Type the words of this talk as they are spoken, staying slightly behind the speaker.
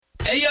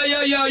Hey, yo,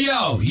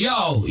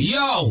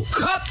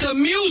 cut the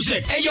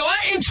music. Hey, yo,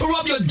 I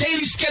interrupt your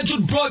daily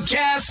scheduled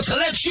broadcast to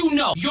let you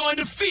know you're in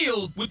the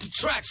field with the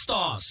Track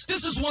Stars.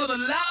 This is one of the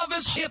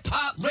loudest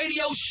hip-hop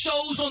radio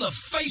shows on the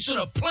face of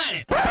the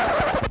planet.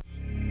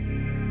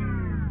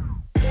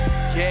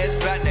 Yeah, it's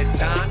about that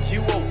time,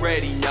 you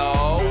already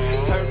know.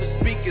 Turn the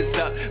speakers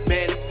up,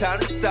 man, it's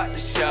time to start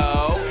the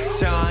show.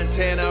 Sean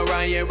Tanner,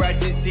 Ryan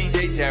Righteous,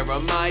 DJ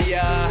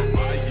Jeremiah.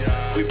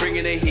 We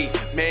bringing the heat,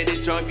 man,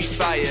 this joint be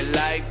fire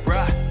like,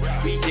 bruh.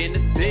 We in the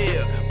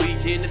field, bruh.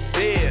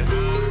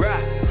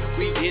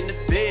 We in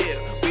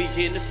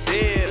the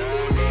field,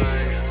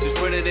 Just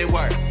put it in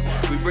work,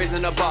 we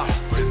raising the bar.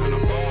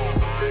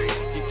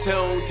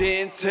 Tuned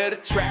in to the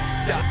Track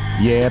Stars.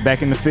 Yeah,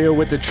 back in the field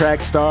with the Track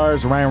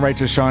Stars. Ryan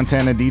Righteous, Sean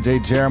Tanner,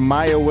 DJ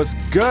Jeremiah. What's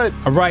good?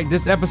 All right,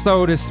 this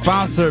episode is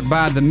sponsored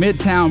by the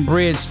Midtown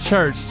Bridge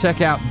Church.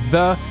 Check out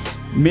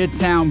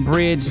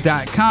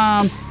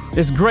themidtownbridge.com.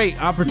 It's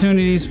great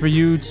opportunities for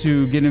you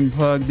to get them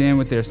plugged in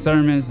with their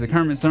sermons. The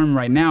current sermon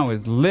right now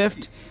is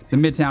Lift, the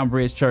Midtown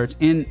Bridge Church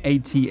in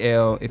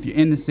ATL. If you're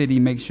in the city,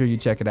 make sure you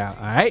check it out,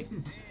 all right?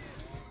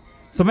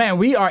 So, man,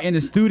 we are in the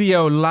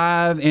studio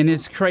live, and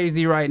it's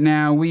crazy right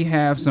now. We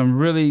have some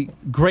really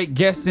great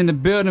guests in the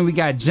building. We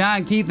got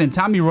John Keith and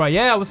Tommy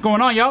Royale. What's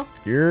going on, y'all?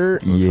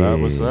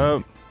 What's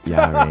up?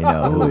 Y'all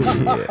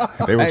already know.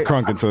 They was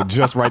crunk until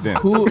just right then.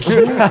 Who was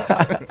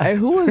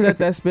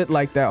that spit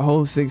like that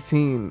whole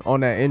 16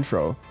 on that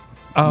intro?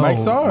 Oh, Mike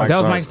Sarge. That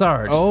was Mike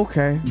Sarge. Oh,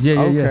 okay.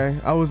 Yeah.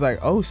 I was like,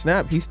 oh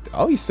snap, he's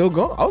still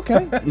going.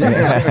 Okay.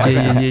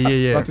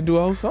 Yeah. About to do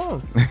a whole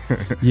song.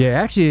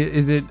 Yeah, actually,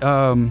 is it?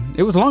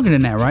 It was longer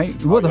than that, right?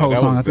 It was a whole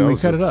song. I think we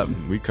cut it up.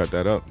 We cut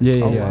that up.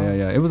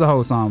 Yeah. It was a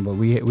whole song, but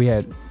we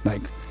had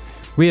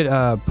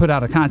put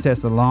out a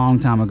contest a long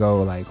time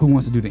ago, like who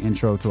wants to do the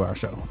intro to our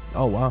show.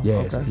 Oh wow. Yeah,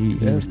 okay. so he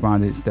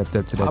responded, stepped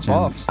up to that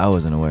challenge. Off. I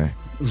wasn't aware.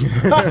 We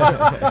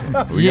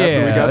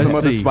got some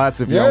other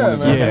spots if y'all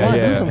want to do.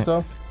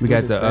 Yeah. We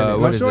got the.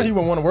 I'm sure he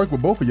would want to work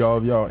with both of y'all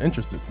if y'all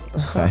interested.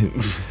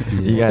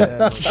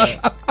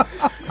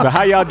 So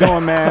how y'all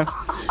doing, man?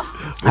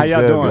 How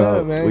y'all doing?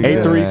 Good, man.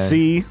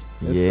 A3C.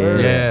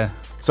 Yeah.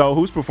 So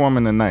who's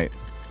performing tonight?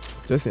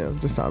 Just him.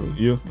 Just Tommy.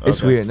 You?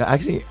 It's weird. No,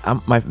 actually,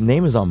 my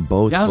name is on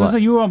both. Yeah, I was gonna say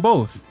you were on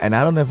both. And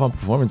I don't know if I'm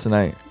performing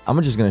tonight.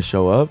 I'm just going to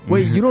show up.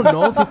 Wait, you don't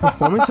know if you're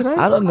performing tonight?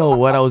 I don't know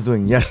what I was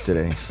doing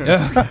yesterday. So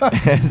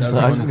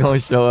I'm just going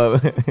to show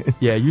up.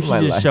 Yeah, you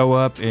should just show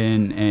up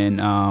and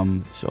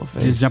show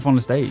face. just jump on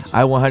the stage.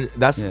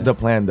 That's the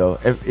plan, though.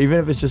 Even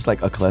if it's just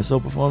like a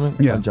Klesso performance,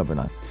 I'm jumping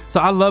on. So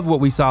I love what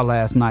we saw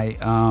last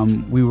night.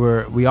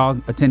 We all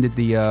attended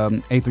the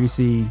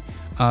A3C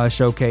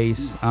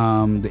showcase,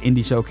 the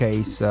indie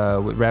showcase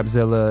with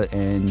Rapzilla,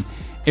 and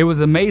it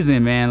was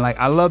amazing, man. Like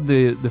I love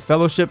the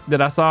fellowship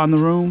that I saw in the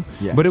room,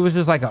 but it was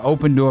just like an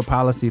open door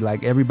policy.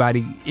 Like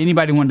anybody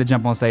wanted to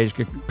jump on stage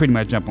could pretty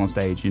much jump on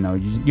stage. You know,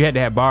 you had to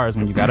have bars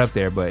when you got up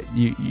there, but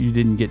you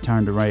didn't get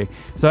turned away.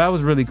 So that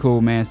was really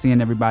cool, man.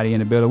 Seeing everybody in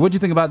the building. What'd you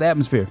think about the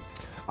atmosphere?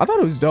 I thought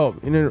it was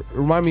dope. You know, it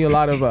reminded me a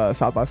lot of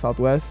South by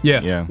Southwest.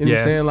 Yeah. You know what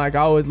I'm saying? Like I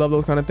always love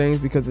those kind of things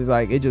because it's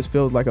like it just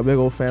feels like a big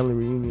old family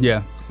reunion.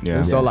 Yeah.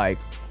 And so like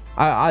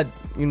I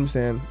you know what I'm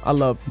saying? I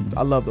love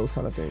those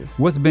kind of things.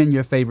 What's been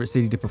your favorite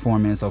city to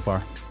perform in so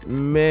far?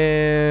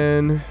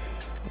 Man,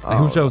 like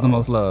who shows the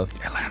most love?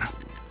 Atlanta.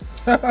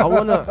 I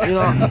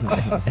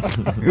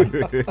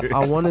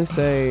wanna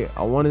say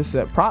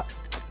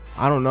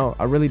I don't know.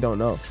 I really don't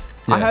know.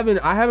 Yeah.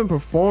 I haven't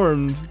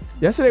performed.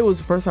 Yesterday was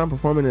the first time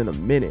performing in a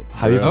minute.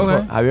 Have you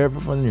ever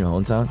performed in your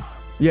hometown?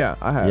 Yeah,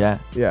 I have. Yeah.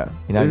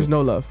 You know, there's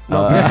no love.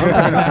 No. No,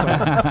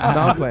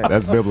 I'm playing.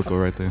 That's biblical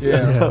right there.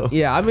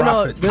 Yeah, I mean,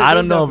 I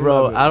don't know,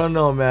 bro. I don't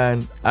know,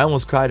 man. I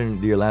almost cried in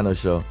the Orlando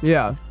show.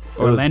 Yeah.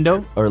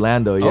 Orlando,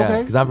 yeah. Okay.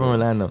 Because I'm from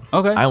Orlando.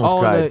 Okay. I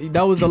almost cried.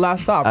 That was the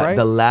last stop, right?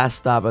 The last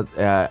stop of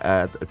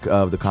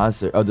the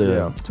concert of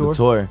the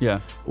tour.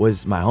 Yeah.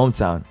 Was my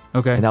hometown.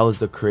 Okay. And that was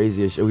the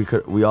craziest show.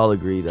 We all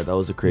agreed that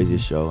was the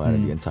craziest show out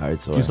of the entire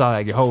tour. You saw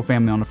like your whole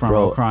family on the front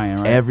row crying,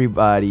 right?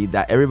 Everybody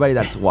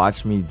that's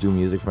watched me do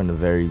music from the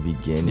very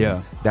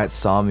beginning, that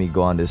saw me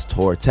go on this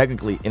tour,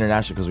 technically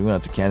international because we went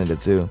out to Canada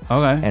too.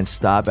 Okay. And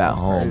stop at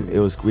home.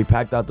 We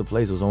packed out the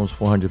place. It was almost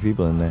 400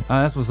 people in there.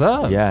 Oh, that's what's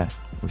up. Yeah.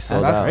 We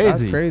sold That's out.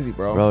 crazy. That's crazy,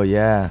 bro. Bro,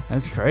 yeah.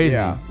 That's crazy.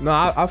 Yeah. No,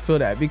 I feel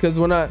that because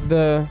when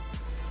the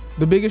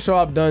biggest show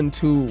I've done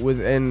too was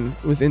in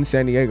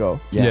San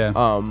Diego.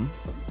 Yeah.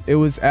 It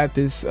was at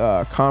this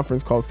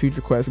conference called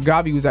Future Quest.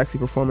 Gabi was actually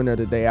performing there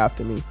the day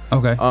after me.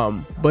 Okay.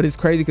 But it's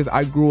crazy because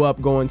I grew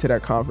up going to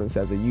that conference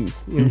as a youth.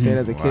 You know what I'm saying?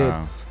 As a kid.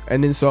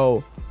 And then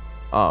so,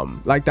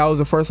 like that was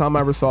the first time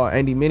I ever saw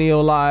Andy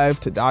Mineo live,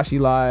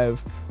 Tadashi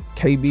live,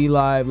 KB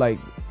live, like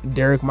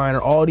Derek Minor,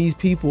 all these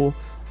people.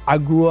 I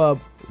grew up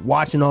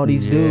watching all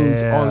these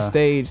dudes on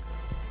stage.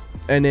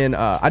 And then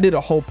I did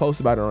a whole post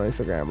about it on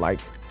Instagram.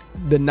 Like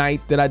the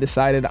night that I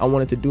decided I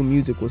wanted to do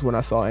music was when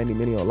I saw Andy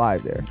Mineo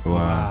live there.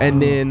 Wow. And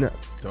then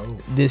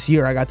this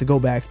year I got to go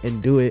back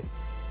and do it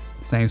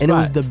Same spot. And it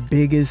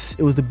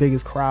was the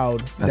biggest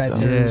crowd.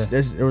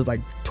 There was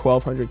like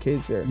 1,200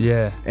 kids there.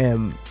 Yeah.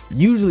 And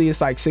usually it's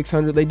like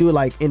 600. They do it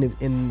like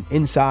in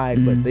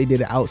inside, but they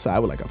did it outside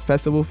with like a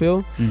festival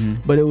feel.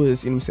 But it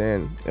was, you know what I'm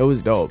saying, it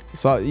was dope.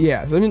 So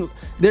yeah, so, I mean,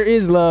 there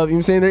is love. You know what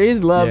I'm saying, there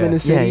is love in the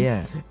city.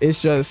 Yeah.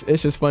 It's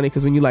just funny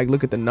because when you like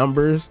look at the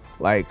numbers,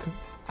 like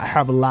I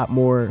have a lot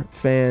more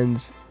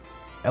fans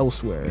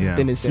elsewhere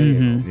than in San Diego.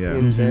 You know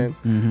what I'm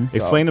saying?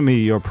 Explain to me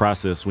your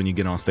process when you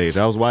get on stage.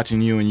 I was watching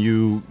you, and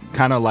you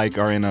kind of like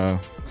are in a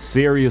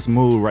serious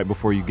mood right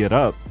before you get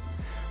up.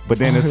 But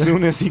then as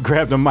soon as he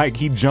grabbed the mic,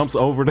 he jumps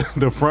over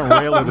the front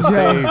rail of the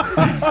stage.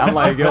 I'm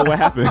like, yo, what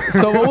happened?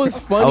 So what was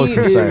funny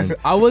is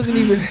I wasn't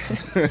even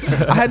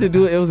I had to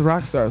do it. It was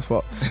Rockstar's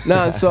fault.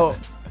 So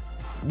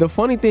the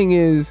funny thing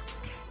is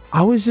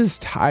I was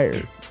just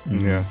tired.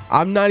 Yeah.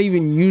 I'm not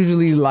even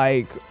usually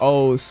like,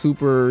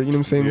 super, you know what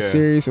I'm saying,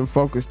 serious and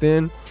focused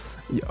in.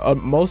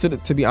 Most of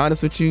it, to be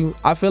honest with you,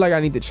 I feel like I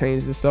need to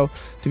change this. So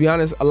to be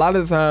honest, a lot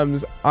of the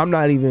times I'm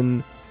not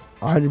even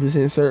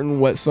 100% certain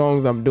what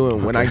songs I'm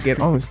doing when I get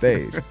on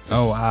stage.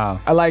 Oh, wow.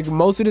 I like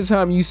most of the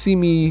time you see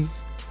me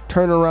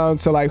turn around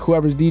to like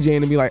whoever's DJing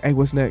and be like, hey,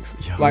 what's next?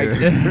 Like,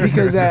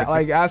 because that,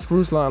 like, ask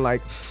Ruslan,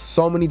 like,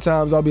 so many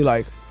times I'll be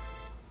like,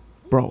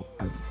 bro,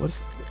 what's,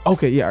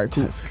 okay, yeah, all right,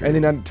 cool. And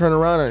then I turn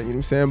around and, you know what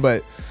I'm saying?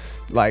 But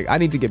like, I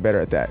need to get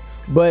better at that.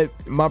 But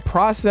my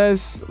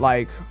process,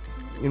 like,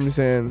 you know what I'm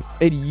saying?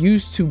 It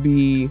used to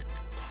be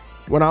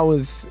when I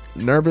was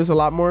nervous a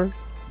lot more.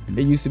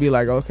 It used to be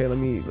like, okay, let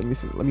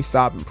me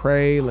stop and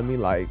pray. Let me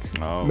like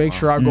make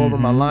sure I go over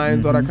my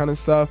lines, all that kind of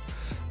stuff.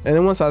 And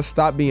then once I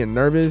stopped being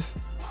nervous,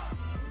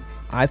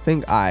 I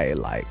think I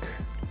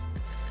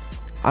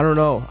don't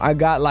know. I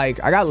got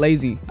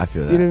lazy. I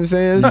feel that. You know what I'm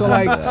saying? So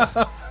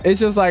like, it's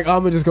just like, I'm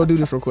gonna just go do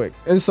this real quick.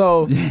 And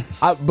so,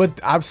 but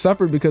I've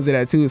suffered because of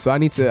that too. So I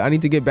need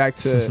to get back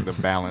to the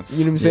balance. You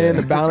know what I'm saying?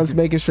 The balance,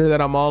 making sure that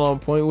I'm all on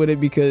point with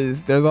it,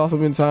 because there's also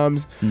been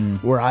times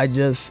where I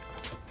just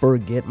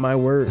forget my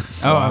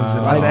words.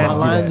 My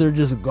lines are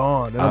just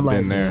gone. And I've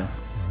been there.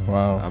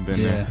 Wow. I've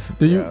been there.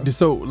 Do you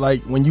so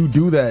like when you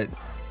do that,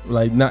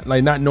 like not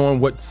knowing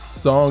what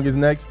song is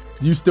next,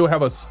 do you still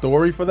have a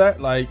story for that?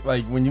 Like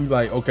when you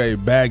like, okay,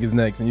 Bag is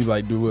next, and you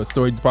like do a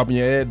story pop in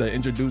your head to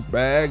introduce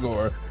Bag,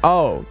 or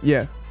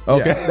yeah.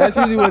 Okay. Yeah. That's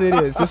usually what it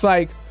is. It's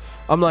like,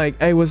 I'm like,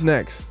 hey, what's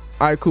next?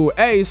 All right, cool.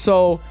 Hey,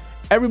 so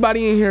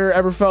everybody in here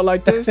ever felt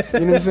like this? You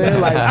know what I'm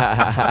saying? Like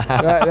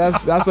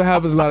that's what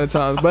happens a lot of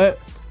times. But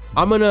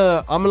I'm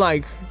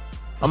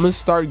gonna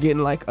start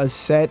getting like a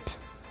set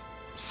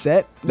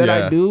that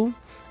I do,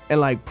 and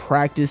like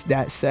practice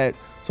that set,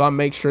 so I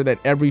make sure that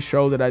every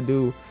show that I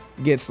do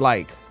gets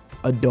like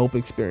a dope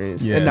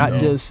experience, and not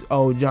just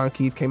John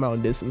Keith came out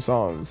and did some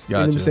songs. You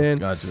know what I'm saying?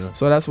 Gotcha.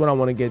 So that's what I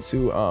want to get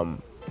to.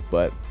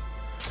 But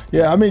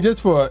yeah, I mean,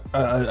 just for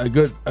a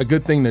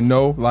good thing to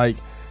know, like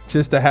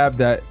just to have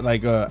that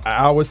like an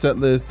hour set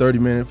list,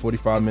 30-minute,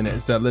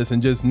 45-minute set list,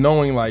 and just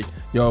knowing like,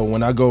 yo,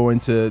 when I go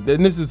into,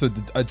 and this is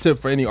a tip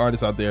for any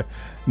artist out there,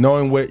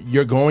 knowing what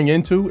you're going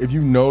into, if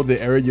you know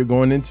the area you're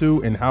going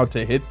into and how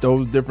to hit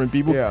those different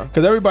people,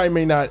 because everybody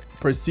may not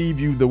perceive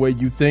you the way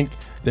you think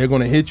they're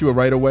going to hit you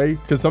right away.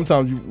 Because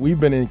sometimes we've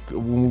been in,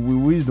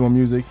 when we was doing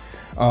music,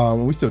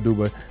 we still do,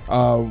 but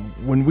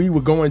when we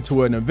would go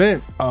into an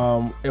event,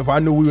 if I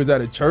knew we was at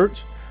a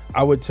church,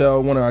 I would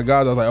tell one of our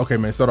guys, I was like, okay,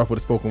 man, start off with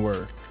a spoken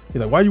word.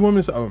 He's like, why you want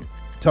me to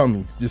tell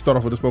me, just start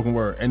off with a spoken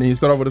word. And then he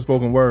start off with a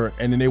spoken word,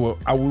 and then we would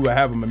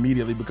have them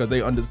immediately, because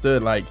they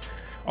understood like,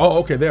 oh,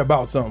 okay, they're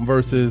about something,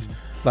 versus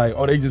like,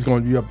 oh, they just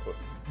going to be up,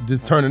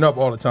 just turning up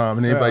all the time,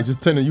 and everybody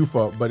just turning you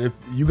up. But if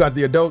you got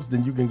the adults,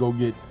 then you can go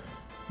get,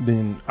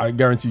 then I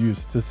guarantee you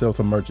to sell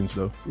some merch and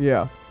stuff.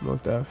 Yeah,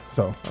 most definitely.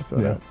 So I feel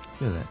that.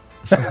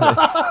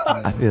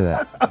 I feel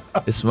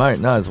that. It's smart.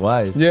 No, it's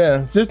wise.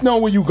 Yeah, just know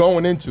what you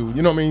going into.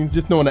 You know what I mean?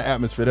 Just knowing the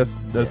atmosphere.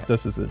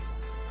 That's just it.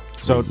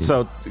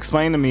 So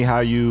explain to me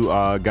how you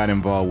got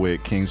involved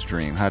with King's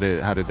Dream. How did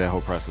that whole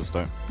process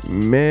start?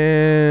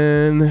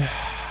 Man,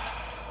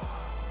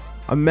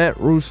 I met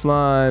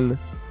Ruslan.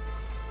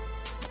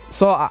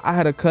 So I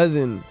had a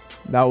cousin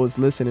that was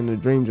listening to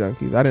Dream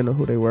Junkies. I didn't know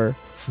who they were,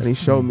 and he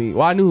showed me.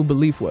 Well, I knew who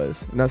Belief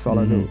was, and that's all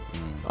I knew.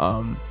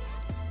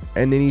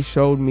 And then he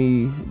showed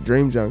me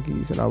Dream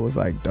Junkies, and I was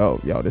like,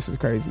 dope, yo, this is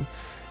crazy.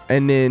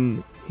 And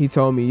then he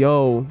told me,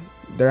 yo,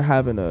 they're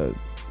having a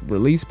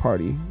release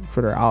party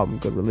for their album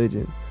Good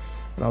Religion,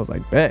 and I was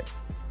like, bet.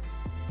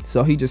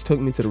 So he just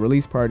took me to the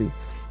release party,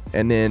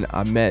 and then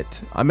I met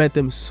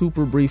them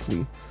super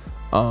briefly,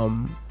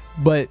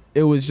 but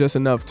it was just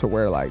enough to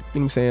where, like,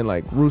 you know what I'm saying,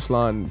 like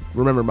Ruslan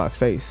remembered my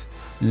face.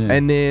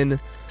 And then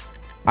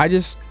I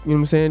just, you know what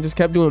I'm saying, just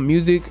kept doing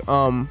music,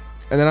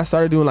 and then I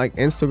started doing like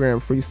Instagram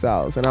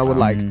freestyles, and I would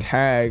like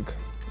tag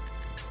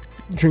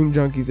Dream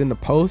Junkies in the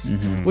post,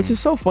 which is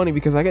so funny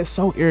because I get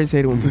so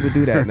irritated when people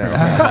do that now.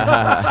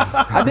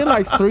 I did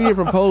like 3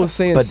 different posts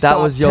saying, but that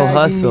was your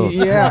hustle.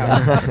 Me.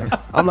 Yeah.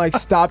 I'm like,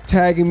 stop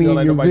tagging me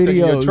in your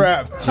videos.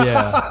 Trap.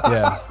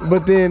 Yeah.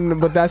 But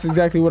that's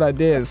exactly what I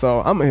did.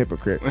 So I'm a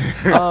hypocrite.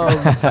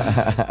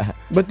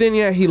 But then,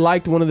 yeah, he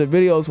liked one of the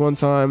videos one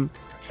time.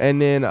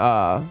 And then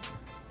I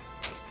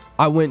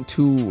went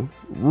to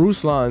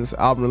Ruslan's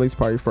album release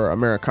party for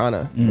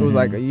Americana. It was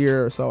like a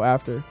year or so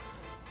after.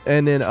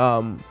 And then,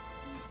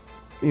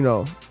 you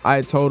know,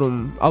 I told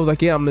him, I was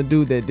like, yeah, I'm the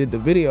dude that did the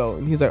video.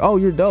 And he's like, oh,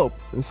 you're dope.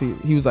 And so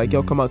he was like,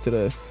 yo, come out to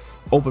the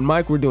open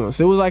mic we're doing.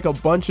 So it was like a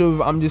bunch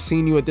of, I'm just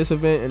seeing you at this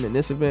event and then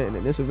this event and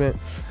then this event.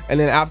 And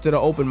then after the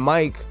open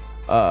mic,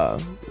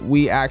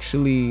 we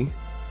actually, you know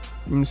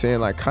what I'm saying,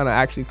 like kind of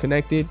actually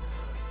connected.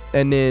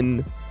 And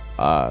then,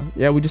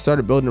 yeah, we just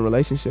started building a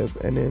relationship.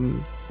 And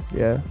then,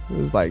 yeah, it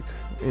was like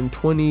in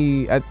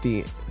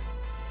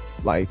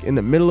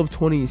the middle of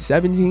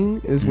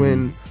 2017 is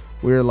when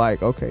we were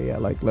like, okay, yeah,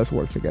 like let's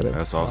work together.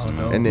 That's awesome,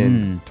 man. And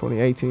then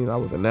 2018, I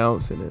was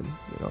announced, and then,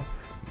 you know.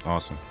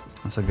 Awesome.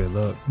 That's a good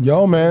look.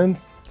 Yo, man,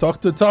 talk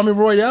to Tommy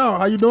Royale.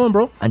 How you doing,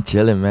 bro? I'm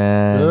chilling,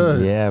 man.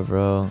 Good. Yeah,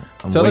 bro.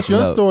 Tell us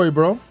your story,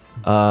 bro.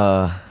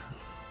 Well,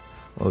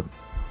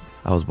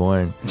 I was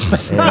born in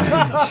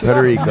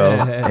Puerto Rico,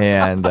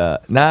 and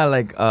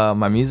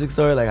my music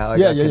story, like how I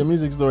got your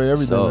music story,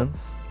 everything. So, man.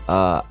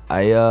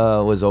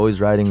 I was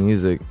always writing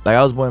music. Like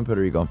I was born in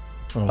Puerto Rico,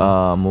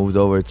 moved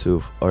over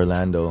to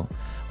Orlando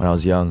when I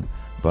was young.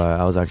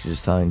 But I was actually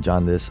just telling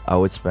John this. I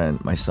would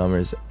spend my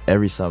summers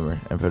every summer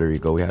in Puerto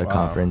Rico. We had a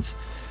conference,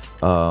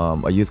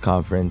 a youth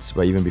conference.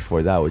 But even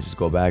before that, we'd just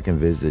go back and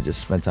visit, just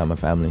spend time with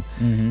family.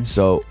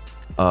 So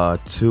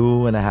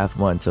 2.5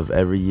 months of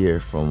every year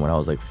from when I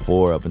was like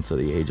 4 up until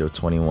the age of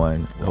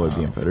 21, I would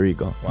be in Puerto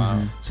Rico.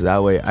 So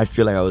that way, I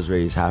feel like I was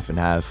raised half and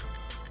half.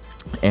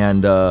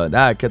 And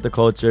I kept the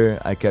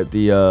culture, I kept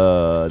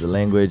the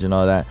language and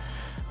all that,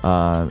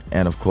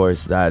 and of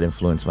course that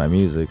influenced my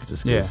music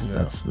just because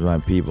that's my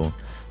people.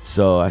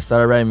 So I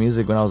started writing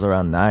music when I was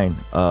around 9,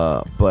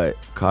 but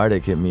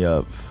Kardec hit me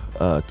up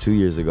 2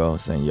 years ago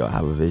saying, yo, I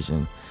have a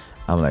vision.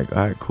 I'm like,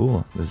 all right,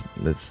 cool,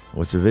 let's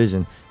what's your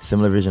vision?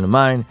 Similar vision of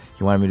mine.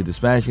 He wanted me to do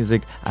Spanish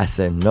music. I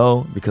said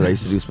no, because I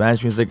used to do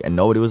Spanish music and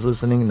nobody was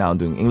listening. Now I'm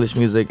doing English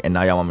music and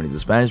now y'all want me to do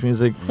Spanish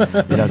music. You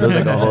know, so it was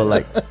like a whole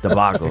like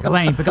debacle.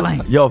 Pick a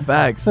lane. Yo,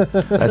 facts.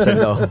 I said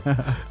no.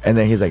 And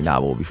then he's like, nah,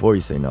 well, before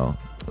you say no,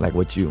 like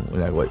what's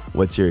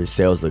your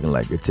sales looking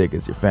like, your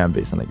tickets, your fan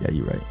base? I'm like, yeah,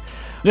 you're right.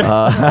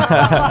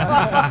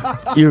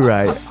 You're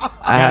right.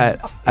 I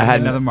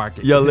had another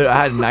market. Yo,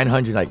 I had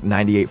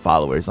 998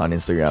 followers on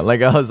Instagram.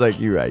 Like I was like,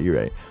 you're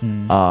right.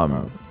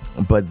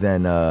 But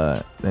then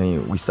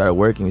we started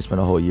working. We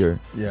spent a whole year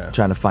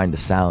trying to find the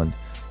sound,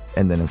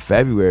 and then in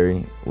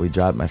February we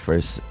dropped my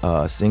first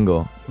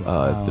single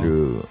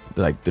through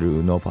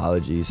No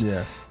Apologies.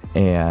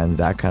 And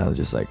that kind of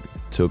just like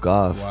took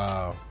off.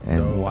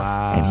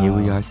 And here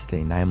we are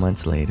today, 9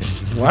 months later.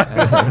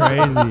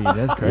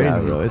 That's crazy.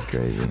 Yeah, bro, it's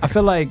crazy. I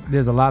feel like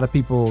there's a lot of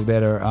people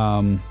that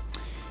are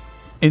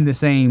in the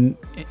same.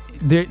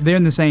 They're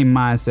in the same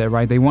mindset,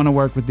 right? They want to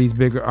work with these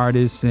bigger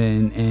artists,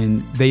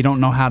 and they don't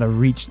know how to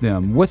reach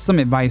them. What's some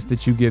advice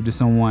that you give to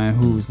someone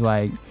who's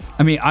like,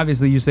 I mean,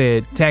 obviously you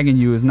said tagging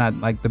you is not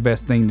like the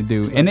best thing to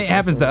do, and it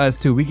happens to us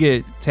too. We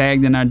get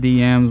tagged in our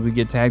DMs, we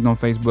get tagged on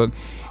Facebook,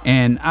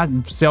 and I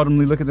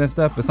seldomly look at that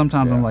stuff, but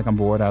sometimes I'm like, I'm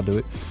bored, I'll do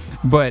it.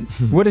 But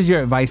what is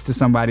your advice to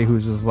somebody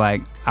who's just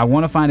like, I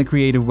want to find a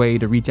creative way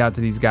to reach out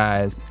to these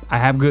guys, I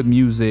have good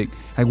music,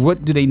 like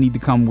what do they need to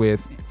come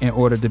with in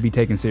order to be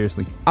taken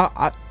seriously?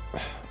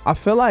 I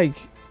feel like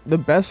the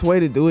best way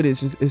to do it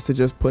is to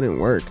just put in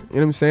work. You know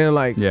what I'm saying?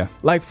 Like,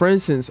 like for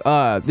instance,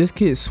 this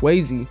kid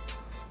Swayze,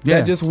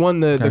 that just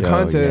won the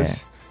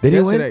contest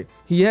yesterday.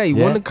 He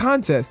won the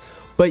contest.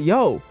 But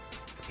yo,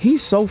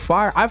 he's so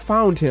fire. I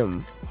found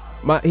him.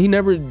 He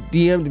never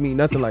DM'd me,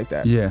 nothing like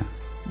that.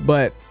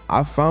 But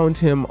I found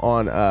him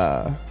on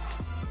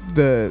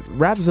the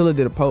Rapzilla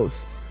did a post,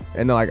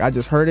 and like I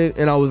just heard it,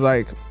 and I was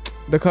like,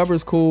 the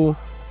cover's cool.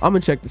 I'm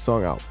gonna check the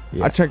song out.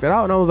 I checked it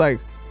out, and I was like,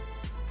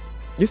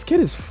 this kid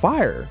is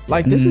fire.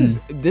 Like this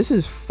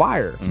is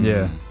fire.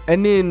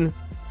 And then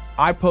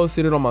I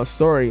posted it on my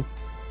story.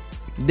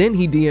 Then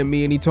he DM'd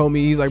me and he told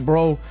me, he's like,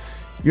 bro,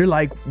 you're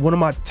like one of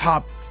my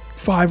top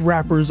 5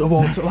 rappers of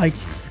all time. Like,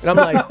 and I'm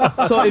like,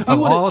 so if you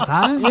would all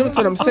time, you know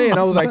what I'm saying?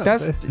 I was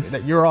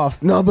like, you're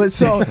off. No, but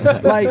so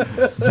like,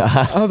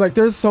 I was like,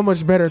 there's so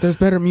much better. There's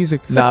better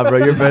music. Nah, bro,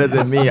 you're better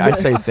than me. I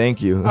say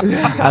thank you,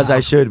 as I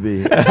should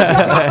be.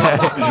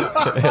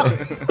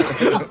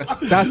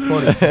 That's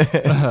funny.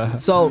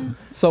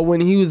 So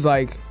when he was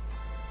like,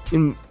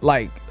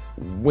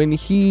 when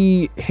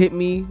he hit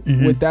me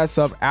with that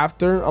stuff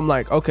after, I'm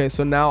like, okay,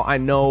 so now I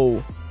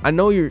know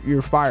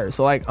you're fired.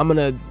 So like, I'm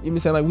gonna, you know what I'm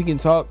saying, like we can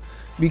talk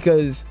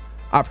because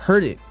I've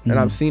heard it and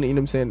I've seen it, you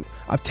know what I'm saying?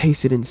 I've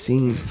tasted and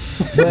seen.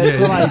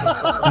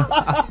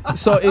 But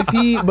so if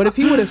he would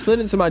have slid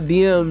into my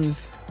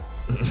DMs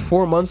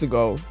 4 months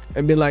ago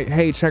and been like,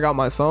 hey, check out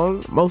my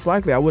song, most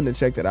likely I wouldn't have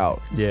checked it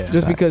out. Yeah.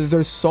 Just because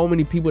there's so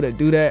many people that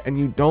do that, and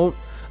you don't,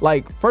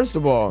 like, first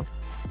of all,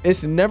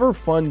 it's never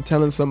fun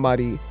telling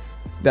somebody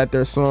that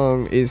their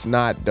song is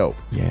not dope.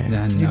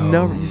 Yeah.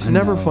 It's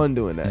never fun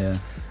doing that. Yeah.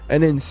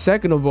 And then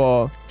second of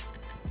all,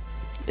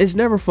 it's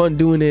never fun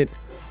doing it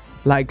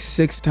like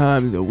 6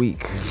 times a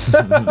week.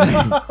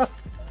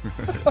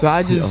 So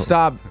I just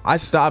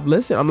stopped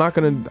listening. I'm not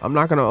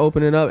gonna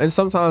open it up. And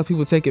sometimes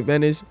people take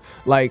advantage.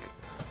 Like,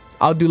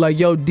 I'll do like,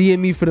 yo, DM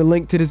me for the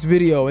link to this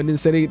video, and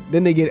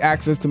then they get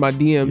access to my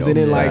DMs, and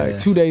then like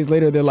 2 days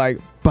later they're like,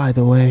 by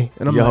the way,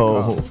 and I'm like,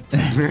 oh.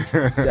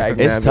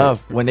 It's tough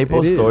when they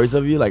post stories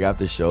of you like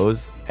after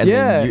shows, and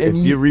then if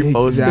you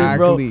repost it,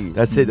 bro,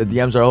 that's it. The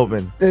DMs are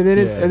open, and then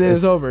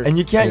it's over, and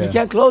you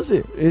can't close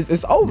it.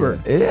 It's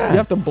over. Yeah. You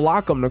have to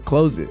block them to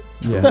close it.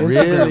 Yeah,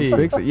 really.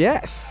 Fix it.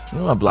 Yes. You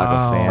don't want to block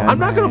a fan. I'm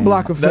not gonna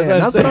block a fan.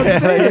 That's what I'm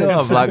saying. You don't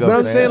wanna block a but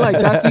I'm fan. saying, like,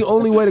 that's the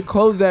only way to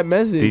close that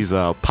message. These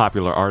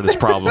popular artist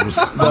problems.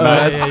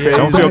 Yeah.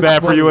 Don't feel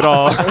bad for you at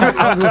all.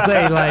 I was gonna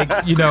say,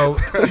 like, you know,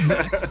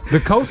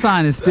 the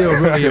cosign is still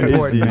really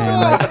important,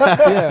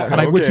 man.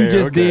 Like what you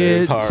just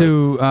did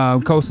to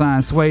cosign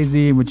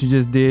Swayze, what you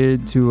just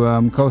did to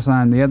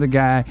cosign the other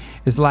guy.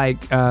 It's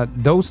like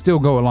those still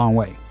go a long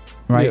way,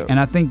 right? Yeah. And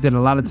I think that a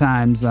lot of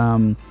times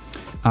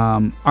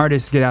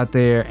artists get out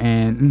there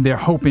and they're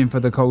hoping for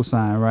the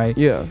cosign, right?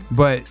 Yeah.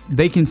 But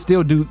they can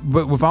still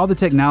but with all the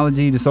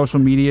technology, the social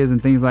medias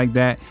and things like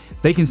that,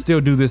 they can still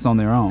do this on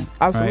their own.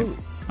 Absolutely.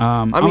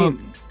 Right? I mean,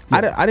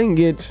 I didn't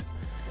get.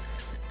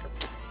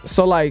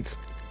 So, like,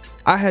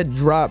 I had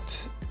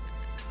dropped.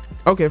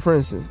 Okay, for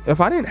instance, if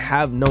I didn't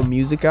have no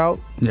music out,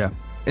 yeah,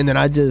 and then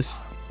I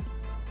just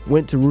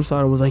went to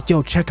Ruslan and was like,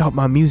 yo, check out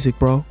my music,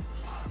 bro.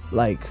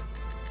 Like,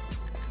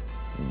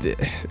 I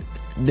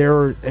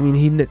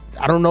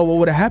don't know what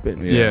would have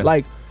happened. Yeah.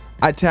 Like,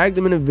 I tagged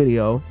him in a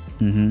video.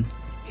 Mm-hmm.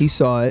 He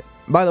saw it.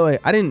 By the way,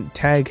 I didn't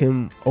tag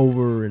him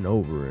over and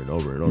over and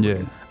over and over.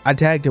 Yeah. I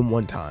tagged him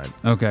one time.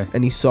 Okay.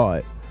 And he saw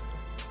it.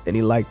 And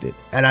he liked it.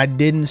 And I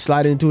didn't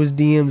slide into his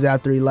DMs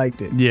after he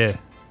liked it. Yeah.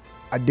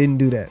 I didn't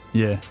do that.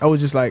 Yeah. I was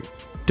just like,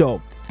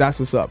 dope. That's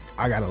what's up.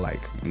 I gotta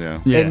like. Yeah.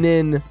 And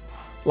then,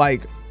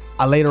 like,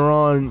 I later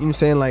on, you know what I'm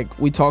saying? Like,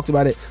 we talked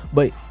about it.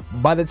 But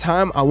by the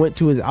time I went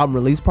to his album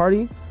release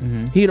party,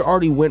 he had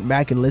already went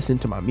back and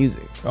listened to my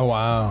music. Oh,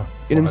 wow.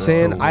 You know what I'm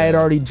saying? Cool, I had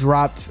already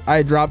dropped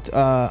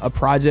a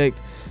project,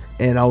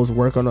 and I was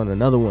working on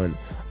another one.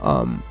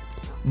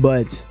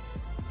 But,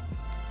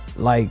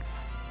 like,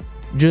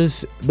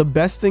 just the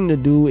best thing to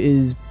do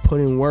is put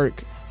in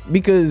work,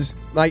 because,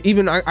 like,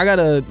 even I got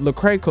a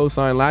Lecrae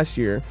cosign last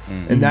year,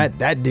 and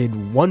that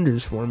did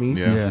wonders for me.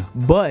 Yeah.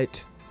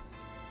 But,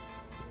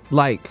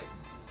 like,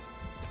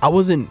 I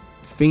wasn't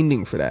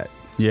fiending for that.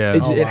 Yeah.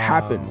 It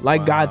happened.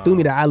 Like, God threw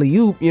me the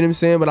alley-oop, you know what I'm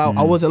saying? But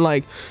I wasn't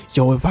like,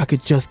 yo, if I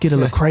could just get a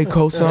Lecrae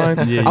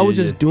cosign. I was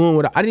just doing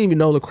what I didn't even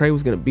know Lecrae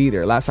was gonna be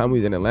there last time we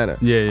was in Atlanta.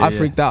 I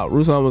freaked out.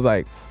 Ruslan was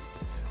like,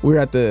 we're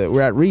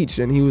at Reach,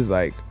 and he was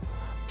like,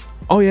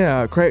 oh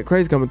yeah,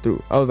 Crae's coming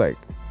through. I was like,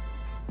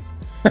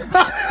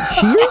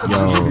 here?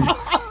 Yo,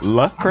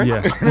 Lecrae?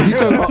 Yeah. You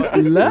talking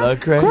about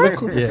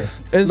Lecrae? Yeah.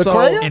 And so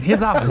In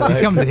his office.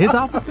 He's coming to his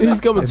office? he's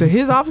coming to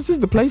his offices,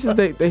 the places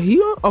that he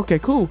on? Okay,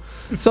 cool.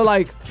 So,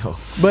 like,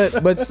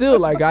 but still,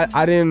 like,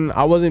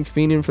 I wasn't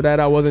fiending for that.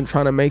 I wasn't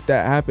trying to make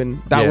that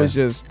happen. That was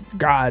just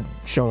God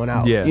showing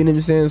out. Yeah. You know what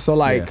I'm saying? So,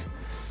 like,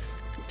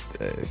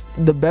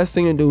 the best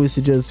thing to do is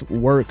to just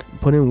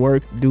put in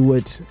work, do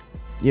what,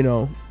 you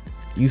know,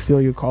 you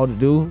feel you're called to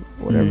do,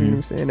 whatever, you know what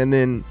I'm saying? And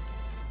then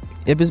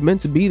if it's meant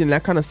to be, then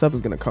that kind of stuff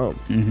is gonna come.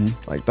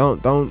 Like,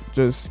 don't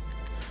just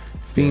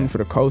fiend for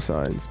the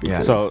cosigns.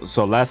 Yeah.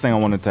 So last thing I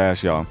wanted to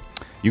ask y'all,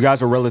 you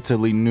guys are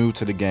relatively new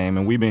to the game,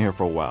 and we've been here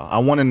for a while. I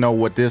want to know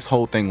what this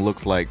whole thing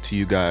looks like to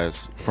you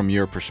guys from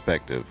your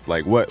perspective.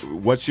 Like,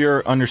 what's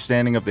your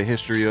understanding of the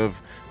history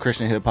of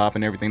Christian hip hop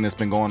and everything that's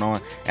been going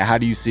on, and how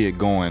do you see it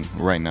going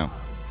right now?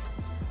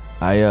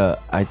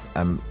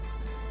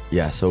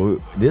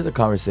 So there's a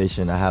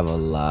conversation I have a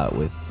lot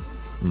with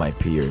my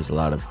peers, a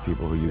lot of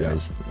people who you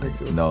guys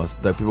know,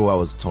 the people I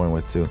was touring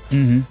with too.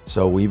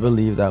 So we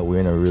believe that we're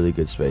in a really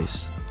good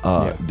space.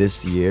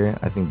 This year,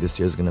 I think this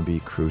year is going to be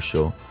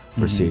crucial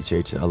for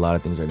CHH. A lot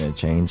of things are going to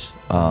change.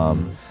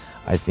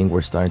 I think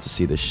we're starting to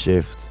see the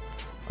shift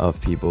of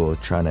people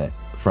trying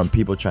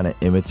to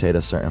imitate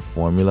a certain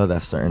formula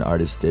that certain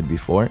artists did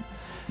before,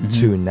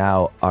 to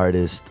now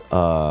artists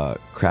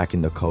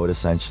cracking the code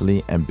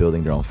essentially and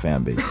building their own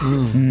fan base.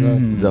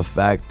 The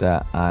fact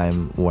that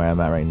I'm where I'm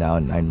at right now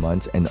in 9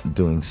 months and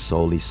doing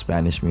solely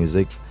Spanish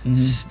music,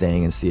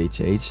 staying in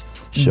CHH,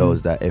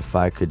 shows that if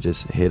I could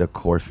just hit a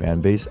core fan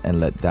base and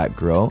let that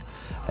grow,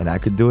 and I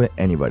could do it,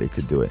 anybody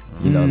could do it.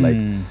 You know, like,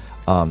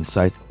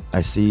 so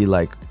I see,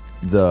 like,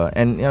 and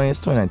I mean it's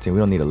 2019, we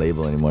don't need a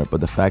label anymore, but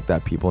the fact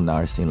that people now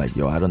are seeing like,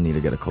 yo, I don't need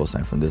to get a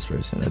cosign from this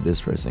person or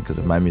this person, because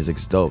if my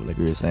music's dope, like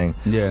we were saying,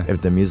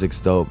 if the music's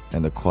dope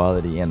and the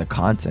quality and the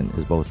content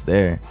is both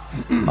there,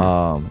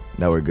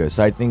 that we're good.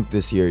 So I think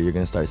this year you're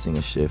gonna start seeing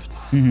a shift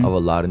of a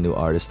lot of new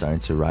artists starting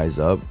to rise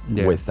up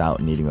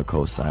without needing a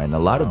cosign. A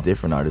lot of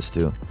different artists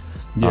too.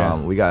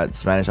 We got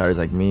Spanish artists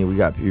like me. We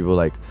got people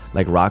like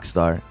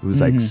Rockstar, who's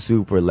like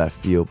super left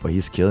field, but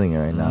he's killing it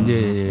right now.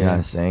 You know what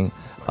I'm saying?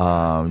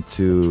 To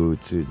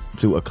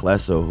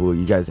Akleso, who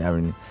he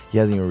hasn't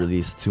even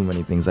released too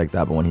many things like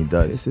that, but when he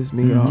does, pisses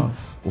me off.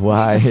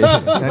 Why?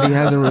 That he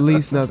hasn't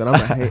released nothing.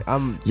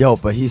 I'm like, yo,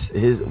 but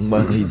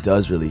when he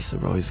does release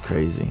it, bro, he's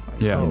crazy.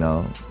 Yeah, you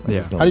know.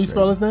 Like, How do you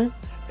spell his name?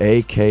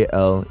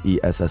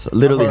 Akless.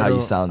 Literally how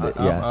you sound it.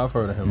 Yeah, I've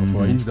heard of him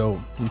before. He's dope.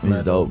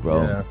 He's dope,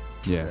 bro.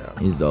 Yeah,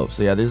 he's dope.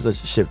 So yeah, there's a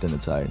shift in the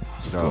tide.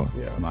 Cool.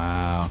 Yeah.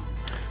 Wow.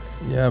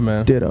 Yeah,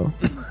 man. Ditto.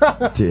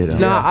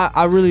 Nah,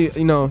 I really,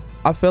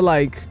 I feel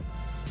like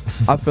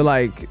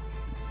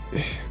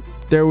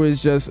there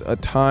was just a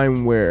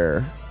time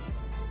where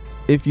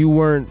if you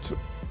weren't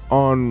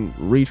on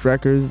Reach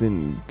Records,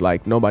 then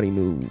like nobody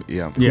knew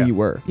who you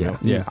were.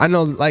 Yeah. I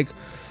know, like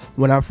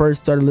when I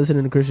first started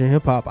listening to Christian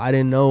hip hop, I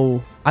didn't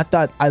know.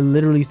 I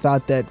literally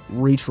thought that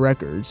Reach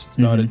Records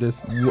started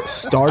this.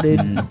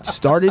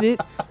 Started it,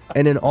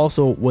 and then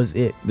also was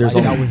it. There's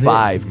like, only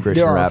 5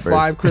 Christian rappers. There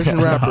are 5 Christian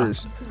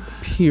rappers.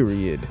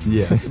 Period.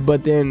 Yeah.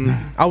 But then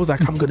I was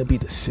like, I'm gonna be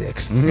the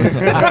 6th.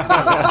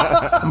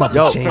 I'm about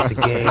to change the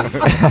game.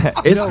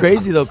 It's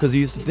crazy though, because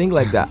you used to think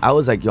like that. I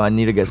was like, yo, I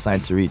need to get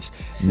signed to Reach.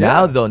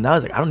 Now I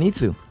was like, I don't need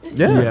to.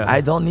 Yeah. I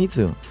don't need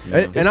to.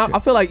 And I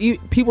feel like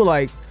people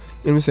like,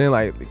 you know what I'm saying,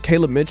 like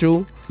Caleb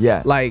Mitchell.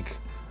 Yeah. Like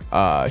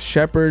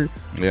Shepherd.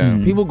 Yeah.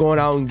 People going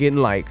out and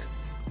getting like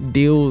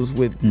deals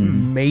with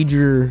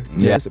major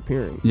guests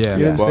appearing. Yeah.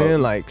 You know what I'm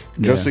saying? Like,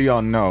 just so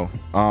y'all know,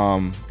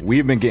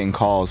 we've been getting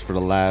calls for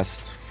the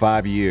last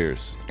 5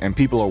 years, and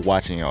people are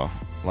watching y'all.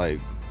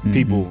 Like,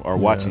 people are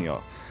watching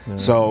y'all. Yeah.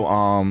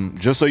 So,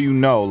 just so you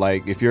know,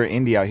 like, if you're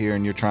indie out here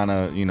and you're trying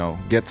to,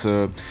 get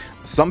to,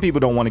 some people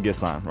don't want to get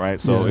signed, right?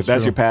 So if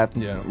that's your path,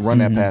 run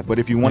that path. But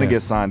if you want to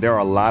get signed, there are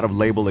a lot of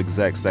label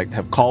execs that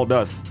have called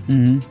us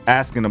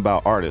asking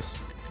about artists.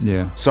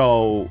 Yeah.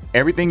 So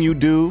everything you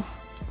do,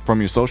 from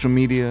your social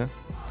media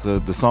to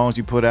the songs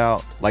you put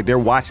out, like they're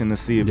watching to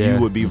see if you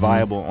would be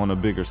viable on a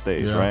bigger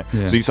stage, right?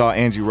 Yeah. So you saw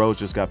Angie Rose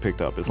just got picked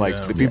up. It's like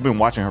the people been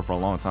watching her for a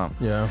long time.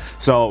 Yeah.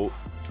 So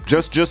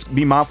just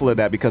be mindful of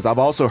that, because I've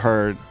also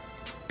heard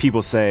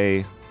people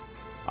say,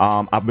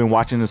 I've been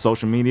watching the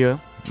social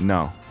media.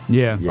 No.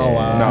 Yeah. Oh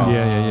wow. No.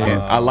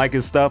 Yeah. I like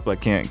his stuff,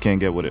 but can't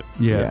get with it.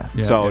 Yeah.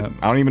 So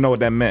I don't even know what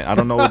that meant. I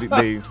don't know what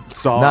they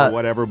saw or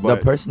whatever. But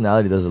the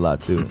personality does a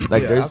lot too.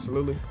 Like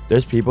absolutely.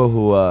 There's people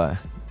who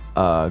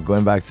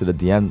going back to the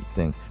DM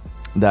thing,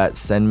 that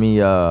send me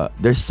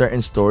there's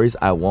certain stories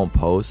I won't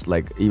post.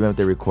 Like even if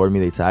they record me,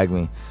 they tag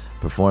me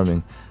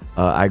performing.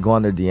 I go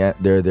on their DM,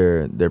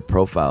 their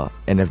profile,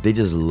 and if they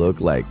just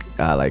look like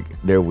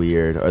they're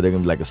weird, or they're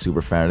gonna be like a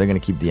super fan, or they're gonna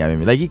keep DMing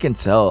me. Like you can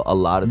tell a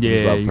lot of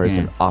things about a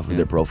person off of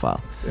their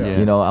profile. Yeah.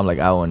 You know, I'm like,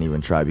 I won't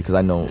even try, because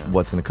I know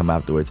what's gonna come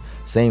afterwards.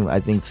 I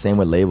think same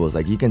with labels.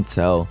 Like you can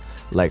tell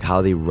like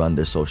how they run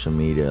their social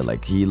media.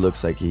 Like he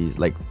looks like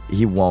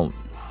he won't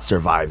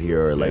survive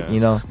here, or like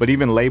but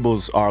even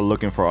labels are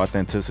looking for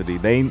authenticity.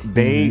 They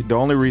the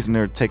only reason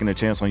they're taking a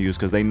chance on you is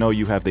because they know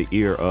you have the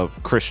ear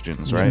of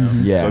Christians, right?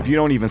 So if you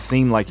don't even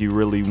seem like you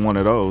really one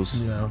of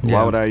those,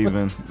 why would I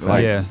even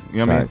like you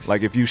know what I mean?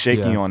 Like if you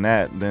shaking on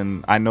that,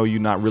 then I know you're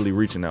not really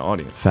reaching that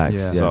audience.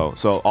 Facts.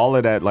 So all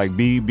of that, like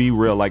be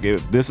real. Like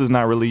if this is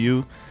not really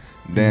you,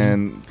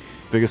 then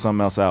figure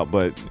something else out,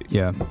 but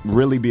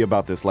really be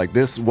about this. Like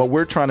this, what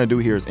we're trying to do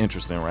here is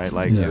interesting, right?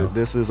 Like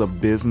this is a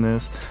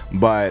business,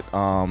 but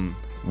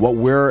what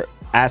we're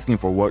asking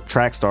for, what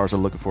track stars are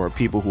looking for, are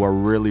people who are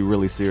really,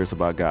 really serious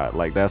about God.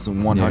 Like that's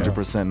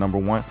 100% number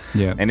one.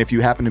 Yeah. And if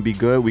you happen to be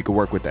good, we could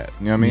work with that.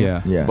 You know what I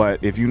mean? Yeah.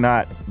 But if you're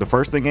not, the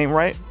first thing ain't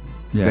right,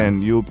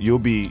 then you'll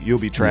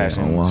be trash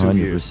in 2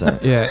 years.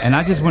 Yeah, and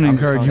I just want to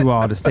encourage you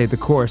all to stay the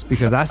course,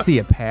 because I see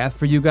a path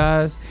for you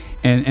guys,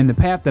 and the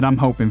path that I'm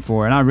hoping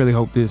for, and I really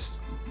hope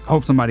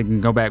somebody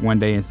can go back one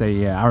day and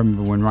say, I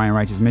remember when Ryan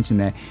Righteous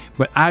mentioned that.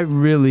 But I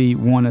really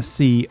want to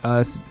see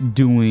us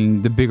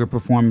doing the bigger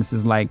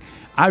performances. Like,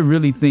 I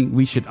really think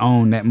we should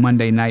own that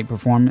Monday night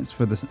performance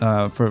for the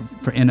for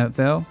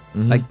NFL.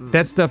 Like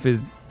that stuff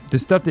is the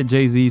stuff that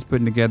Jay-Z's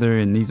putting together,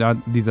 and these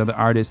other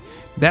artists.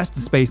 That's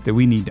the space that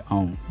we need to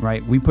own,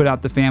 right? We put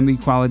out the family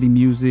quality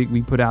music,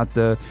 we put out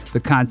the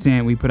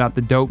content, we put out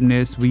the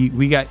dopeness.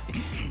 We got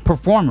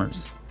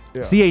performers.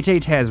 Yeah.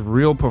 CHH has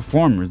real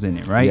performers in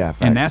it, right? Yeah,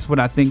 and that's what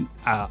I think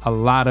a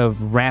lot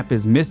of rap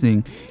is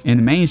missing in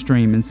the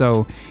mainstream. And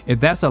so if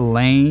that's a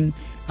lane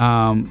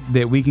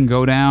that we can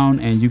go down,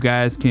 and you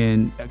guys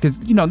can, because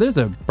there's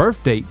a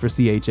birth date for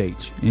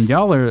CHH, and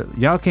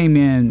y'all came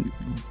in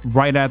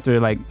right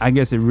after, like, I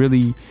guess it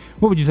really,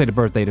 what would you say the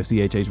birth date of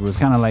CHH was?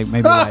 Kind of like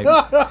maybe like,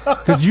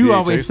 because you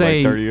always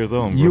say like 30 years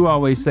old, you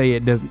always say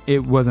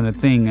it wasn't a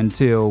thing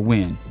until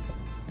when?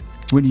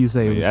 When do you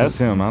say it was? That's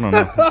him. I don't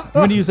know.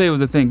 When do you say it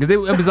was a thing? Because it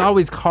was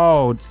always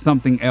called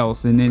something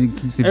else, and then it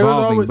keeps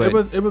evolving.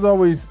 It was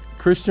always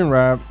Christian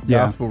rap, Yeah.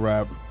 gospel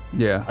rap.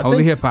 Yeah, I holy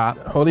think hip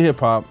hop. Holy hip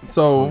hop.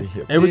 So Holy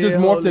hip- it was just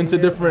Yeah, morphed holy into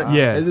hip different. hop.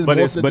 Yeah. it just But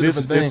morphed it's into different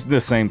it's things.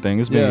 the same thing.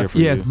 It's been Yeah. here for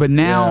Yes, years.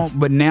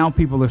 but now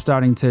people are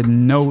starting to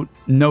note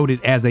it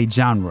as a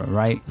genre,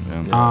 right?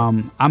 Yeah.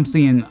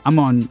 I'm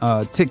on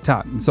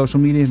TikTok, social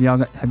media.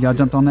 Have y'all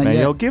jumped on that Man,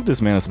 yet? yo, give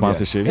this man a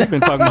sponsorship. He's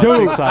been talking about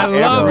Dude, TikTok I every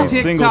love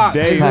single TikTok.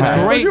 day. It's a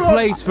man. great you-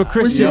 place for was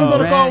Christians, you on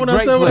the call man. when I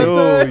Great said what I place.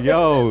 said? Dude,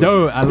 yo.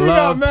 Dude, I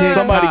love mad.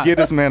 TikTok. Somebody get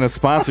this man a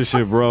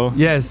sponsorship, bro.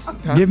 Yes,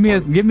 give me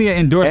an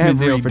endorsement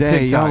Every deal for day,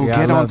 TikTok. yo, Yeah, I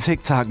get on love-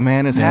 TikTok,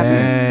 man. It's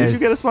happening. Did you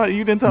get a spot?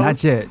 You didn't tell Not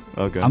us? yet.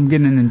 Okay. I'm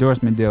getting an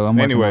endorsement deal. I'm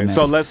working Anyway, on that.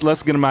 so let's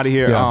get him out of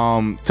here.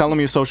 Yeah. Tell them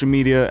your social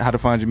media, how to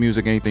find your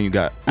music, anything you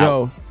got. Out.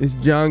 Yo, it's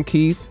John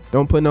Keith.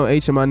 Don't put no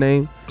H in my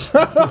name.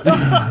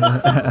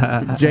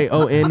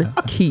 Jon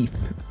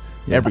Keith.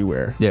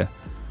 Everywhere. yeah.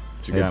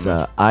 What you got, It's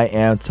man? I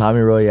am Tommy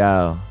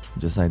Royale,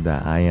 just like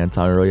that. I am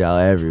Tommy Royale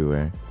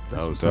everywhere.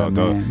 So,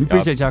 man, we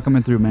appreciate y'all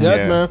coming through, man.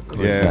 Yes, man.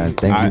 Yeah. Man,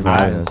 thank you for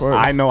having us.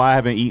 I know I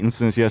haven't eaten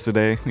since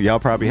yesterday. Y'all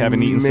probably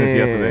haven't eaten since Man.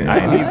 yesterday. I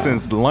didn't eat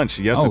since lunch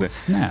yesterday. Oh,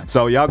 snap.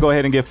 So y'all go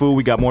ahead and get food.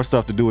 We got more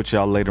stuff to do with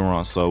y'all later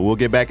on. So we'll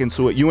get back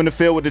into it. You in the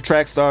field with the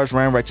track stars,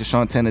 Ryan Righteous,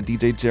 Shantana,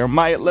 DJ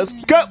Jeremiah. Let's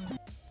go.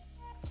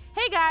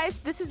 Hey guys,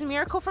 this is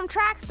Miracle from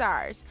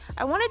Trackstars.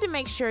 I wanted to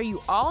make sure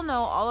you all know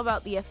all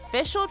about the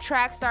official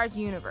Trackstars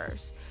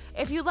universe.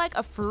 If you'd like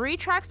a free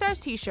Trackstars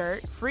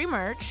t-shirt, free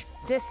merch,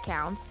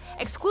 discounts,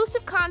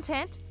 exclusive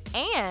content,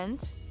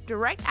 and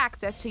direct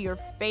access to your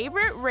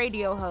favorite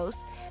radio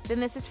hosts, then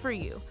this is for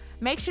you.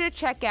 Make sure to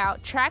check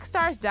out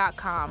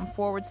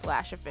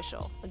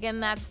trackstars.com/official. Again,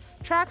 that's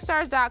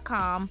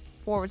trackstars.com/.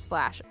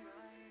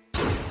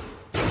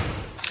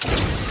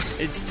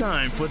 It's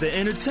time for the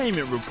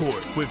entertainment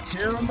report with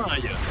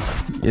Jeremiah.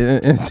 Yeah,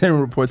 entertainment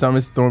report time.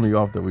 It's throwing me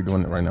off that we're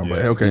doing it right now,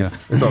 but okay, Yeah.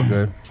 it's all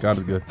good. God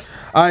is good.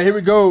 All right, here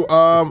we go.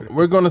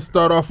 We're gonna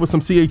start off with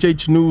some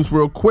CHH news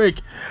real quick.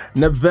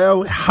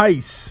 Neville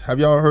Heiss, have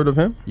y'all heard of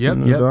him? Yep,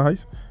 Neville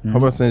Heiss.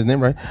 Hope I'm saying his name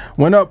right.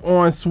 Went up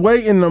on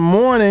Sway in the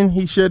morning.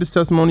 He shared his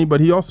testimony, but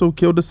he also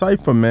killed a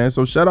cipher, man.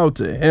 So shout out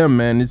to him,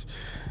 man.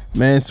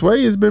 Man,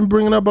 Sway has been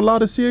bringing up a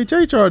lot of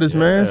CHH artists,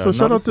 man. So I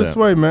shout out noticed to that.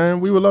 Sway, man.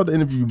 We would love to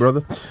interview you,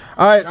 brother.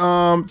 All right,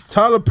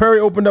 Tyler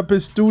Perry opened up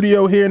his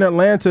studio here in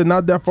Atlanta,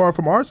 not that far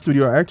from our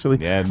studio, actually.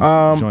 Yeah,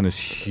 joint is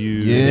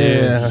huge.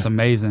 Yeah. It's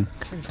amazing.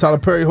 Tyler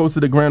Perry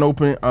hosted a grand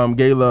opening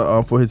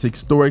gala for his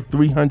historic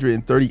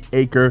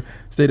 330-acre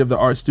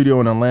state-of-the-art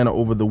studio in Atlanta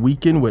over the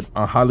weekend with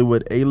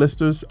Hollywood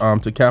A-listers.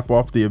 To cap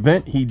off the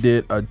event, he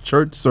did a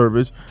church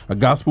service, a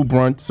gospel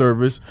brunch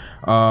service,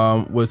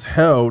 was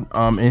held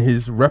in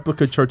his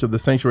replica Church of the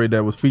Sanctuary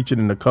that was featured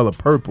in the color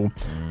purple,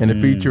 and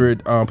it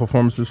featured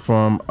performances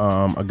from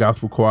a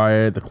gospel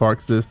choir, the Clark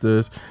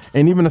Sisters,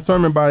 and even a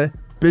sermon by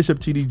Bishop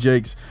T.D.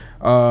 Jakes.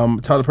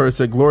 Tyler Perry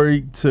said,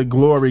 "Glory to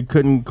glory,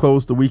 couldn't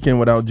close the weekend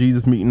without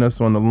Jesus meeting us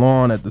on the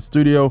lawn at the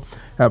studio,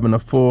 having a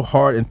full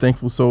heart and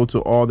thankful soul to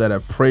all that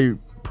have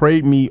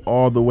prayed me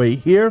all the way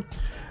here."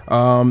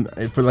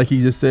 Like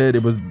he just said,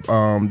 it was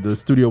the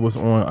studio was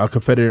on a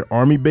Confederate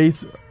Army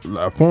base,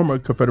 a former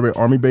Confederate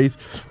Army base,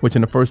 which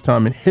in the first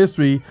time in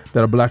history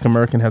that a Black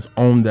American has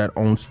owned that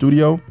own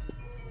studio.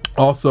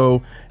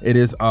 Also, it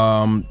is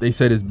they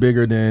said it's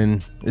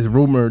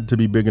rumored to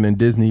be bigger than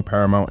Disney,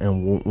 Paramount,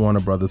 and Warner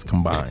Brothers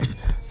combined.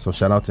 So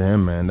shout out to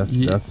him, man. That's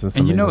just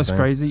and you know amazing what's thing.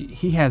 crazy?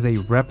 He has a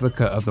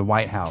replica of the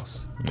White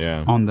House.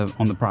 Yeah. On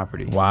the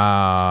property.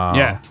 Wow.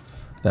 Yeah.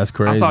 That's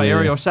crazy. I saw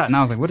aerial shot and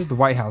I was like, "What is the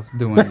White House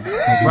doing? Like,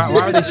 why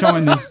are they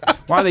showing this?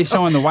 Why are they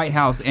showing the White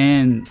House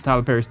and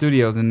Tyler Perry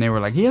Studios?" And they were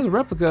like, "He has a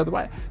replica of the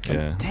White." Like,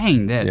 Yeah.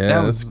 Dang, that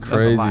that's was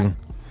crazy. That's a lot.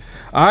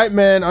 All right,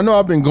 man. I know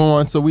I've been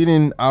gone, so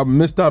I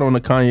missed out on the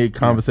Kanye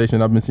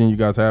conversation I've been seeing you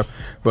guys have.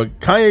 But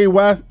Kanye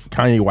West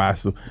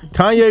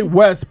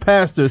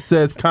pastor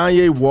says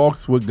Kanye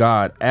walks with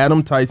God.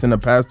 Adam Tyson, a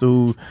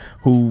pastor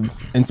who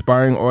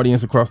inspiring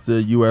audience across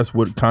the U.S.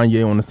 with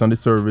Kanye on the Sunday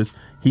service,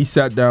 he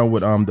sat down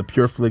with the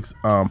PureFlix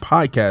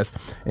podcast,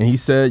 and he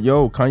said,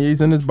 "Yo, Kanye's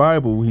in his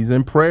Bible. He's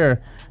in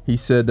prayer." He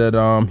said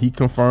that he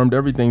confirmed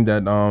everything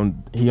that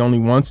he only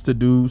wants to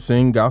do,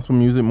 sing gospel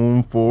music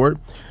moving forward.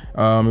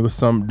 It was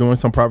during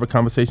some private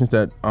conversations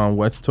that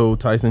West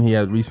told Tyson he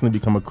had recently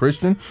become a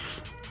Christian.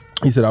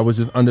 He said, "I was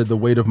just under the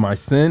weight of my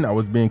sin. I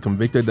was being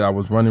convicted that I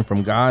was running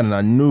from God, and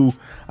I knew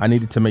I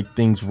needed to make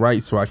things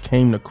right. So I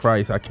came to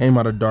Christ. I came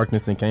out of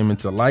darkness and came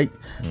into light."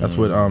 That's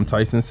what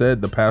Tyson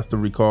said. The pastor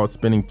recalled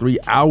spending 3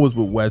 hours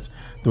with West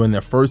during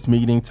their first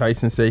meeting.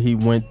 Tyson said he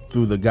went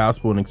through the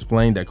gospel and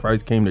explained that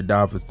Christ came to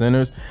die for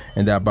sinners,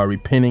 and that by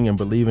repenting and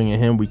believing in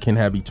him, we can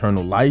have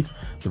eternal life.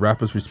 The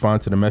rapper's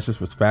response to the message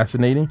was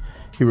fascinating.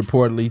 He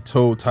reportedly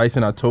told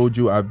Tyson, "I told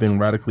you I've been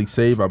radically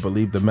saved. I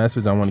believe the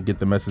message. I want to get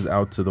the message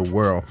out to the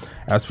world."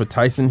 As for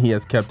Tyson, he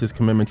has kept his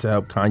commitment to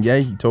help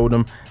Kanye. He told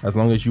him, "As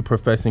long as you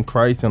professing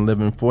Christ and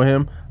living for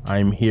him, I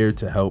am here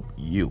to help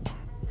you."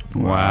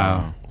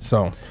 Wow.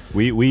 So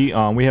we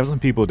have some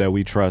people that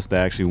we trust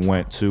that actually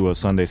went to a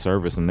Sunday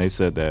service, and they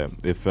said that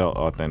it felt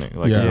authentic.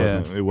 Like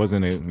it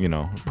wasn't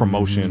a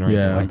promotion or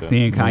anything like that.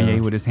 Seeing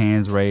Kanye with his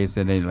hands raised,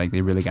 and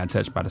they really got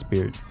touched by the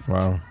Spirit.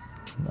 Wow.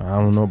 I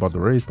don't know about the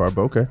raised part,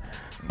 but okay.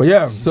 But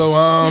yeah, so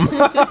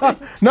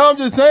no, I'm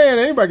just saying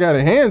anybody got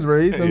their hands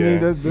raised. I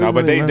mean,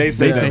 they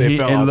say that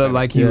it looked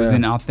like he was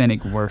in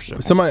authentic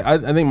worship. Somebody,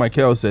 I think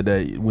Michael said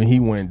that when he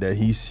went, that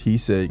he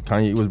said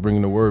Kanye was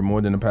bringing the word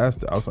more than the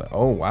pastor. I was like,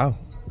 oh wow,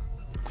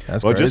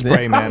 that's crazy. Just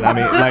pray, man. I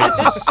mean, like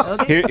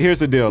here's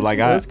the deal. Like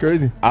that's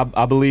crazy.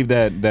 I believe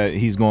that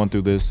he's going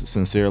through this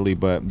sincerely,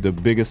 but the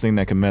biggest thing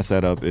that can mess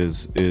that up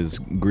is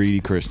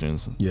greedy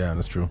Christians. Yeah,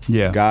 that's true.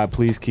 Yeah, God,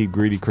 please keep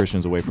greedy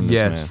Christians away from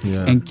this man.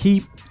 Yeah.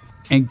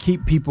 And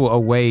keep people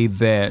away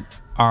that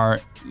are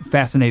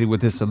fascinated with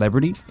his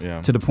celebrity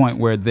to the point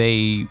where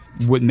they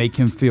would make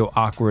him feel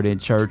awkward in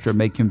church or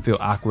make him feel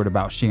awkward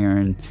about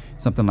sharing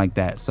something like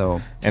that. So,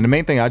 and the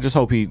main thing, I just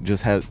hope he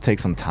just take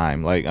some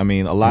time. Like, I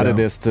mean, a lot of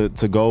this to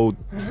go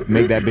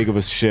make that big of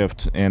a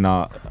shift. And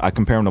I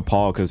compare him to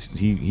Paul because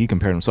he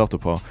compared himself to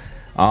Paul.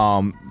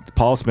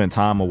 Paul spent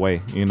time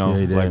away,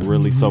 like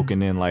really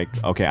soaking in. Like,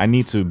 okay, I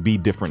need to be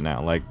different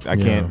now. Like, I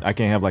can't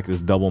have like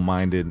this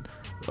double-minded.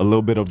 A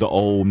little bit of the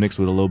old mixed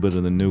with a little bit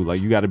of the new.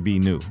 Like, you got to be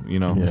new,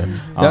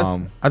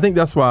 I think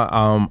that's why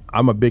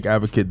I'm a big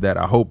advocate that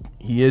I hope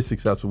he is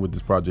successful with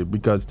this project,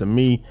 because to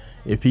me,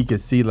 if he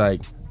could see,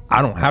 like,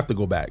 I don't have to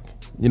go back.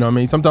 You know what I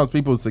mean? Sometimes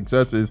people's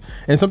successes,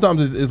 and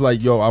sometimes it's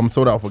like, yo, I'm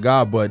sold out for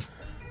God, but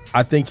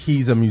I think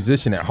he's a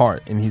musician at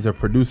heart, and he's a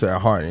producer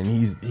at heart, and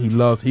he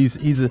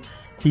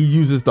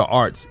uses the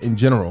arts in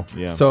general.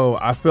 Yeah. So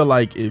I feel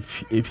like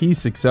if he's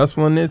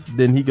successful in this,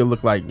 then he could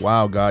look like,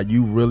 wow, God,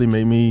 you really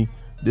made me.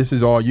 This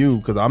is all you,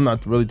 because I'm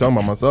not really talking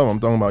about myself. I'm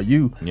talking about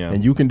you,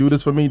 and you can do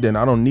this for me. Then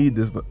I don't need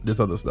this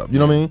other stuff. You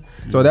know what I mean?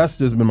 So that's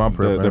just been my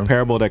prayer. The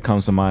parable that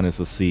comes to mind is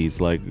the seeds,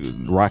 like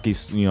rocky,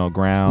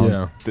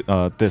 ground,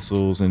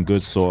 thistles, and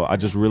good soil. I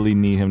just really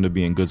need him to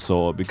be in good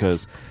soil,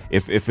 because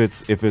if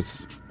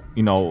it's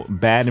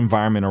bad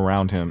environment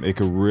around him, it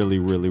could really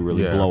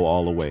blow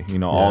all away.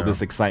 All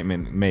this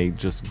excitement may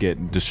just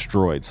get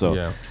destroyed.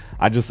 So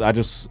I just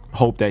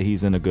hope that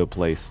he's in a good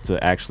place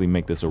to actually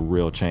make this a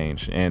real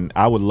change. And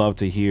I would love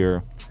to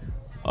hear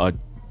a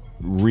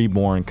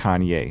reborn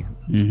Kanye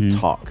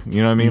talk.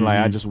 You know what I mean? Like,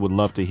 I just would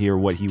love to hear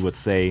what he would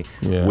say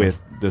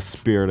with the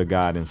Spirit of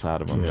God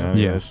inside of him.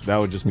 That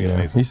would just be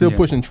amazing. He's still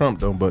pushing Trump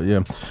though, but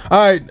all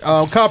right,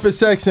 carpet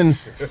section,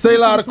 Say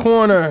Louder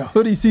Corner,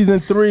 Hoodie Season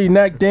 3,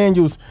 Knack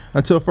Daniels,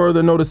 Until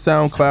Further Notice,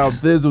 SoundCloud,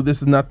 Thizzle,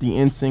 This Is Not the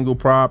End single,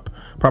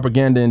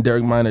 Propaganda and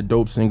Derek Minor,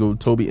 Dope single,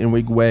 Toby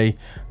Nwigwe,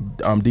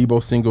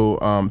 Debo single,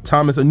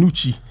 Thomas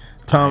Anucci,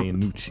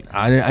 Time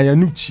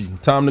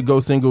to Go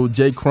single,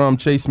 J. Crumb,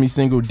 Chase Me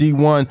single,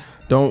 D1,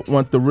 Don't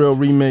Want the Real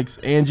remix,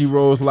 Angie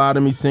Rose, Lie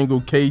to Me single,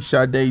 K.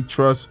 Sade,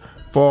 Trust,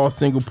 Fall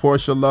single,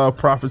 Portia Love,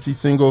 Prophecy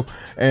single.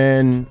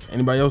 And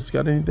anybody else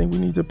got anything we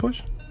need to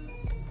push?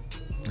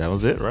 That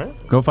was it, right?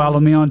 Go follow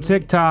me on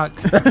TikTok,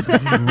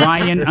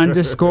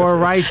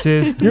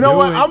 Ryan_righteous. You know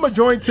what? I'm going to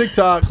join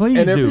TikTok.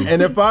 Please do.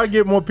 And if I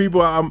get more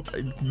people,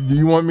 do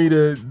you want me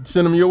to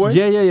send them your way?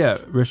 Yeah.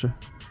 Risha,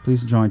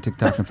 please join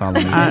TikTok and follow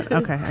me.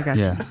 Okay, I got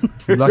you. Yeah.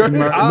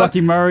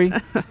 Lucky Murray,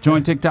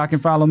 join TikTok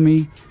and follow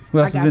me. Who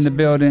else is in the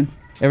building?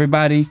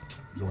 Everybody.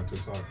 Join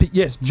TikTok.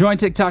 Yes, join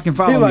TikTok and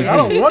follow me. I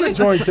don't want to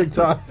join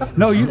TikTok.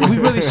 No, we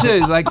really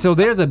should. So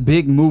there's a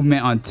big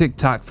movement on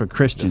TikTok for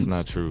Christians. That's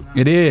not true.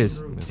 It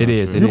is. It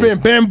is. You've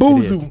been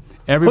bamboozled.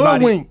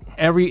 Everybody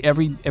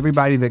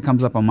that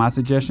comes up on my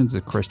suggestions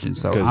is Christian,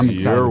 so I'm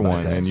excited you're about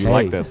one that. And you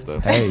like that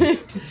stuff. Hey,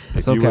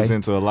 it's okay. You was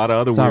into a lot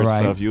of other weird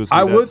stuff. You would see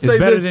I would say it's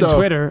better this than though.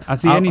 Twitter. I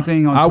see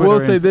anything on I Twitter will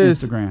say and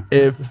this: Instagram.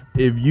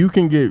 if you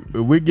can if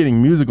we're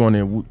getting music on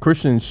there,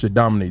 Christians should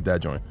dominate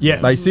that joint.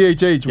 Yes. Like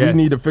CHH, we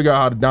need to figure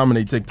out how to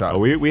dominate TikTok.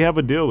 We have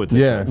a deal with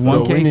TikTok. Yeah.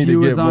 So we need to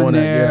 1K get is more on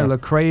there.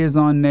 that. Lecrae is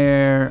on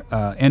there.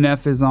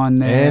 NF is on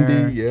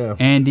there.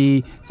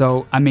 Andy.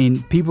 So I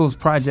mean, people's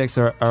projects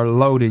are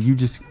loaded. You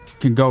just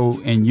can go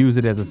and use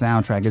it as a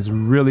soundtrack. It's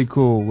really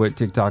cool what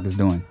TikTok is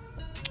doing.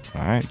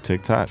 All right,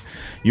 TikTok.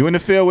 You in the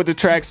field with the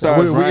track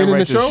stars. We Ryan in the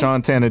Righteous, show?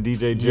 Sean Tanner,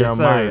 DJ Yes,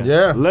 Jeremiah. sir.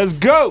 Yeah. Let's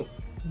go.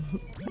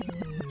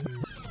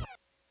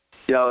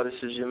 Yo, this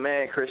is your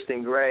man,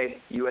 Kristen Gray.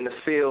 You in the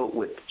field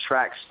with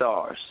Track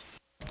Stars.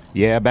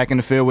 Yeah, back in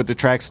the field with the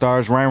track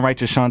stars. Ryan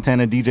Righteous, Sean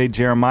Tanner, DJ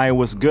Jeremiah.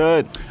 What's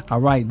good? All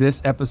right,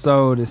 this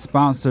episode is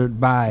sponsored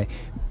by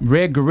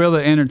Red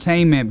Gorilla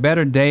Entertainment.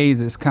 Better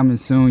Days is coming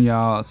soon,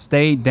 y'all.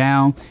 Stay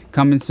down,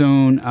 coming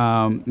soon.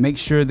 Make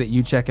sure that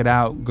you check it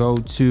out. You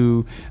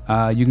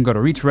can go to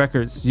Reach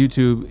Records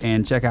YouTube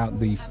and check out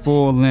the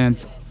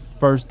full-length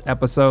first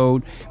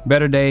episode.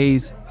 Better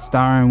Days,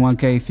 starring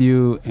 1K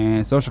Few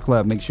and Social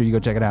Club. Make sure you go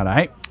check it out, all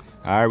right?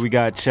 All right, we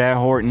got Chad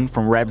Horton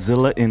from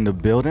Rapzilla in the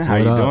building. How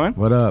you doing?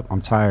 What up?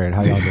 I'm tired.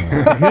 How y'all doing?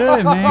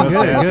 Good, man.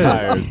 Good.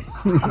 Tired.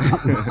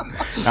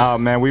 Oh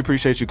man, we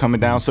appreciate you coming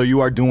down. So you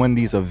are doing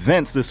these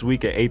events this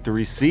week at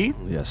A3C.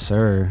 Yes,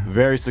 sir.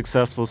 Very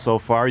successful so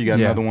far. You got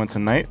another one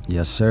tonight.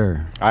 Yes,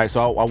 sir. All right,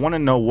 so I want to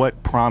know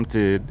what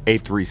prompted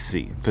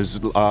A3C, because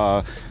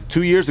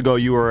 2 years ago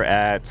you were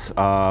at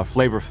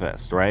Flavor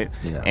Fest, right?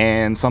 Yeah.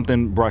 And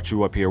something brought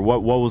you up here.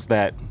 What was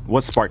that?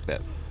 What sparked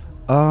that?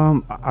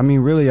 I mean,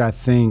 really, I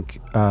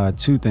think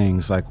two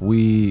things. Like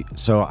I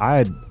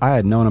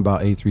had known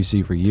about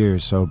A3C for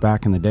years. So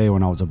back in the day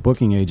when I was a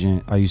booking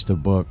agent, I used to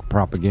book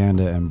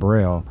Propaganda and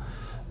Braille,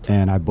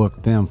 and I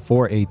booked them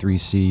for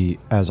A3C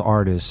as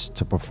artists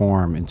to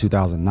perform in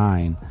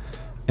 2009.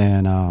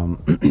 And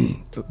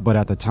but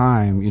at the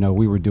time, you know,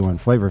 we were doing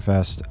Flavor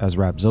Fest as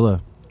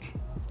Rapzilla,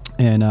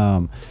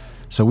 and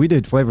so we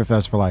did Flavor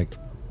Fest for like,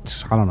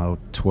 I don't know,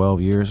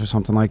 12 years or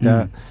something like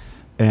that,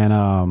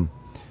 and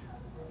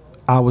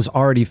I was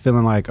already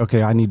feeling like,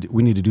 okay,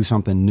 we need to do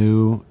something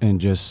new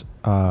and just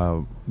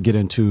get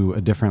into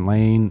a different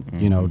lane,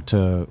 you know,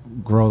 to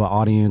grow the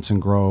audience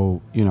and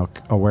grow, you know,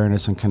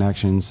 awareness and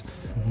connections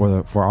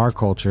for our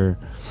culture.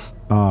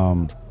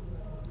 And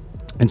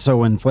so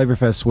when Flavor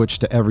Fest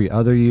switched to every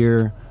other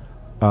year,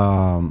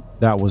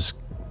 that was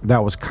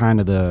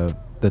kind of the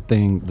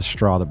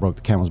straw that broke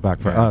the camel's back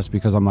for us,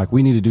 because I'm like,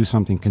 we need to do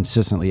something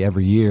consistently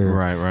every year.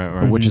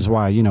 Right. Which is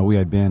why, you know, we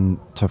had been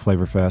to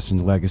Flavor Fest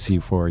and Legacy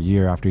for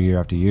year after year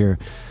after year.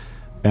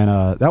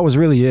 And that was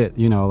really it,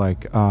 you know,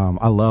 like,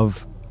 I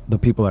love the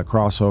people at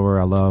Crossover.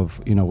 I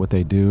love, you know, what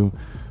they do.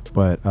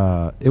 But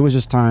it was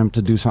just time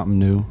to do something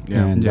new,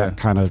 and that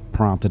kind of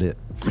prompted it.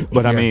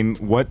 But I mean,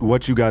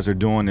 what you guys are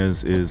doing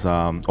is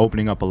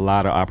opening up a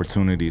lot of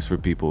opportunities for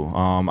people.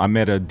 I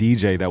met a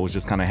DJ that was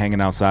just kind of hanging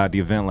outside the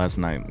event last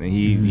night, and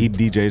he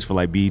DJs for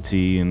like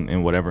BT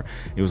and whatever.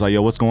 He was like,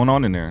 "Yo, what's going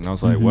on in there?" And I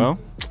was like, "Well,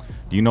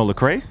 do you know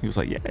Lecrae?" He was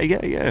like, yeah.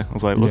 I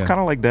was like, well, it's kind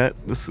of like that.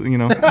 This, you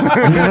know.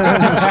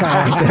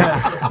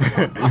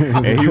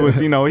 And he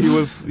was, you know,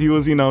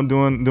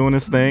 doing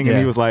his thing, and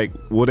he was like,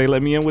 "Will they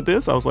let me in with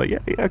this?" I was like,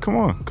 "Yeah, come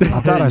on."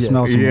 I thought I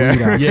smelled some weed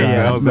outside.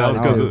 Yeah,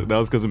 that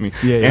was because of me.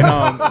 Yeah. And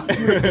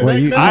well,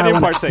 I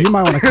didn't partake. You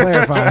might want to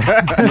clarify.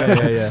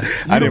 Yeah.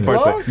 I didn't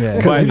partake.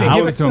 Yeah, but you didn't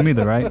give it to him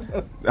either, right?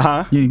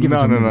 Huh? You didn't give it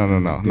to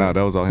him. No,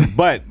 that was all him.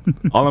 But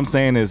all I'm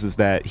saying is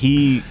that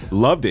he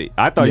loved it.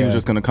 I thought he was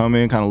just gonna come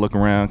in, kind of look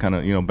around, kind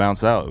of, you know,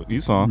 bounce out. You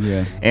saw him.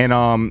 Yeah.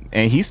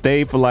 And he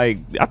stayed for like,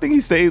 I think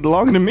he stayed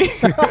longer than me.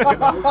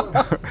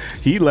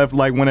 He left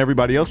like when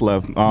everybody else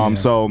left.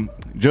 So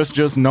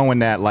just knowing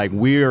that, like,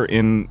 we're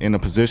in a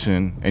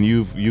position, and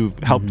you've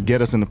helped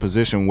get us in a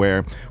position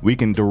where we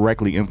can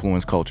directly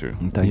influence culture.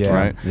 Thank you.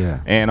 Right?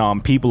 Yeah.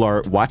 And people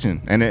are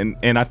watching,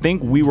 and I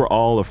think we were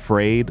all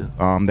afraid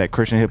that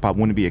Christian hip hop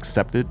wouldn't be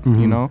accepted,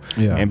 you know,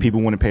 and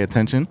people wouldn't pay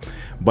attention.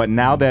 But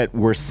now that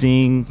we're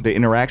seeing the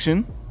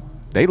interaction,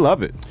 they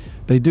love it.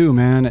 They do,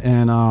 man.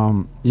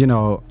 And you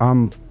know,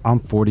 I'm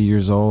 40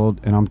 years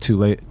old, and I'm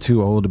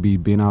too old to be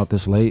being out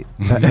this late.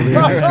 I've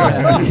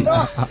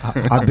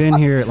been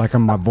here, like,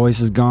 my voice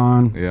is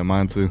gone. Yeah,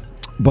 mine too.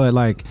 But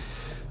like,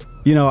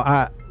 you know,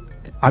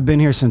 I've been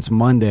here since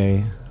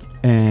Monday,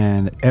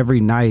 and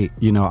every night,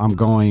 you know, I'm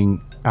going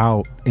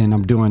out and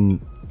I'm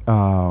doing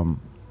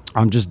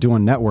I'm just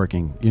doing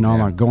networking. You know, I'm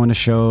like going to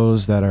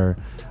shows that are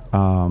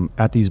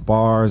at these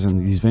bars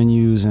and these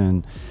venues,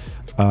 and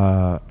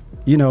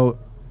you know,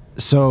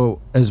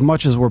 so as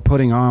much as we're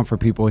putting on for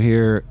people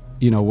here,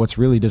 you know, what's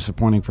really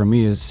disappointing for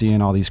me is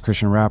seeing all these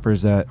Christian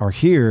rappers that are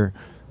here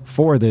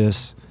for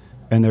this,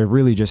 and they're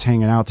really just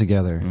hanging out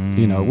together,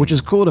 you know, which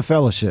is cool to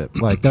fellowship.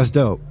 Like, that's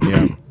dope.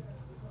 Yeah.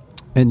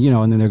 And, you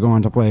know, and then they're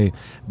going to play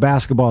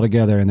basketball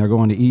together, and they're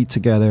going to eat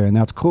together, and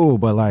that's cool.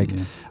 But like,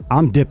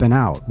 I'm dipping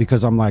out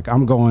because I'm like,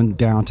 I'm going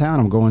downtown.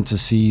 I'm going to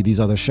see these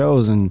other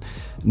shows and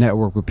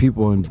network with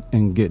people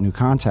and get new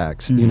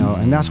contacts, you know,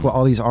 and that's what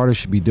all these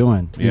artists should be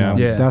doing. You know?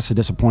 That's the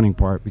disappointing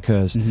part,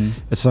 because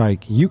it's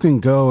like, you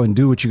can go and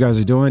do what you guys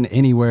are doing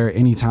anywhere,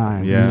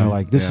 anytime. You know,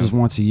 like, this is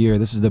once a year.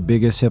 This is the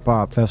biggest hip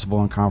hop festival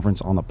and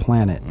conference on the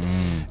planet.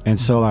 And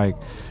so, like,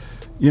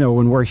 you know,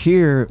 when we're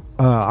here,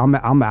 I'm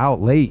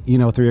out late, you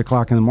know, 3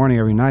 o'clock in the morning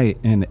every night,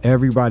 and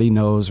everybody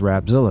knows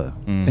Rapzilla,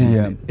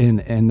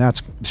 and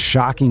that's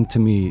shocking to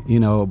me, you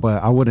know.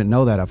 But I wouldn't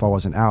know that if I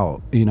wasn't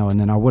out, you know. And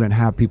then I wouldn't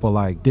have people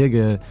like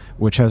Digga,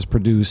 which has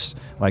produced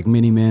like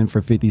Many Men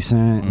for 50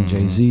 Cent and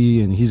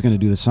Jay-Z, and he's going to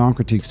do the song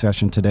critique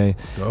session today.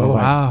 Oh,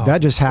 wow! That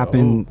just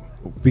happened.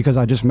 Because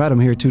I just met him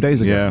here 2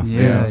 days ago.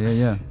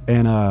 Yeah.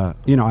 And,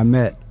 you know, I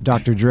met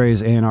Dr.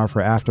 Dre's A&R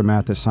for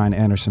Aftermath that signed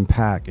Anderson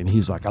 .Paak. And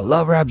he's like, I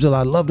love Rapzilla.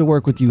 I'd love to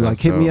work with you.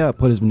 That's like, hit me up.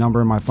 Put his number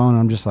in my phone. And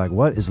I'm just like,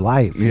 what is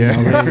life? You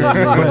know?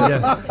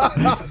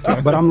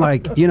 But I'm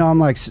like, you know, I'm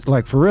like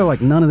for real, like,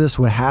 none of this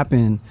would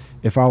happen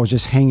if I was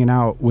just hanging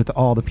out with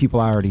all the people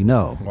I already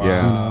know. Wow.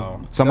 Yeah. You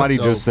know? Somebody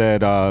just said,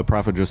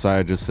 Prophet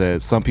Josiah just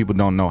said, some people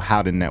don't know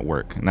how to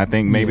network. And I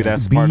think maybe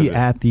that's part of it. Be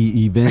at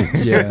the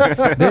events.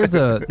 There's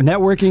a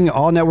networking.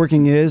 All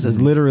networking is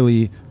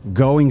literally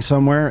going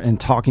somewhere and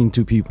talking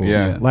to people.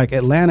 Yeah. Like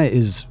Atlanta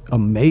is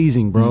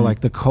amazing, bro.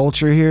 Like the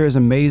culture here is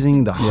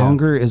amazing. The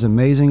hunger is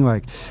amazing.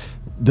 Like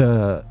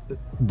the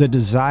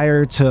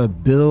desire to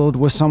build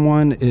with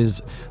someone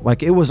is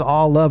like, it was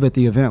all love at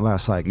the event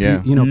last night.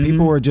 Yeah. You know,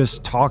 people were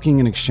just talking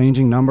and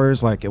exchanging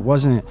numbers. Like it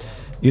wasn't,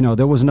 you know,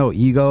 there was no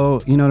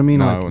ego. You know what I mean?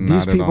 No, like not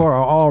these at people all. are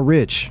all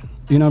rich.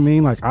 You know what I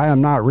mean? Like I am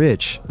not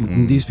rich.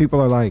 And these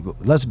people are like,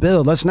 let's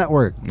build, let's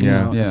network. You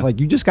know? It's like,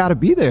 you just got to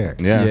be there.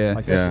 Yeah.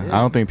 Like, Yeah. that's it. I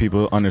don't think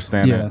people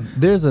understand that.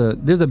 There's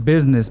a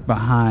business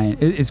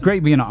behind it. It's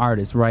great being an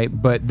artist, right?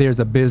 But there's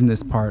a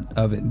business part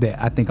of it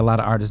that I think a lot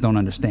of artists don't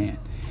understand.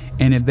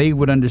 And if they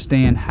would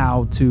understand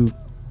how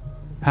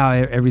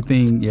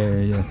everything,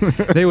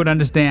 they would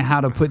understand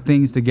how to put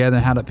things together,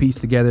 how to piece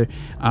together.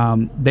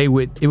 It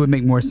would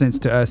make more sense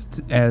to us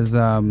as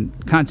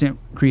content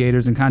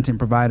creators and content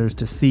providers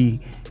to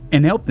see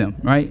and help them,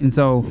 right? And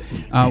so,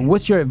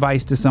 what's your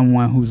advice to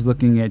someone who's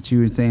looking at you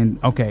and saying,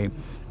 okay,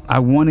 I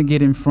want to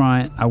get in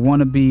front, I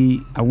want to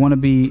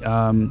be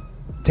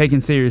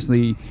taken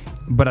seriously,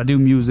 but I do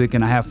music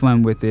and I have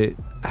fun with it.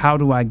 How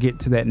do I get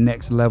to that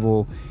next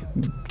level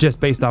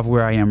just based off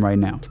where I am right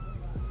now?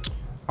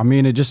 I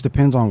mean, it just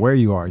depends on where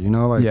you are, you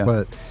know, like,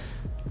 but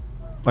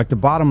like the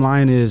bottom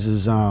line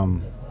is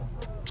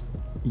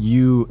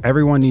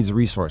everyone needs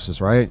resources,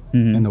 right?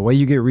 And the way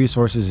you get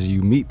resources is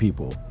you meet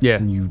people,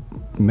 and you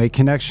make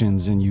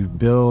connections and you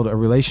build a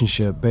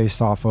relationship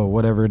based off of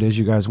whatever it is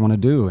you guys want to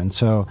do. And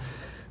so,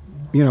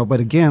 you know, but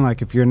again,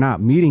 like if you're not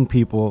meeting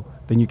people,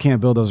 then you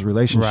can't build those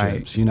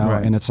relationships, you know?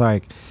 And it's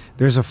like,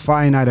 there's a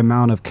finite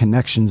amount of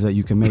connections that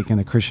you can make in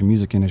the Christian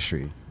music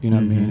industry, you know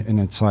what I mean? And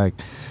it's like,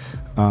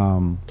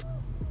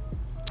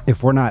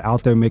 if we're not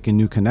out there making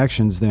new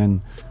connections,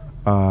 then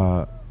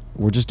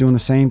we're just doing the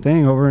same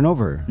thing over and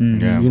over,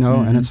 you know?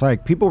 And it's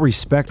like, people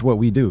respect what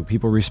we do.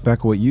 People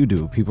respect what you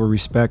do. People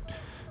respect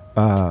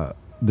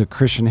the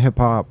Christian hip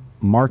hop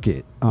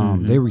market.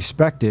 They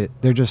respect it.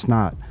 They're just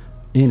not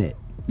in it,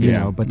 you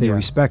know, but they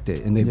respect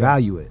it and they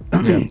value it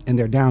and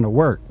they're down to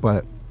work.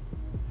 But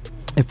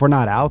if we're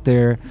not out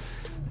there,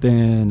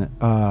 then,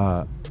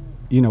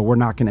 you know, we're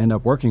not going to end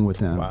up working with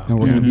them. And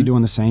we're going to be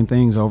doing the same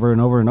things over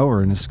and over and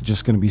over. And it's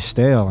just going to be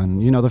stale.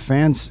 And, you know, the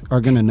fans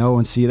are going to know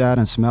and see that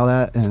and smell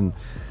that. And,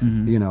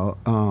 you know,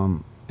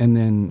 and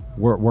then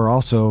we're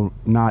also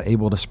not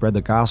able to spread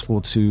the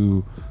gospel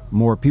to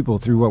more people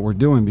through what we're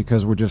doing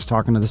because we're just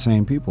talking to the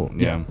same people.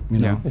 You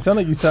know? It sounds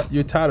like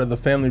you're tired of the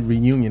family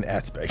reunion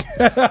aspect.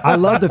 I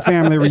love the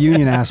family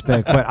reunion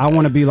aspect, but I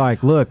want to be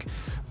like, look,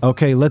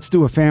 okay, let's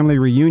do a family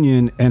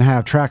reunion and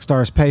have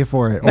Trackstars pay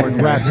for it or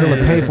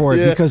Rapzilla pay for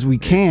it because we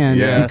can,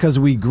 because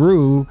we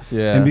grew,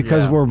 and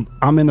because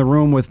I'm in the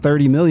room with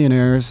 30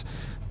 millionaires,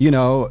 you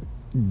know,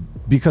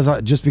 because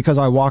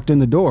I walked in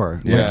the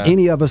door. Like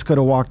any of us could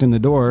have walked in the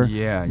door.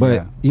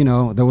 But you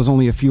know, there was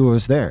only a few of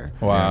us there.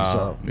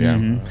 So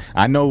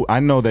I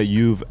know that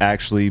you've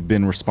actually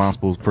been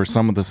responsible for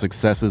some of the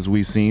successes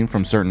we've seen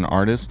from certain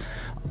artists.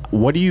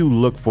 What do you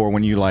look for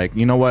when you like,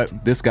 you know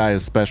what, this guy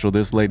is special,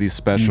 this lady's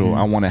special,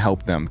 I want to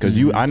help them? Because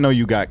I know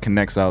you got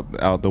connects out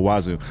the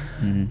wazoo.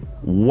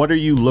 What are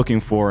you looking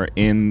for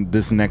in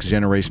this next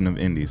generation of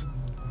indies?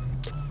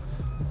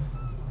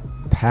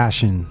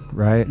 Passion,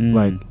 right?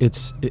 Like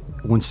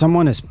when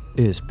someone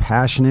is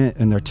passionate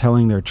and they're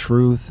telling their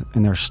truth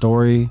and their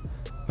story,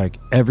 like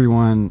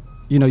everyone,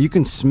 you know, you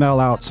can smell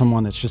out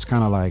someone that's just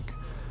kind of like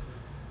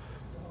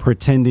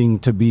pretending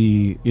to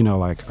be, you know,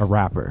 like a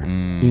rapper,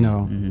 you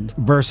know,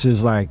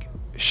 versus like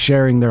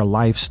sharing their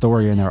life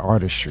story and their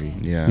artistry.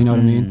 You know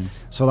what I mean?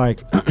 So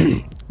like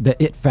the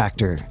it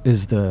factor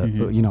is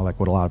the, you know, like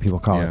what a lot of people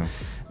call it.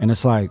 And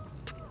it's like,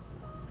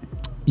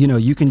 you know,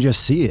 you can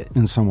just see it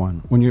in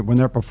someone when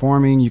they're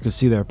performing. You can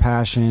see their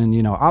passion,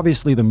 you know,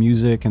 obviously the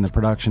music and the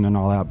production and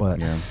all that,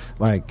 but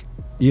like,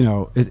 you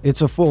know,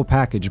 it's a full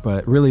package,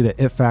 but really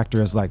the it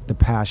factor is like the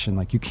passion.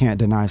 Like you can't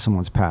deny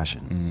someone's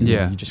passion.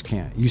 You just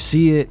can't. You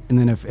see it, and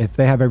then if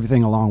they have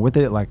everything along with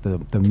it, like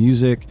the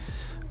music,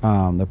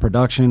 the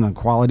production and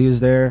quality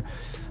is there,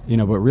 you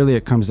know, but really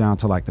it comes down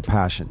to like the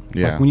passion.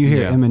 Like when you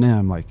hear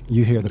Eminem, like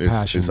you hear the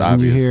passion. It's when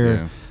obvious, you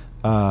hear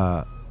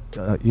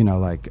you know,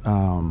 like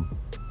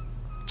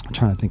I'm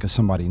trying to think of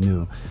somebody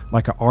new,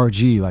 like a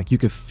RG, like you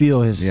could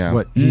feel his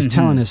what he's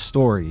telling his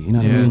story, you know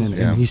what I mean,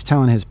 and he's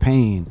telling his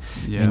pain,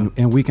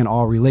 and we can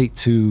all relate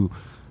to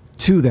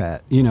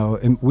that, you know,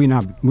 and we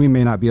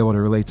may not be able to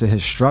relate to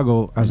his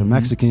struggle as a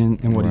Mexican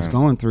and what he's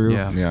going through,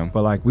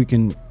 but like we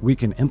can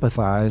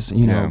empathize,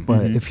 you know,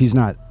 but if he's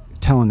not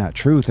telling that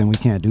truth, then we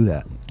can't do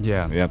that.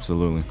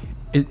 Absolutely.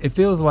 It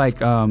feels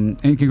like,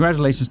 and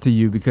congratulations to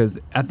you, because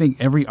I think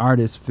every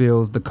artist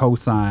feels the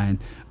cosign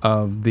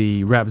of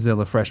the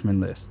Rapzilla freshman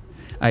list.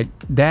 Like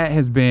that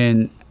has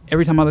been,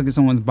 every time I look at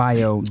someone's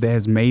bio that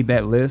has made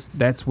that list,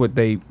 that's what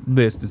they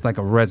list. It's like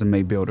a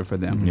resume builder for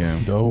them.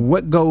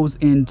 What goes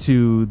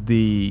into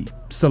the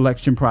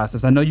selection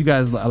process? I know you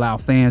guys allow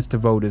fans to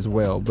vote as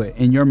well, but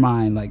in your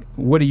mind, like,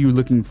 what are you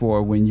looking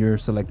for when you're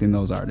selecting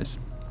those artists?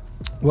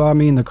 Well, I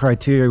mean, the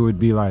criteria would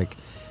be like,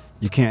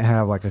 you can't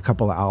have like a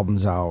couple of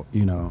albums out,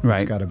 you know.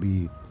 It's got to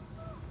be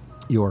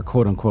your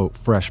quote unquote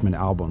freshman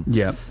album.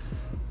 Yeah.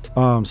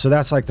 So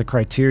that's like the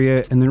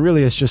criteria, and then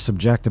really it's just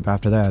subjective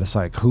after that. It's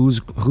like who's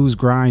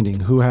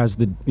grinding, who has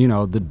the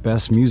the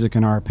best music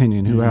in our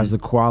opinion, who has the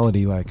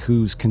quality, like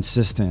who's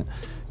consistent,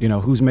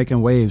 who's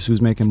making waves,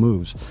 who's making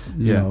moves.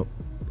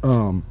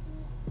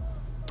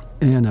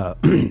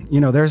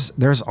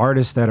 There's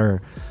artists that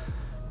are,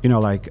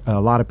 like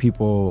a lot of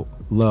people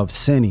love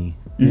Cinny.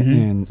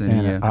 And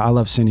I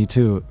love Cinny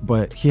too,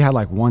 but he had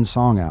like one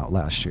song out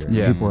last year.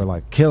 Yeah. People were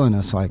like killing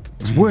us, like,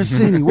 where's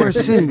Cinny? Where's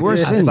Cinny?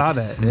 Where's Cinny? I saw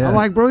that. Yeah. I'm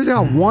like, bro, he's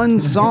got one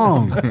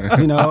song,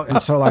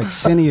 And so like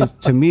Cinny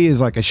to me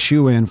is like a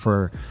shoe-in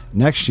for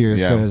next year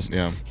because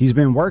he's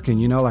been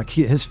working, like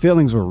his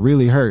feelings were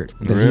really hurt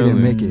that he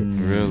didn't make it.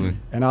 Really?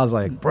 And I was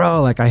like,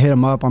 bro, like I hit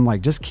him up. I'm like,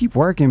 just keep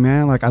working,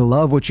 man. Like I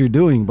love what you're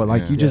doing, but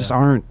like you just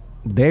aren't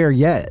there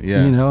yet,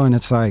 And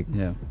it's like,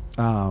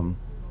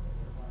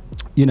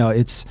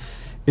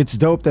 it's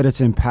dope that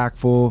it's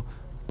impactful,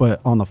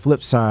 but on the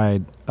flip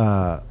side,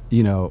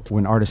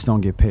 when artists don't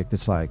get picked,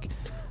 it's like,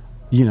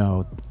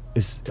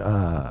 it's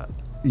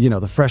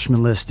the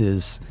freshman list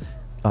is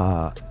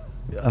I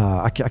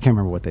can't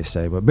remember what they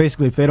say, but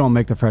basically if they don't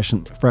make the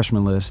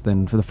freshman list,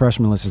 then for the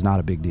freshman list is not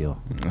a big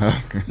deal.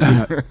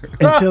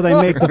 Until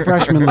they make the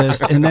freshman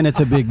list, and then it's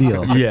a big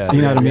deal. Yeah.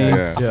 You know what I mean?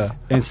 Yeah.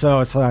 And so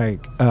it's like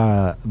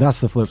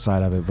that's the flip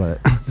side of it. But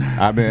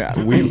I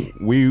mean,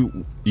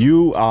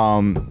 you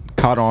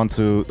caught on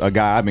to a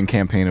guy I've been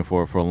campaigning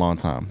for a long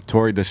time,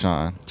 Tory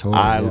Deshawn.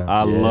 I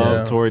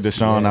love Tory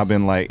Deshawn. I've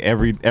been like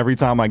every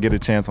time I get a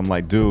chance, I'm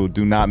like, dude,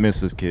 do not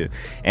miss this kid.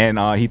 And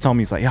he told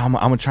me, he's like, I'm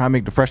gonna try and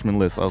make the freshman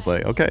list. I was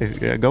like, okay,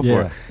 yeah, go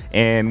for it.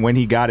 And when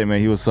he got it,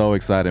 man, he was so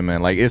excited,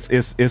 man. Like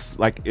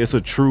it's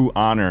a true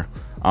honor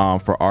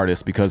for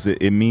artists because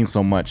it means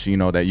so much,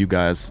 that you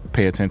guys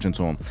pay attention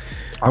to them.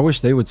 I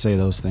wish they would say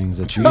those things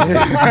that you say.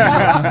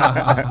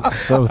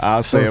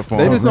 I'll say it for them.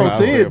 They just don't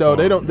see it though.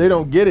 They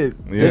don't get it.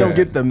 Yeah. They don't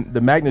get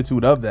the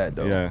magnitude of that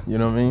though. Yeah. You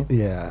know what I mean?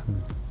 Yeah.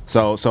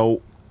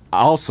 So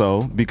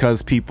also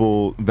because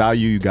people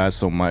value you guys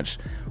so much,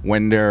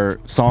 when their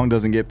song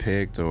doesn't get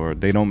picked or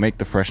they don't make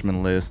the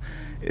freshman list,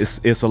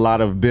 it's a lot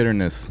of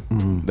bitterness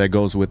that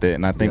goes with it,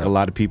 and I think a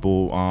lot of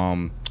people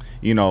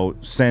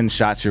send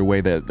shots your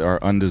way that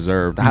are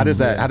undeserved. How does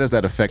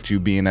that affect you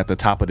being at the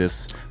top of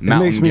this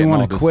mountain? It makes me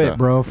want to quit,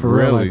 bro, for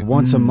real. Like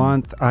once a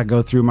month I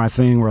go through my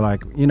thing where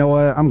like, you know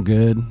what, I'm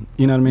good.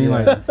 You know what I mean?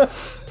 Like,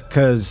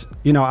 because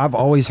I've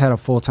always had a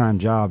full-time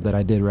job that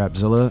I did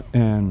Rapzilla,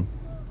 and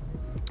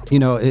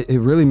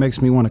it really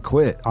makes me want to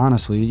quit,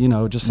 honestly.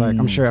 Just like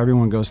I'm sure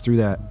everyone goes through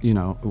that,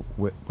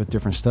 with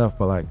different stuff,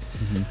 but like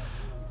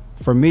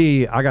for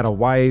me, I got a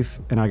wife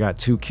and I got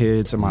 2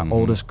 kids, and my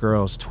oldest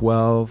girl's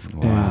 12.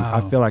 Wow. And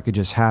I feel like it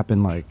just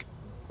happened like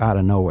out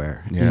of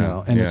nowhere,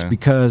 and it's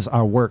because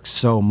I work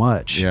so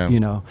much,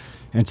 and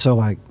so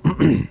like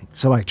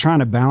trying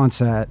to balance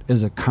that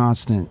is a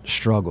constant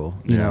struggle,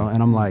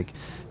 and I'm like,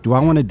 do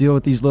I want to deal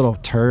with these little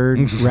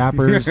turd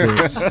rappers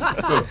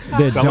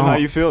that Tell them how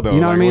you feel though.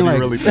 You know what I mean? What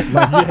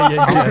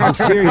I'm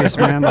serious,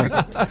 man. Like,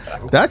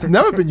 that's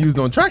never been used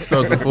on Track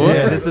Stars before.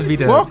 Yeah, this would be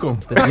the welcome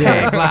the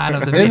tagline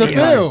of the video. In the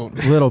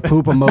field. Little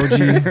poop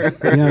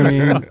emoji. You know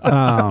what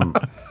I mean?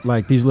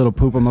 Like these little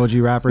poop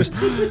emoji rappers.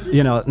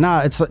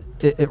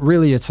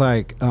 It's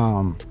like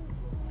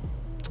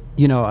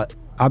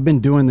I've been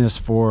doing this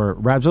for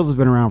Rapzilla's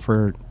been around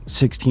for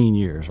 16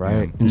 years,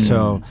 right? Yeah. And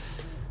so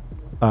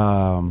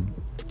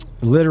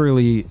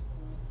literally,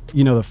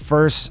 the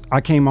first I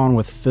came on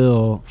with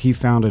Phil, he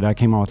founded, I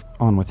came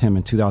on with him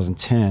in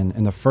 2010.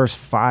 In the first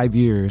 5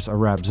 years of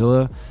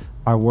Rapzilla,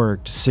 I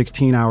worked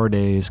 16-hour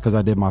days because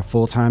I did my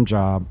full-time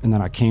job, and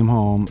then I came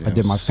home, I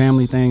did my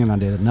family thing, and I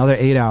did another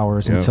 8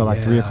 hours until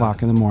like 3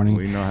 o'clock in the morning.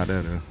 We know how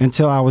that is.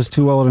 Until I was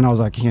too old and I was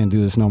like, I can't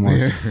do this no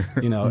more.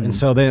 And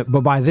so then, but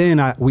by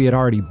then we had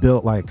already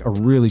built like a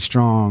really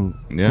strong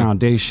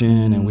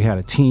foundation, and we had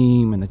a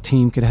team, and the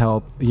team could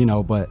help,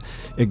 but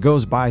it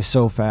goes by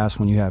so fast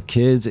when you have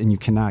kids and you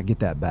cannot get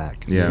that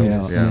back.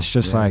 And it's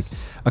just like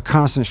a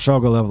constant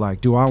struggle of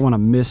like, do I want to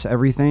miss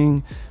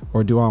everything,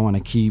 or do I want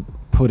to keep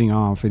putting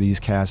on for these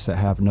cats that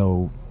have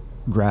no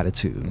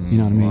gratitude? You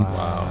know what I mean?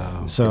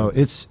 Wow. So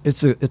it's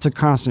a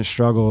constant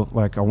struggle.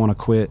 Like I want to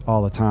quit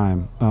all the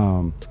time,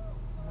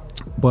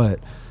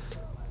 but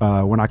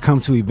when I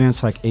come to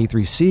events like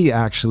A3C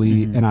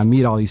actually, and I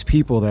meet all these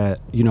people that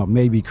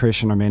may be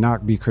Christian or may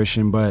not be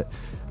Christian, but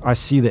I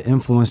see the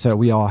influence that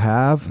we all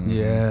have.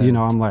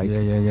 I'm like,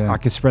 I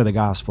could spread the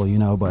gospel,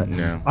 but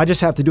I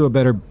just have to do a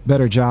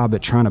better job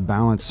at trying to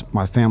balance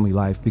my family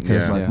life,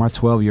 because my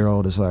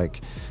 12-year-old is like,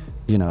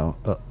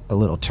 a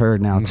little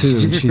turd now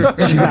too. She's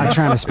not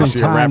trying to spend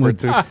time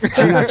with.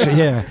 She's not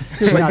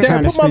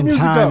trying to spend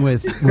time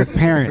with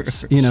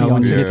parents.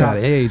 When you get to that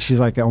age, she's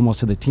like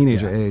almost to the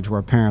teenager age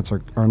where parents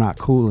are not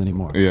cool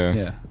anymore.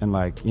 And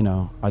like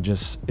I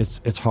just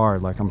it's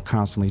hard. Like I'm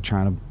constantly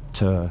trying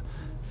to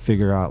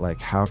figure out like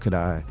how could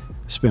I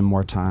spend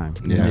more time.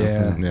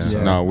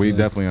 No, we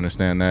definitely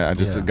understand that. I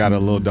just got a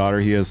little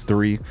daughter. He has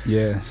 3.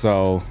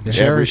 So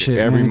cherish it,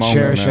 every man. moment.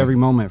 Cherish every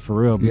moment for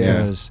real,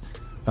 because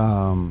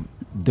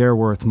they're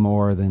worth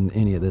more than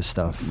any of this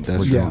stuff.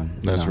 That's true.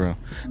 That's real.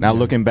 Now,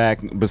 looking back,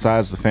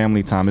 besides the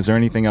family time, is there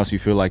anything else you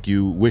feel like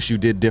you wish you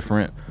did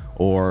different,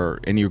 or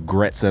any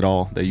regrets at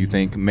all that you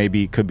think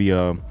maybe could be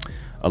a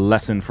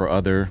lesson for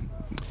other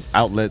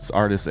outlets,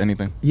 artists,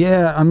 anything?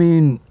 Yeah, I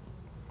mean,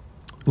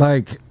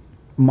 like,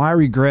 my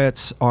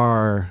regrets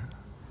are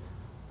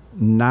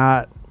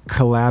not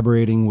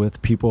collaborating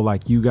with people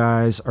like you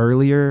guys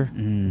earlier,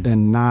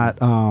 and not,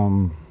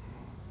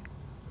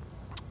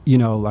 you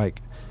know,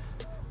 like,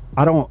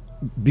 I don't,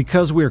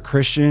 because we're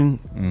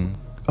Christian,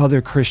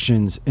 other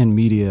Christians in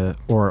media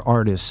or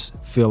artists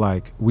feel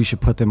like we should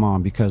put them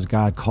on because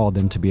God called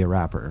them to be a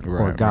rapper,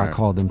 or God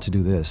called them to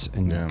do this,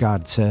 and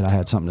God said I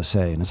had something to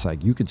say, and it's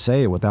like, you could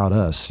say it without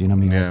us, you know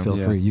what I mean? Like, feel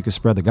free. You could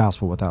spread the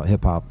gospel without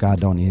hip hop. God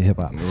don't need hip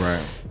hop,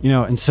 right? You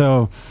know, and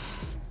so,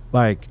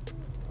 like,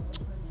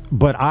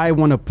 but I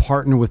want to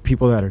partner with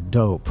people that are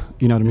dope.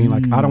 You know what I mean?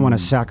 Like, I don't want to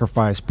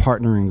sacrifice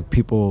partnering with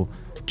people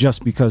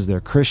just because they're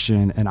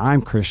Christian and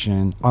I'm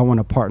Christian. I want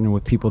to partner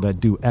with people that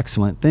do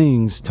excellent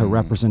things to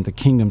represent the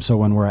kingdom. So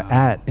when we're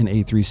at an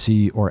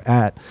A3C or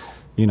at,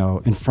 you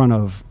know, in front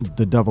of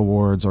the Dove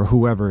Awards or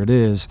whoever it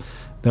is,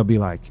 they'll be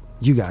like,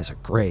 you guys are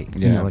great.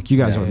 You know, like, you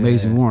guys are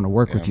amazing. We want to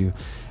work with you.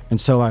 And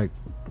so, like,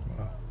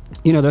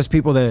 you know, there's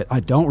people that I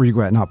don't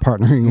regret not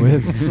partnering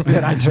with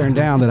that I turned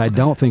down that I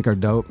don't think are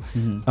dope.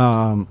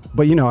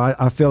 But, you know,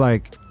 I feel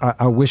like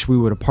I wish we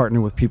would have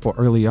partnered with people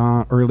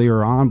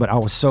earlier on, but I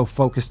was so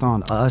focused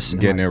on us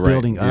and, like,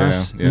 building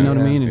us, you know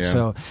what I mean? And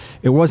so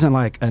it wasn't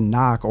like a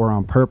knock or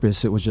on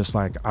purpose. It was just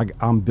like,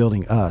 I'm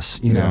building us,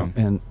 you know?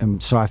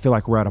 And so I feel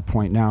like we're at a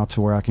point now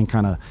to where I can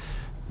kind of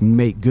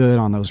make good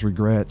on those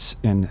regrets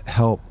and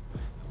help,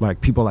 like,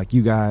 people like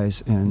you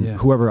guys and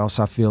whoever else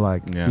I feel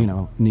like, you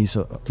know,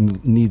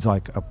 needs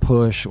like a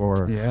push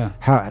or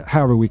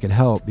however we could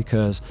help,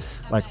 because,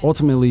 like,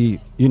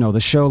 ultimately, you know, the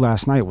show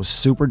last night was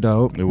super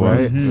dope. It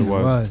was. Right? It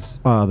was.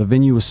 The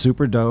venue was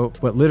super dope,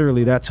 but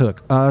literally that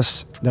took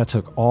us, that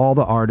took all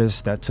the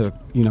artists, that took,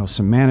 you know,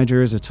 some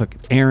managers, it took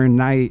Aaron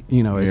Knight,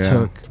 you know, it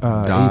took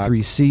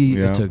A3C,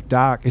 it took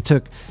Doc, it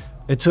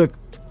took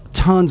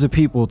tons of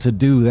people to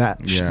do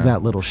that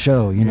that little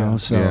show, you know.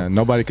 So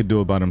nobody could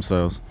do it by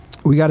themselves.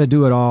 We got to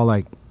do it all,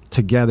 like,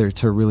 together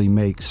to really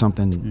make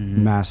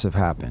something massive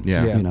happen.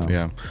 You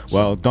know.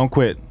 Well, don't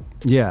quit.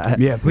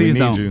 Please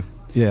don't.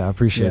 You. I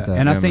appreciate that.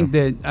 And I think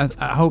that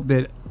I hope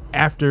that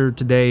after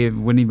today,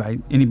 when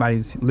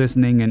anybody's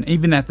listening, and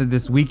even after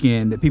this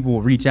weekend, that people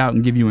will reach out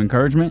and give you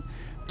encouragement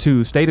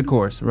to stay the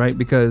course, right?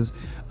 Because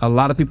a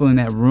lot of people in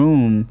that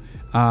room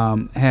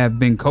have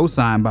been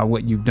co-signed by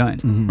what you've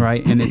done,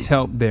 right? And it's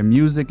helped their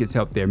music, it's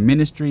helped their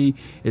ministry,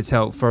 it's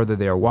helped further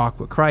their walk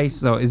with Christ.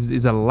 So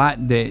it's a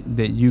lot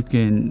that you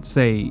can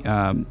say,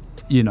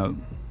 you know,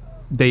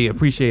 they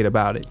appreciate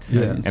about it.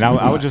 And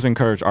I would just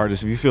encourage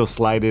artists, if you feel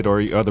slighted,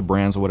 or other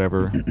brands or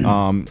whatever,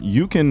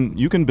 you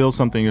can build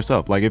something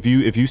yourself. Like, if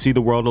you see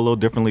the world a little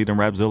differently than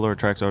Rapzilla or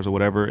Trackstars or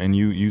whatever, and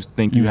you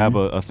think you have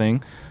a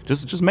thing,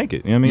 just make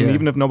it. You know what I mean?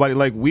 Even if nobody,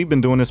 like, we've been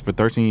doing this for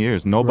 13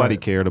 years. Nobody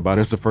cared about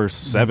us the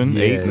first 7,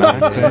 8,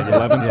 9, 10,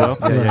 11,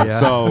 12.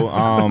 So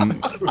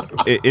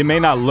it may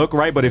not look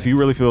right, but if you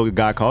really feel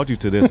God called you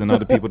to this and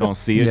other people don't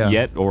see it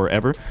yet or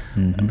ever,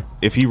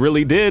 if he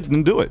really did,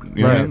 then do it.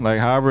 You know what I mean? Like,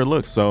 however it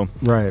looks. So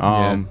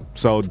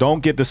so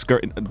don't get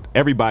discouraged.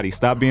 Everybody,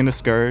 stop being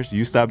discouraged.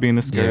 You stop being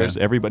discouraged.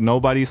 Everybody,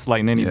 nobody's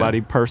slighting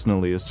anybody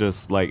personally. It's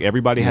just like,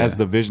 everybody has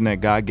the vision that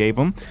God gave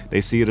them.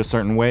 They see it a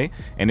certain way,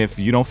 and if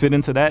you don't fit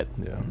into that,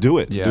 do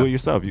it. Do it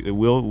yourself.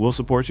 We'll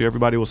support you.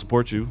 Everybody will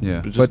support you.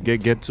 Just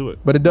get to it.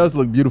 But it does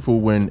look beautiful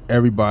when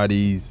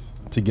everybody's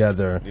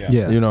together.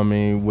 You know what I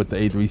mean? With the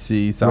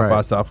A3C, South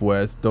by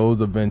Southwest,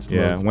 those events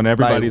look when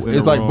everybody's like, in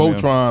it's the like room,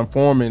 Voltron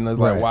forming. It's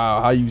like,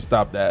 wow, how you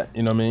stop that?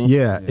 You know what I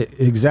mean?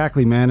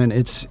 Exactly, man. And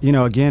it's, you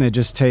know, again, it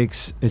just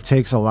takes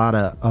a lot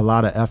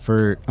of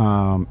effort,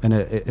 and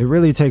it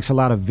really takes a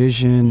lot of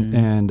vision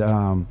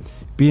and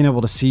being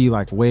able to see,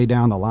 like, way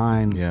down the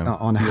line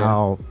on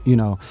how, you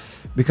know,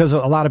 because a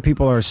lot of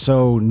people are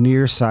so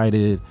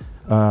nearsighted,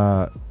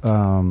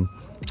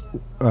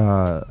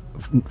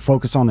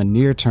 focus on the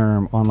near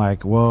term, on,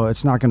 like, well,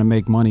 it's not going to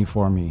make money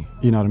for me.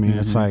 You know what I mean?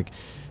 It's like,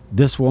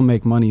 this will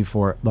make money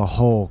for the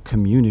whole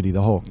community,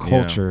 the whole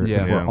culture,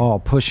 if we're all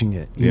pushing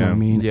it. You know what I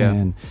mean?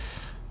 And,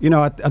 you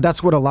know,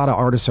 that's what a lot of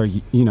artists are,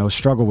 you know,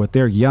 struggle with.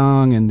 They're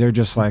young and they're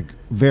just, like,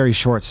 very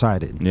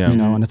short-sighted, you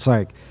know, and it's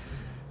like,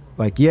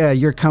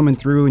 you're coming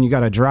through and you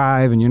got to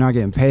drive and you're not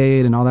getting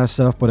paid and all that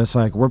stuff, but it's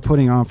like, we're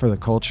putting on for the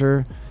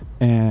culture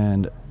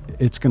and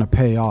it's going to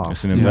pay off.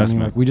 It's an investment. You know what I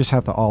mean? Like, we just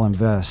have to all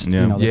invest,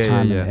 you know, the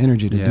time and the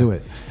energy to do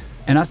it.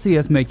 And I see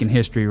us making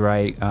history,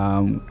 right?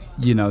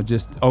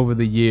 just over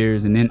the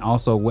years, and then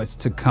also what's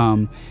to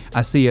come.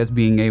 I see us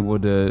being able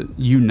to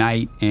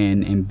unite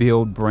and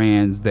build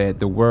brands that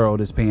the world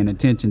is paying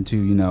attention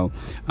to.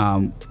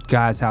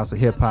 God's House of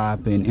Hip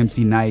Hop and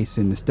MC Nice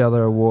and the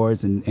Stellar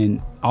Awards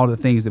and all the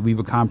things that we've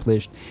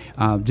accomplished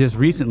just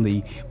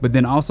recently. But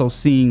then also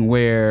seeing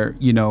where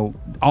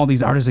all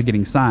these artists are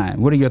getting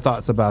signed. What are your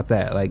thoughts about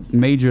that? Like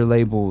major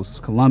labels,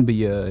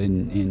 Columbia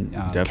and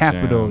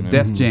Capitol,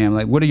 Def Jam.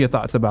 Like, what are your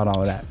thoughts about all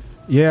of that?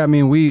 Yeah, I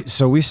mean, we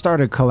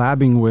started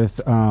collabing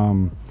with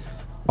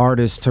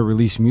artists to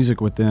release music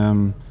with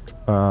them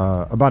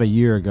about a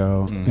year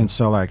ago, and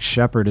so like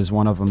Shepherd is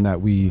one of them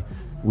that we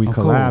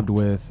collabed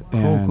with,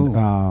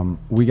 and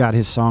we got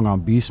his song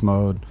on Beast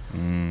Mode,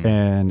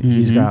 and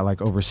he's got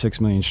like over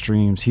 6 million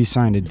streams. He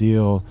signed a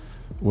deal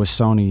with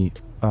Sony,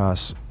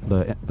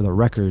 the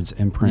records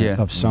imprint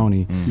of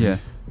Sony. Yeah.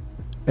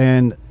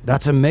 And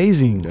that's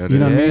amazing. You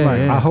know what I mean?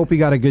 Like, I hope he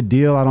got a good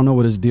deal. I don't know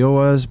what his deal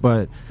was,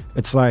 but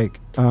it's like,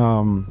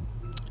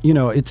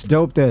 it's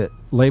dope that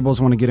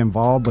labels want to get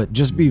involved, but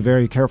just be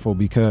very careful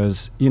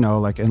because,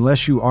 like,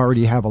 unless you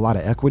already have a lot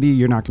of equity,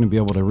 you're not going to be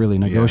able to really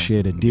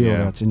negotiate a deal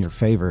that's in your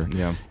favor.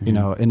 Yeah.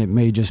 And it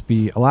may just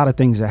be a lot of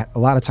things that a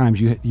lot of times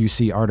you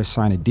see artists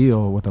sign a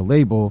deal with a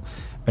label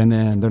and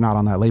then they're not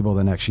on that label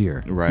the next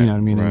year. Right. You know what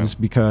I mean? Right. And it's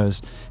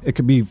because it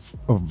could be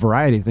a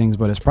variety of things,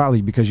 but it's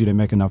probably because you didn't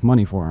make enough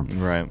money for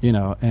them. Right.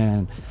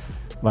 And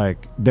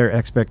like their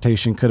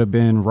expectation could have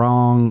been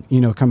wrong,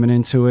 coming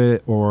into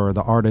it, or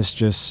the artist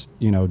just,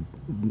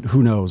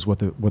 who knows what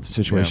the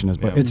situation is.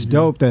 But it's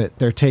dope that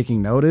they're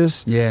taking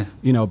notice. Yeah.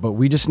 But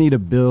we just need to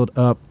build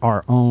up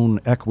our own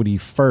equity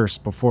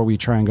first before we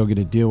try and go get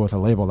a deal with a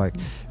label. Like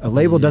a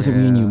label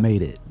doesn't mean you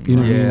made it. You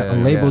know what I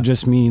mean? A label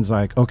just means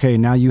like, okay,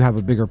 now you have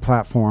a bigger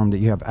platform that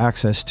you have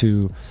access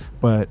to,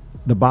 but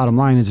the bottom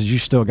line is you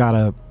still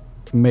gotta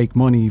make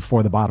money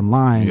for the bottom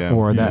line,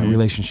 or that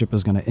relationship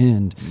is going to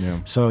end.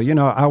 So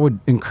I would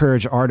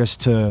encourage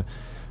artists to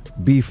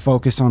be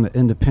focused on the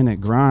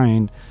independent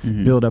grind,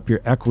 build up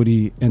your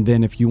equity, and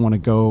then if you want to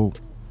go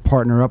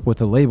partner up with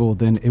a label,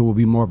 then it will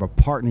be more of a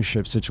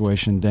partnership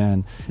situation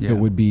than it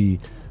would be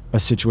a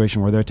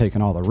situation where they're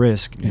taking all the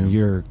risk and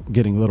you're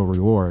getting little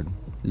reward.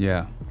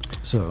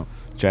 So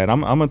Chad, I'm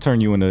gonna turn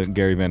you into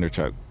Gary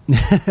Vaynerchuk.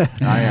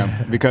 I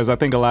am, because I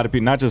think a lot of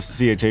people, not just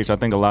CHH, I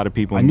think a lot of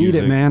people I need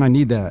it, man. I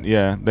need that.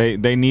 Yeah,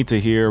 they need to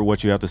hear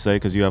what you have to say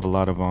because you have a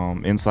lot of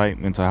insight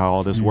into how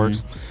all this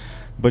works.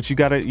 But you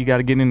gotta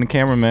get in the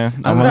camera, man.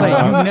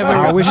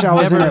 I wish I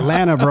was in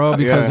Atlanta, bro,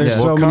 because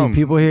there's so many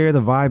people here.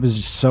 The vibe is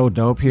just so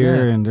dope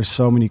here, and there's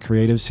so many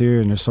creatives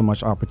here, and there's so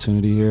much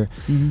opportunity here.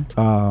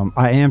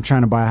 I am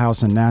trying to buy a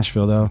house in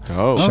Nashville, though.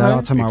 Shout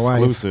out to my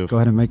wife. Go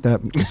ahead and make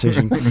that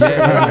decision.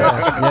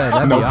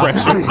 That'd no be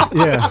pressure. Awesome.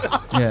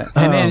 Yeah.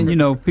 And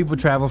then people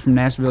travel from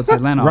Nashville to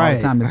Atlanta all the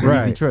time. It's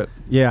an easy trip.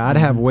 Yeah, I'd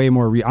have way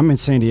more. I'm in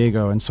San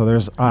Diego, and so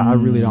there's I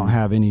really don't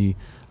have any.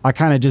 I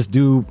kind of just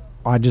do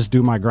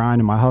my grind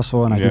and my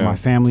hustle, and I do my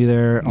family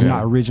there. I'm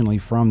not originally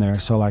from there,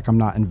 so like I'm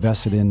not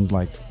invested in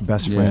like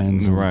best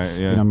friends. And, right. Yeah.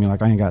 You know what I mean?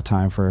 Like I ain't got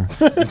time for,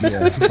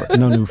 for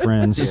no new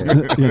friends.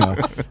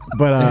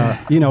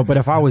 But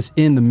if I was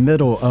in the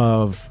middle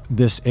of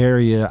this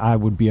area, I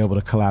would be able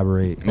to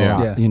collaborate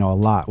a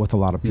lot with a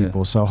lot of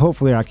people. So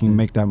hopefully I can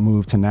make that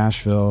move to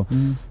Nashville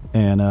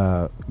and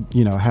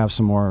have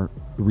some more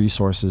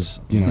resources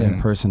in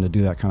person to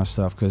do that kind of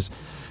stuff, because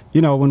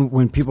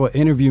when people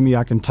interview me,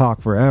 I can talk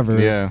forever.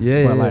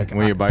 But like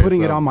when you're by putting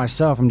yourself. it on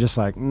myself, I'm just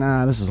like,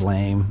 nah, this is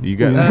lame. You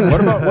got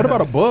what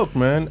about a book,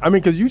 man? I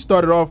mean, because you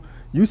started off,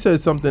 you said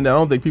something that I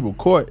don't think people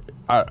caught.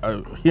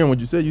 I hearing what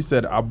you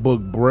said I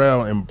booked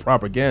Braille and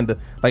propaganda.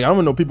 Like I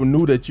don't know, people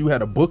knew that you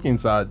had a booking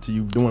side to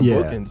you doing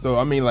booking. So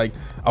I mean, like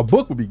a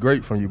book would be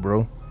great from you,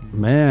 bro.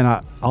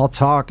 Man, I'll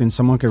talk and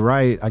someone could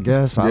write, I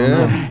guess. I don't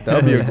know. That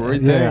would be a great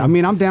thing. Yeah, I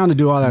mean, I'm down to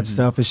do all that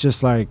stuff. It's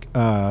just like,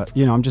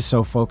 I'm just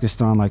so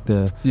focused on like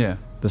the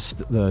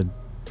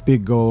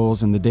big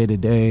goals and the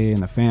day-to-day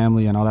and the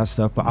family and all that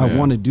stuff. But I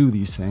want to do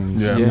these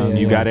things.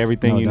 You got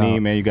everything you need,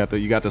 man. You got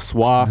the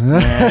swath,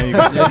 man. You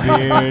got your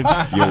beard,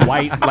 you're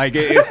white. Like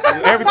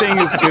everything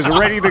is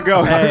ready to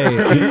go.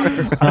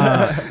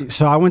 Hey,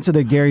 so I went to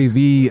the Gary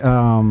V,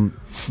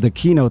 the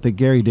keynote that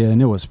Gary did,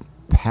 and it was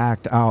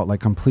packed out, like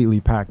completely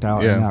packed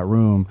out in that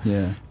room.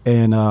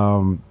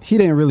 And he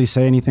didn't really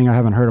say anything I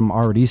haven't heard him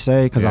already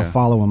say, because I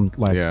follow him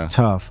like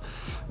tough.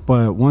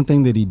 But one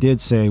thing that he did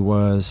say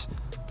was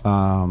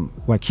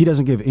like he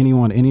doesn't give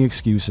anyone any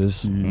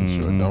excuses.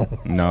 No.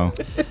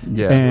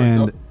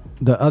 And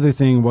the other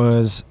thing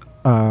was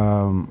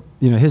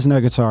his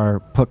nuggets are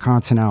put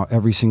content out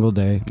every single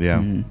day.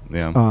 And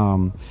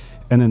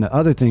then the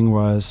other thing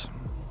was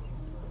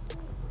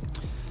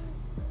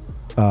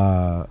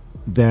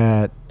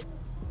that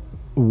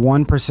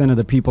 1% of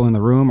the people in the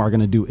room are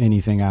going to do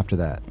anything after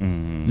that.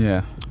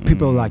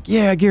 People are like,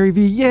 Gary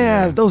V,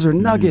 those are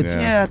nuggets.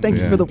 Thank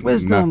you for the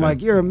wisdom. Nothing.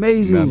 Like, you're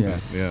amazing.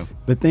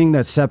 The thing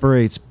that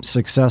separates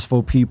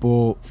successful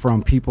people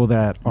from people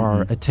that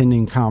are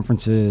attending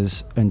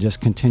conferences and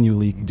just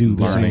continually do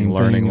the same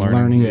thing,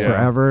 learning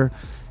forever,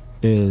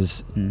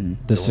 is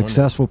the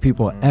successful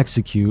people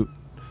execute,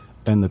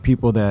 and the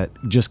people that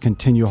just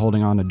continue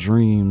holding on to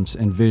dreams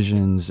and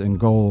visions and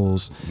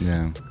goals,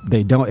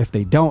 they don't. If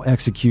they don't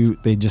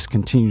execute, they just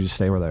continue to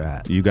stay where they're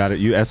at. You got to.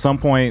 You at some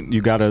point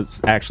you got to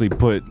actually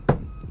put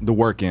the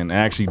work in and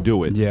actually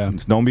do it. Yeah.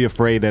 Just don't be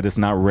afraid that it's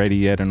not ready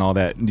yet and all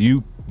that.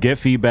 You get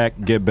feedback,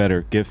 get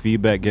better. Get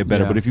feedback, get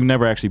better. But if you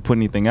never actually put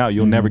anything out,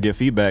 you'll never get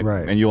feedback,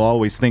 and you'll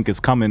always think it's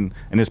coming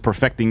and it's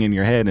perfecting in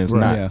your head, and it's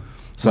not. Yeah.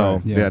 So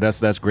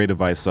that's great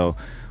advice. So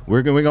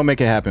we're gonna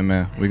make it happen,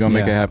 man. We're gonna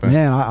make it happen.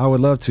 Man, I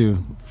would love to,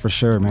 for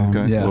sure, man.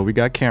 Okay. Well, we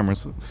got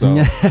cameras, so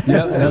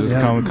just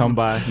come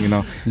by, you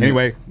know.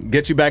 Anyway,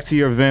 get you back to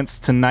your events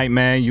tonight,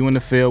 man. You in the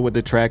field with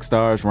the Track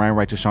Stars, Ryan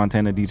Righteous,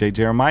 Shantana, DJ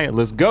Jeremiah.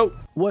 Let's go.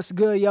 What's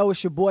good, yo?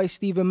 It's your boy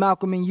Stephen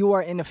Malcolm, and you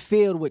are in the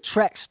field with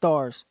Track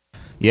Stars.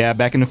 Yeah,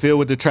 back in the field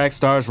with the Track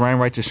Stars, Ryan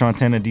Righteous,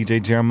 Shantana, DJ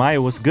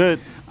Jeremiah. What's good?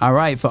 All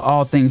right, for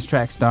all things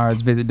Track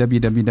Stars, visit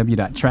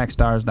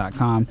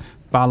www.trackstars.com.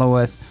 Follow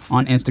us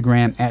on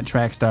Instagram at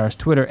Trackstars,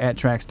 Twitter at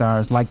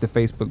Trackstars, like the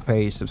Facebook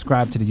page,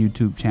 subscribe to the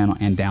YouTube channel,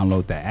 and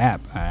download the app.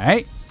 All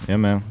right? Yeah,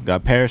 man.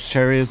 Got Paris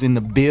Chariz in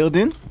the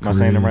building. Am I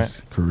saying it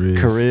right?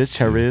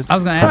 Chariz. I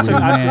was going to ask you,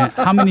 man,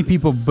 how many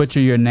people butcher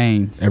your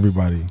name?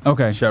 Everybody.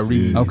 Okay.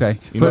 Chariz. Okay.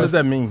 What does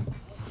that mean?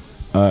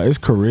 It's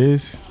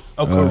Chariz.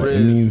 Oh, Chariz.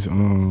 It means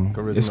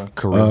charisma. It's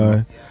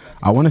charisma.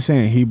 I want to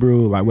say in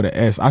Hebrew, like with an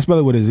S. I spell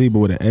it with a Z, but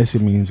with an S,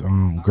 it means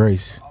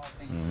grace.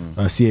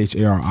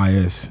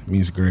 Charis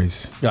means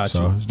grace. Gotcha.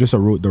 So it's just the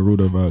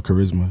root of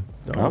charisma.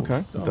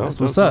 Okay. That's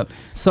what's up.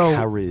 So,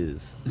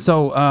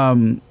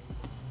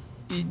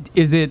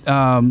 is it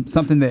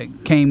something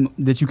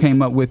that you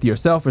came up with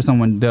yourself, or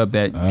someone dubbed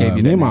that gave you that me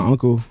and name? my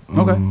uncle.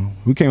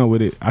 We came up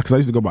with it because I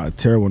used to go by a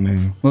terrible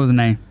name. What was the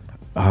name?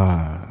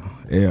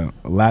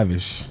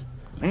 Lavish.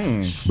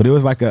 But it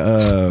was like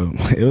an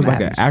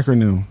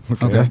acronym.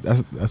 Okay.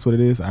 That's what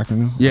it is,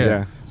 acronym.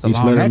 Yeah. It's a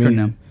long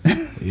acronym.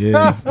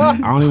 Yeah. I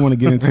don't even want to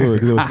get into it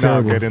because it was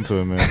terrible. Get into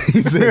it, man.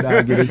 He said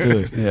I'll get into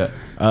it. Yeah.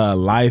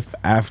 Life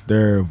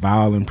after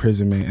vile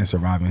imprisonment and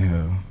surviving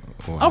hell.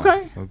 Wow.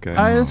 Okay. All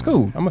right, that's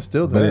cool. I'm gonna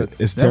steal that.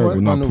 But it's terrible.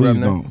 No, please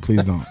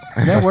don't.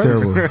 That's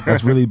terrible.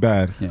 That's really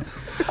bad. Yeah.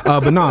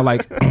 But no,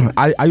 like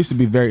I used to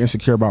be very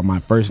insecure about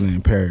my first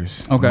name,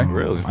 Paris. Okay.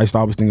 Really? I used to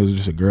always think it was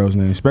just a girl's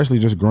name, especially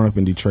just growing up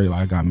in Detroit.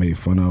 Like I got made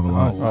fun of a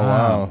lot. Oh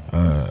wow.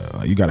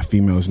 Like, you got a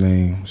female's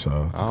name,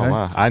 so. Oh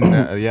wow. I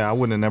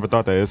wouldn't have never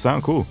thought that. It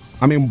sounded cool.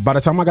 I mean, by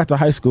the time I got to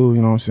high school,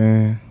 you know what I'm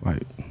saying,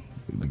 like.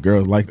 The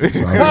girls like this.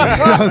 So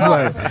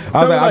I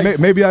was like,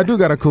 maybe I do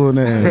got a cool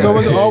name. So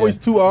was it always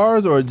 2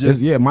 R's or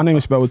just? Yeah, my name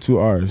is spelled with 2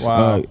 R's.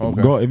 Wow.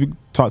 Okay. If you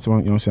talk to my,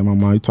 you know what I'm saying, my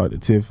mom, you talk to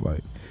Tiff,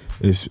 like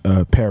it's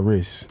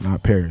Paris,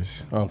 not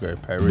Paris. Okay,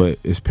 Paris. But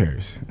it's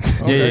Paris.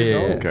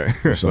 Yeah. Okay.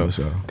 So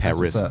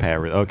Paris.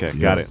 Okay,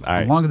 got it. All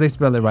right. As long as they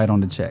spell it right on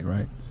the check,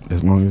 right?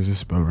 As long as it's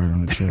spelled right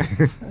on the check.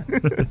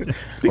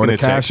 Speaking or the of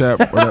Cash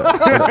checks. App,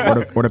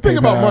 or the Think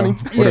about PayPal, money.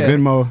 or the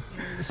Venmo.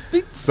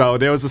 So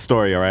there was a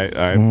story, all right.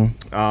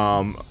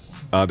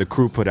 The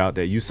crew put out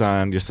that you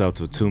signed yourself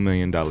to a $2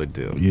 million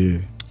deal. Yeah.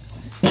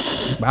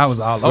 I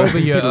was all over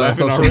your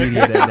social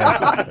media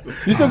that day.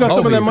 You still got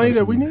some of that money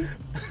that we need?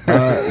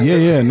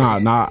 Yeah.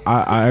 Nah.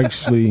 I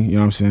actually, you know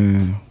what I'm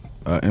saying.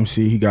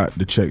 MC, he got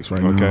the checks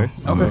right now. Okay.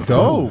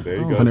 Dope. There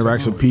you go. 100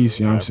 racks a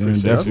piece, you know what I'm saying?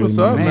 That's what's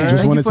up, man.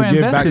 Just wanted to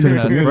give back to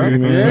the community,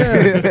 man.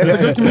 Yeah, it's a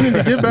good community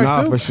to give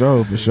back to. For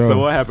sure. So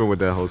what happened with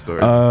that whole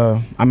story? I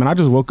mean, I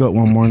just woke up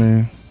one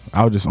morning.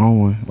 I was just on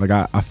one. Like,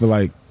 I feel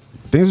like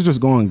things are just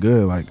going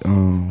good. Like,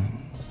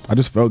 I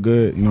just felt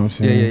good, you know what I'm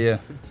saying? Yeah.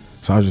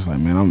 So I was just like,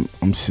 man,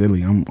 I'm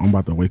silly. I'm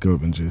about to wake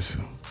up and just,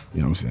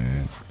 you know what I'm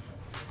saying,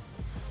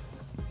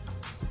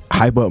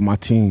 hype up my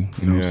team,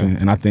 you know what I'm saying?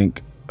 And I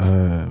think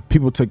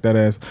people took that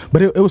as,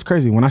 but it was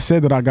crazy. When I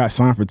said that I got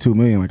signed for $2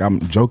 million, like I'm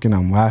joking,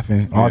 I'm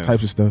laughing, all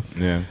types of stuff.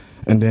 Yeah.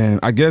 And then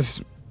I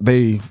guess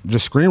they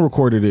just screen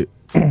recorded it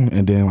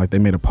and then like they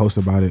made a post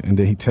about it. And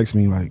then he texted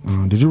me like,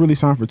 did you really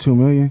sign for $2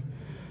 million?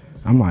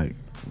 I'm like,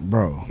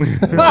 bro,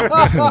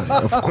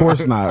 of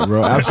course not,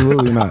 bro.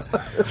 Absolutely not. You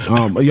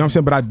know what I'm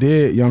saying? But I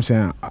did, you know what I'm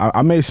saying?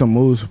 I made some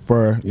moves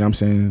for, you know what I'm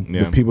saying,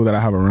 the people that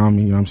I have around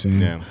me, you know what I'm saying?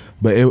 Yeah.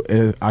 But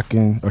I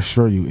can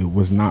assure you it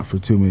was not for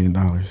 $2 million.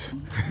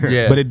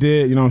 Yeah. But it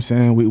did, you know what I'm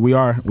saying? We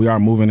are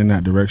moving in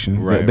that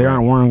direction. Right. They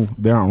aren't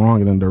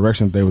wrong in the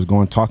direction that they was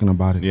going talking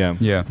about it.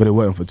 Yeah. But it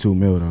wasn't for $2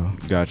 million though.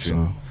 Got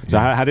you. So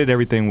how did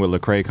everything with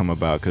Lecrae come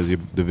about? Because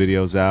the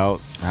video's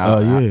out.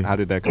 How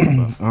did that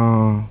come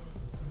about?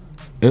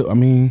 I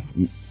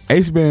mean,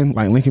 Ace been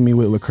like linking me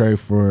with Lecrae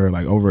for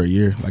like over a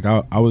year. Like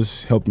I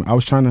was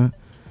trying to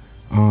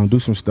do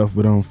some stuff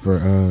with him for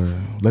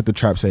Let the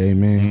Trap Say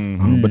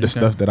Amen. But the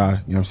stuff that I, you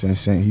know what I'm saying,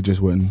 saying he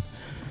just wasn't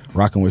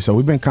rocking with. So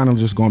we've been kind of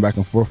just going back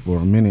and forth for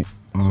a minute.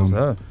 What's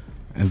up?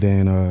 And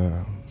then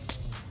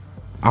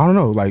I don't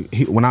know, like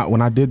when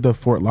I did the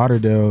Fort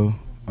Lauderdale,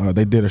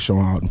 they did a show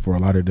out in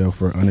Fort Lauderdale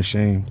for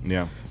Unashamed.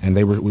 Yeah. And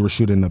we were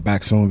shooting the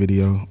Back Soon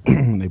video.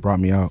 They brought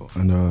me out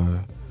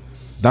and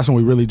that's when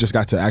we really just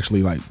got to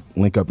actually like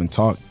link up and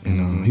talk.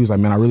 And he was like,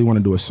 man, I really want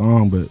to do a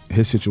song, but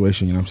his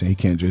situation, you know what I'm saying, he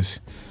can't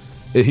just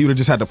he would have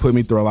just had to put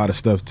me through a lot of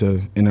stuff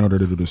in order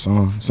to do the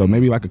song. So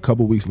maybe like a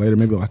couple weeks later,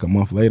 maybe like a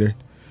month later,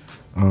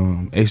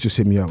 Ace just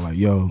hit me up like,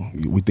 yo,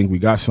 we think we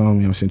got some, you know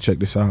what I'm saying, check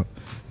this out.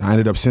 I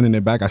ended up sending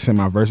it back. I sent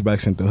my verse back,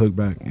 sent the hook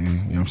back, and you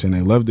know what I'm saying,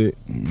 they loved it.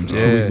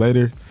 2 weeks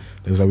later,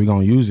 they was like, we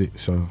gonna use it.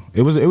 So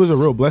it was a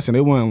real blessing.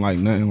 It wasn't like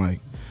nothing like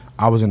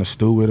I was in the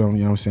stew with them, you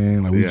know what I'm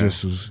saying? Like we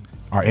just was,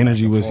 our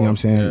energy was, you know what I'm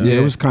saying? Yeah,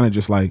 it was kind of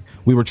just like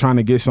we were trying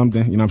to get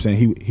something, you know what I'm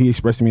saying? He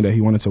expressed to me that he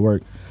wanted to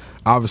work.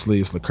 Obviously,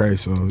 it's Lecrae,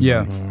 so it was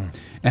like,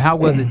 and how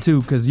was it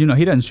too? Because he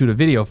doesn't shoot a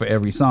video for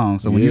every song.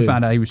 So when you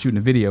found out he was shooting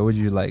a video, what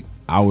did you like?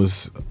 I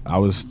was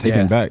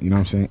taken back. You know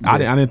what I'm saying? I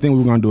didn't think we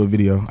were gonna do a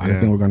video. I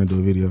didn't think we were gonna do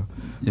a video.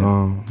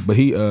 But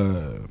he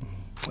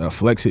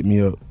Flex hit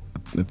me up.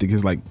 I think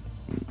it's like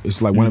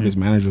one of his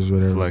managers or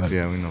whatever. Flex,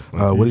 like, we know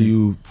Flex. What do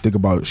you think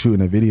about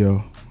shooting a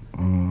video?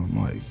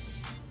 I'm like,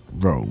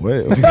 bro,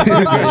 what?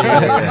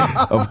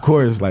 Of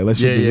course, like let's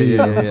shoot the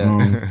video.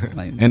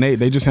 And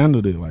they just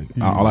handled it. Like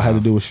all I had to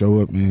do was show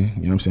up, man. You know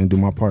what I'm saying? Do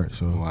my part.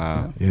 So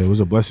it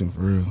was a blessing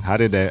for real. How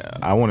did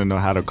that? I want to know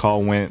how the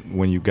call went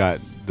when you got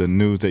the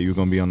news that you were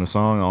gonna be on the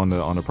song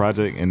on the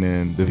project, and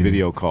then the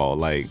video call.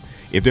 Like,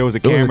 if there was a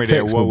camera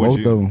there, what would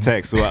you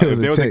text? So if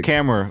there was a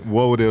camera,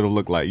 what would it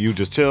look like? You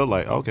just chill,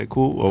 like, okay,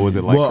 cool, or was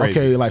it like crazy?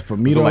 Okay, like for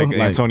me though, like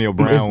Antonio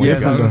Brown.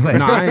 Antonio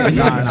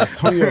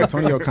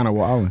kind of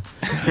wilding.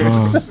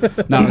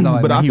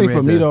 But I think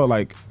for me though,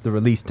 like the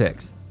release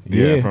text.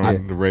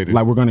 From the Raiders.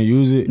 Like we're gonna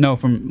use it. No,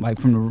 from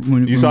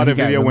when you saw the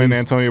video when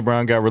Antonio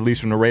Brown got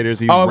released from the Raiders.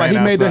 He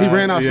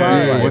ran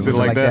outside. Yeah. Was it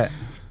like that?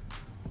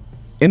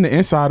 In the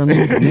inside of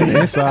me,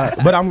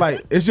 but I'm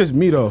like, it's just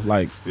me though.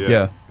 Like,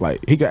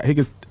 like he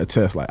could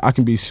attest. Like I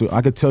could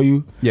tell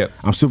you,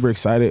 I'm super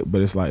excited,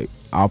 but it's like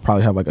I'll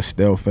probably have like a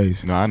stale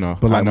face. No, I know.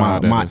 But like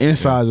my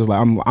insides is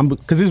like I'm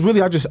because it's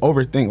really I just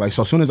overthink. Like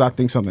so as soon as I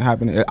think something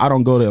happening, I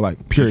don't go to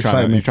like pure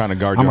excitement. You're trying to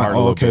guard your heart.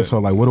 I'm like, okay, so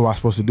like what am I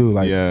supposed to do?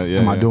 Like,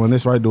 am I doing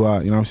this right? Do I,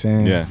 you know what I'm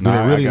saying? Yeah. Do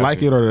they really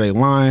like it or are they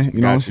lying? You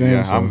know what I'm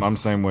saying? Yeah, I'm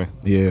the same way.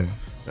 Yeah.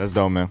 That's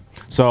dope, man.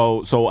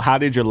 So how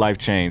did your life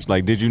change?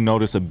 Like, did you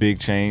notice a big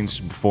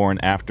change before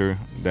and after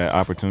that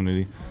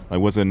opportunity?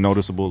 Like, was it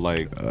noticeable?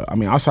 Like, I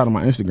mean, outside of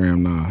my Instagram,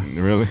 nah.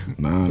 Really?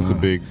 Nah. It's a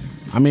big.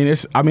 I mean,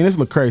 it's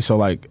Lecrae. So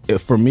like,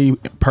 for me,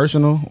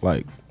 personal,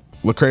 like,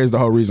 Lecrae is the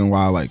whole reason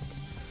why I like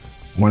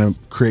want to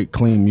create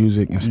clean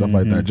music and stuff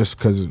like that. Just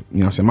because, you know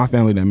what I'm saying, my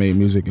family that made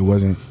music, it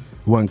wasn't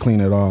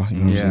clean at all. You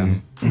know what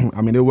I'm saying?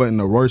 I mean, it wasn't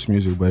the worst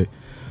music, but.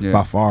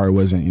 By far, it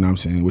wasn't, you know what I'm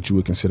saying, what you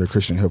would consider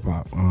Christian hip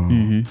hop.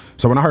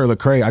 So when I heard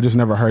Lecrae, I just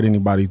never heard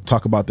anybody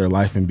talk about their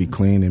life and be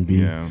clean and be,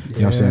 you know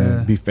what I'm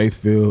saying, be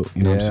faith-filled,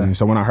 you know what I'm saying.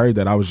 So when I heard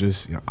that, I was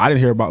just, I didn't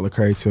hear about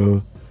Lecrae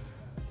till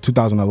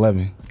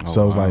 2011.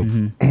 So it was like,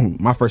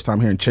 my first time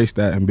hearing Chase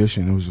That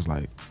Ambition, it was just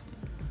like,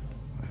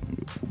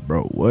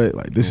 bro, what?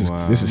 Like, this is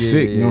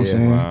sick, you know what I'm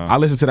saying? I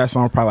listened to that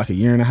song probably like a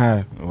year and a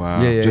half.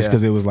 Just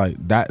because it was like,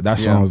 that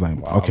song was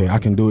like, okay, I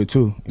can do it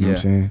too, you know what I'm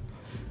saying?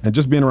 And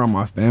just being around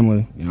my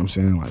family, you know what I'm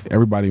saying? Like,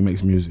 everybody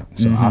makes music.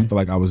 So I feel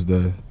like I was the,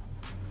 you know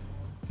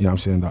what I'm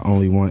saying, the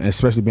only one,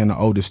 especially being the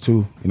oldest too,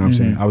 you know what I'm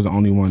saying? I was the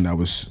only one that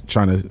was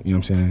trying to, you know what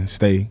I'm saying,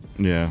 stay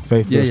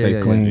faithful, stay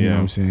clean, you know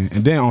what I'm saying?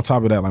 And then on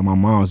top of that, like, my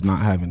mom's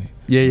not having it.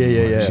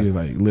 She was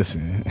like,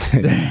 listen,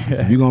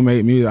 if you gonna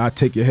make music, I'll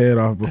take your head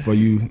off before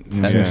you know what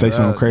I'm saying, say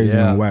something crazy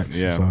on wax.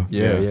 So,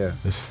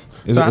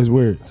 it's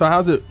weird. So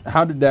how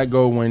did that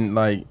go when,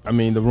 like, I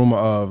mean, the rumor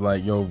of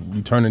like, yo,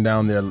 you turning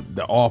down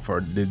the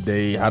offer?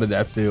 How did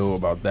that feel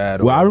about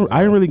that? Well, I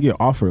didn't really get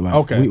offered.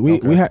 Like,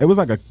 we had, it was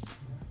like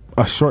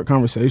a short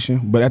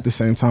conversation, but at the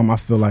same time, I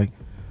feel like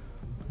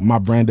my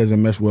brand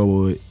doesn't mesh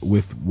well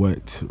with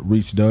what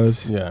Reach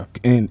does.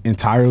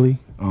 Entirely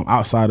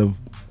outside of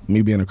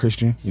me being a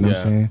Christian. You know what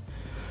I'm saying?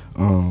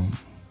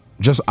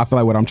 I feel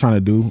like what I'm trying to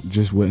do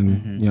just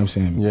wouldn't, you know what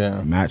I'm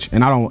saying, match.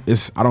 And I don't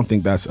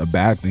think that's a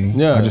bad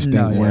thing. I just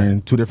think we're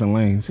in two different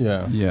lanes.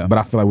 But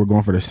I feel like we're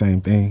going for the same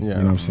thing. You know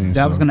what I'm saying?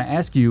 I was going to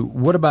ask you,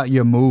 what about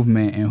your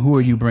movement and who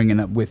are you bringing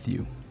up with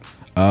you?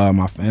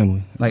 My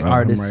family. Like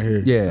artists? Right here.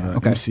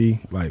 Okay. MC,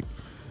 like.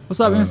 What's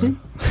up, MC?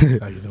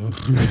 How you doing?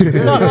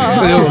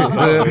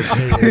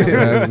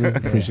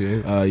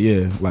 Appreciate it.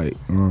 Yeah, like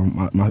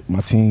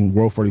my team,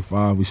 World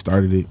 45, we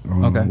started it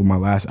with my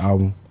last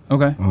album.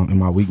 And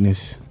My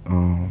Weakness.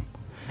 And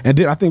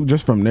then I think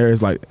just from there,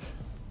 it's like,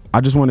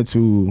 I just wanted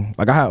to,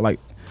 like,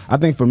 I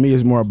think for me,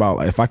 it's more about,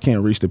 like, if I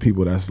can't reach the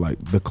people that's,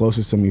 like, the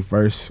closest to me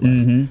first,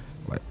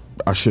 like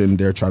I shouldn't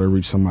dare try to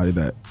reach somebody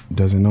that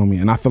doesn't know me.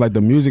 And I feel like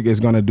the music is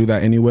going to do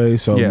that anyway.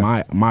 So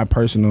my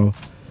personal,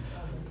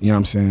 you know what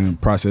I'm saying,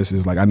 process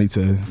is, like, I need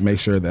to make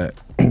sure that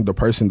the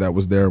person that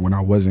was there when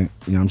I wasn't,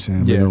 you know what I'm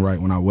saying, living right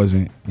when I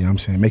wasn't, you know what I'm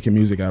saying, making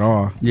music at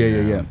all.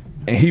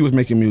 And he was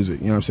making music,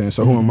 you know what I'm saying?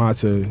 So who am I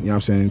to, you know what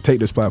I'm saying, take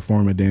this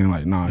platform and then,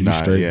 like, you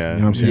straight, you know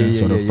what I'm saying?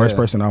 So the first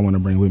person I want to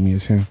bring with me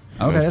is him.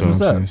 Okay, that's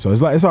what's up. So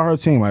it's our whole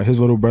team. Like, his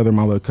little brother,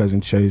 my little cousin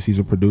Chase, he's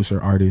a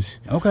producer, artist.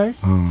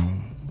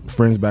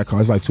 Friends back home.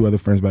 It's like two other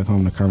friends back home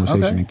in the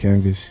Conversation and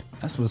Canvas.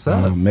 That's what's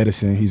up.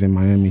 Medicine, he's in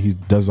Miami. He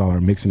does all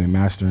our mixing and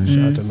mastering. Shout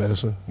out to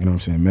Medicine. You know what I'm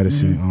saying?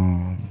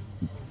 Medicine.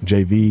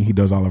 JV, he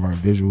does all of our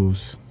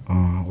visuals.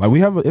 Like we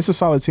have, it's a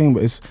solid team,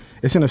 but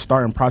it's in a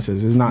starting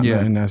process. It's not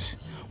nothing that's.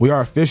 We are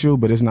official,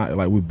 but it's not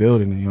like we're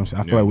building it. You know what I'm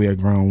saying? I feel like we had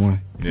ground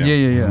one.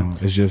 Yeah.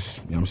 It's just,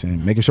 you know what I'm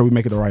saying, making sure we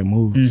make it the right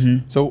moves.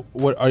 So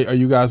what are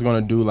you guys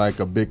gonna do,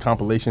 like a big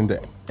compilation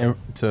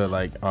to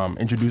like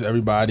introduce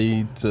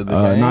everybody to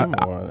the game?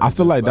 I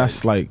feel like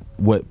that's like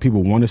what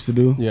people want us to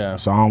do. Yeah.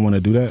 So I don't want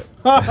to do that.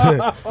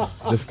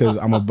 Just because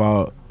I'm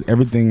about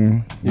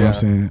everything, you know what I'm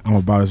saying? I'm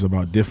about is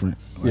about different.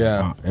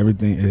 Like,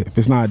 everything, if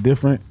it's not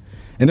different,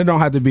 and it don't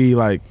have to be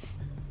like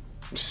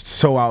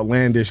so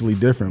outlandishly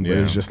different, but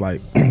it's just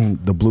like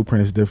the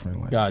blueprint is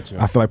different. Like,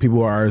 Gotcha. I feel like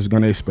people are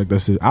going to expect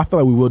us to. I feel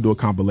like we will do a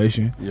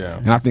compilation. Yeah.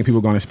 And I think people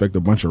are going to expect a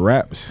bunch of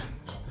raps,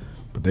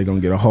 but they're going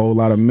to get a whole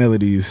lot of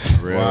melodies.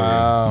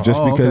 Wow.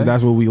 Just because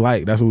that's what we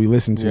like. That's what we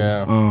listen to.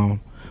 Yeah.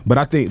 But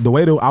I think the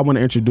way that I want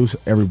to introduce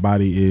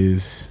everybody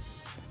is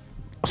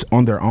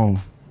on their own,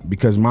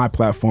 because my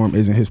platform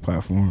isn't his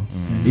platform.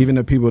 Even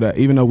the people that,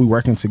 even though we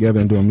working together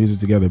and doing music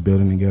together,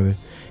 building together,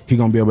 he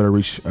gonna be able to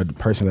reach a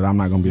person that I'm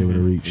not gonna be able to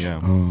reach.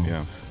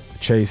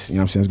 Chase, you know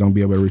what I'm saying, is gonna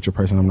be able to reach a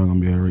person I'm not gonna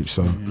be able to reach.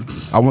 So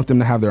I want them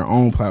to have their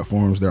own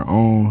platforms, their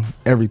own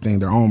everything,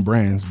 their own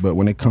brands. But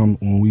when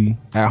we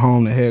at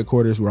home, the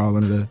headquarters, we're all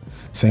under the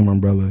same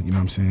umbrella, you know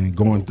what I'm saying,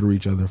 going through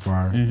each other for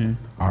our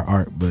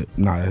art. But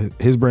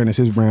his brand is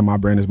his brand, my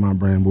brand is my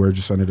brand. We're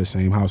just under the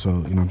same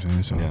household, you know what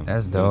I'm saying? So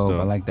that's dope.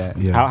 I like that.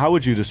 Yeah. How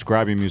would you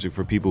describe your music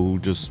for people who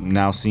just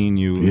now seen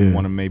you and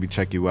want to maybe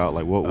check you out?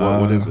 Like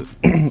what is it?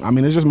 I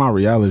mean, it's just my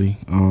reality.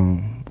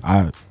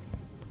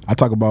 I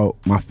talk about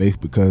my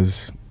faith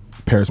because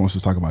Paris wants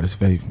to talk about his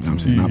faith, you know what I'm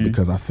saying? Not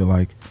because I feel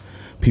like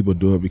people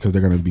do it because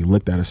they're going to be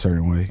looked at a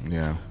certain way.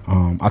 Yeah.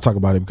 I talk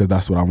about it because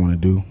that's what I want to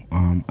do.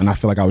 And I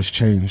feel like I was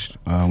changed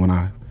when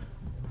I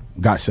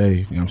got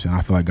saved, you know what I'm saying?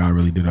 I feel like God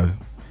really did a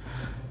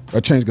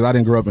change because I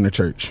didn't grow up in the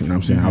church, you know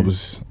what I'm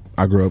saying?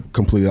 I grew up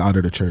completely out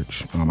of the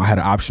church. I had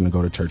an option to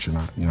go to church or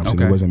not, you know what I'm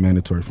saying? It wasn't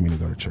mandatory for me to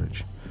go to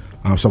church.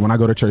 So when I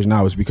go to church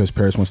now, it's because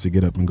Paris wants to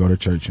get up and go to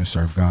church and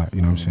serve God,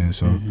 you know what I'm saying?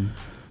 So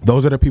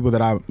those are the people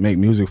that I make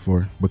music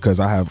for, because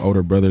I have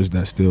older brothers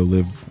that still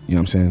live, you know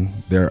what I'm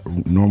saying, their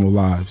normal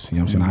lives, you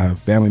know what I'm saying? I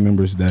have family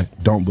members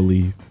that don't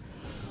believe.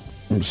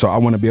 So I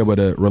want to be able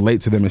to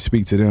relate to them and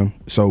speak to them.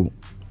 So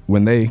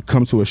when they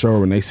come to a show or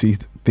when they see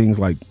things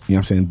like, you know what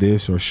I'm saying,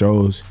 this or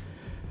shows,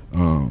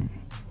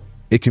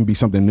 it can be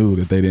something new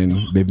that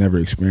they've never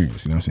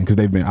experienced, you know what I'm saying?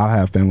 Because I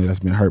have family that's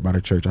been hurt by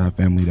the church. I have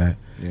family that,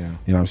 you know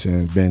what I'm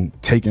saying, been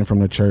taken from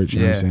the church,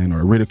 you know what I'm saying,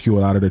 or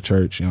ridiculed out of the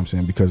church, you know what I'm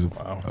saying, because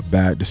of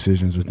bad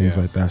decisions or things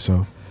like that.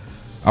 So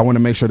I want to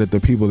make sure that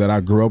the people that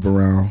I grew up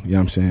around, you know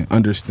what I'm saying,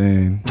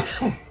 understand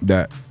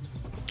that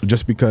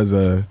just because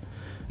an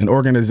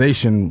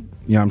organization,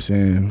 you know what I'm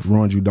saying,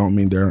 ruins you, don't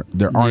mean there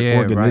aren't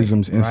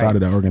organisms inside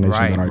of that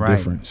organization that are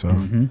different. So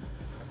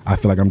I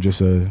feel like I'm just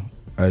a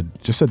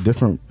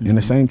different, in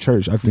the same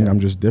church, I think I'm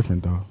just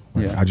different though.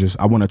 Like,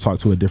 I want to talk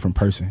to a different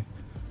person.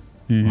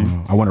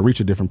 I want to reach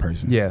a different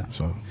person. Yeah.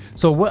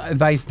 So what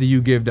advice do you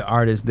give to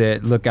artists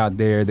that look out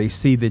there, they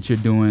see that you're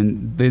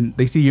doing,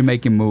 they see you're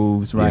making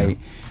moves, right?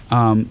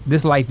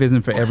 This life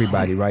isn't for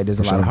everybody, right? There's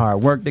a lot of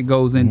hard work that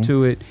goes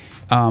into it.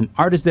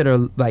 Artists that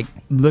are like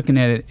looking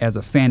at it as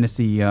a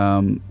fantasy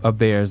of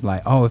theirs,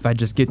 like, oh, if I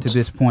just get to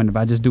this point, if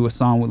I just do a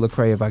song with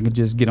Lecrae, if I could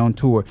just get on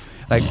tour,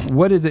 like,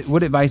 what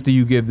advice do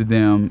you give to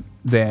them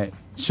that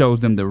shows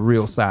them the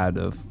real side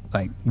of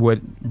like what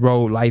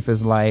road life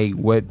is like,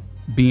 what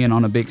being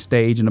on a big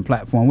stage and a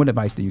platform? What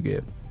advice do you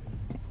give?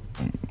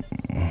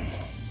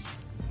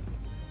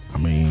 I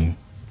mean,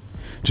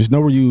 just know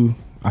where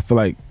I feel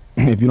like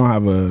if you don't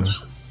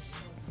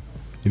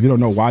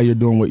know why you're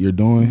doing what you're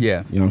doing, you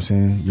know what I'm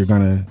saying, you're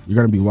gonna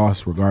be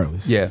lost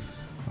regardless. I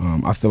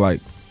feel like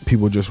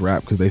people just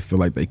rap because they feel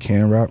like they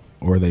can rap,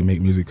 or they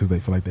make music because they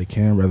feel like they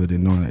can, rather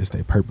than knowing that it's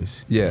their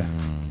purpose.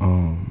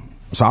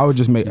 So I would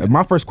just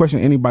my first question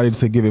to anybody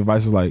to give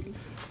advice is like,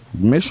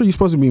 make sure you're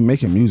supposed to be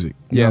making music.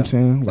 You know what I'm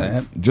saying?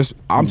 Like,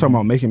 I'm talking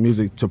about making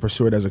music to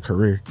pursue it as a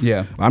career.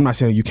 I'm not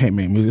saying you can't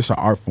make music. It's an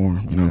art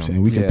form. You know what I'm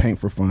saying? We can paint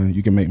for fun.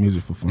 You can make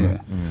music for fun.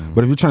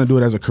 But if you're trying to do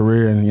it as a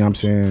career and, you know what I'm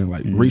saying,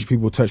 like reach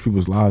people, touch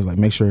people's lives, like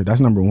make sure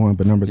that's number one.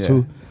 But number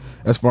two,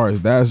 as far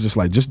as that, it's just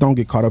like, just don't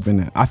get caught up in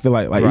that. I feel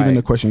like even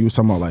the question you was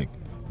talking about, like,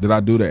 did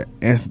I do that?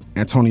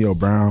 Antonio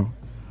Brown,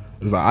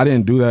 it was like, I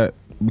didn't do that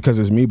because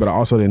it's me, but I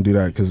also didn't do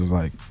that because it's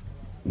like,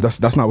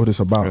 that's not what it's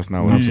about. That's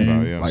not what it's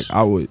about, yeah. Like,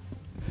 I would,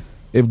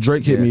 if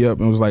Drake hit me up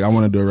and was like, I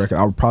want to do a record,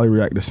 I would probably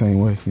react the same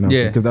way, you know what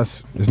I'm saying?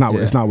 Because it's not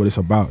what it's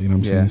about, you know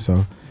what I'm saying?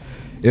 So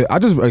I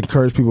just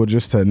encourage people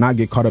just to not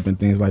get caught up in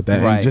things like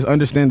that, and just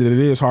understand that it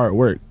is hard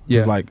work.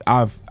 It's like,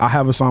 I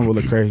have a song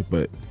with Lecrae,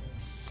 but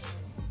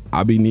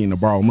I be needing to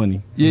borrow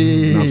money.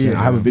 You know what I'm saying?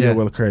 I have a video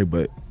with Lecrae,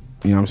 but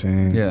you know what I'm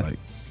saying? Like,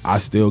 I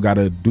still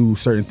gotta do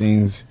certain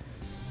things,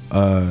 you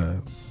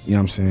know what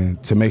I'm saying,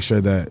 to make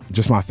sure that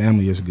just my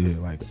family is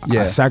good. Like,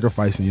 I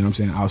sacrificing, you know what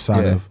I'm saying,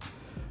 outside of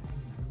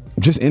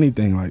just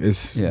anything. Like,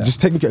 it's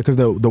just taking care, because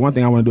the one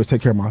thing I want to do is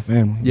take care of my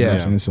family. You know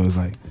what I'm saying? So it's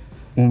like,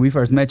 when we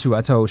first met you,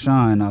 I told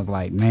Sean, I was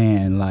like,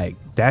 man, like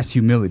that's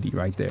humility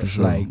right there.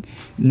 Sure. Like,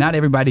 not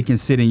everybody can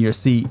sit in your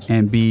seat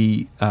and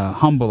be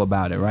humble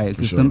about it, right?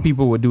 Because sure. some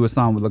people would do a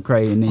song with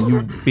Lecrae, and then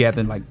you be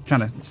having like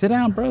trying to sit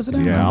down, bro, sit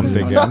down. Yeah, I'm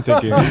thinking I'm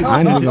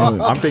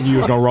thinking you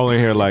was gonna roll in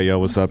here like, yo,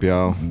 what's up,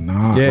 y'all?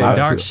 Nah, Yeah,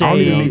 dark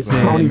shades.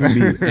 I don't even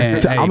be.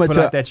 And, hey, pull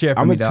out that chair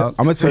for me, dog.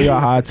 I'm gonna tell y'all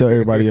how I tell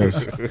everybody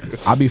else.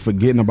 I be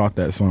forgetting about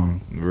that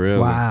song. Really?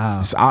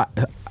 Wow. So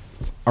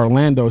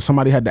Orlando,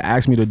 somebody had to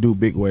ask me to do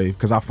Big Wave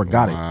because I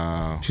forgot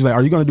it. She's like,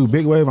 "Are you gonna do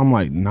Big Wave?" I'm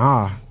like,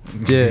 "Nah."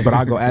 Yeah. But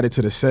I go add it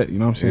to the set. You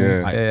know what I'm saying?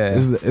 Yeah. Like,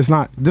 Yeah. It's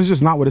not. This is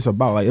just not what it's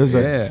about. Like it was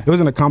it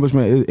was an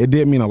accomplishment. It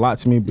did mean a lot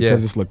to me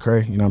because it's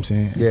Lecrae. You know what I'm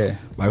saying? Yeah.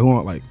 Like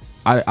who? Like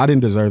I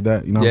didn't deserve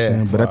that. You know what I'm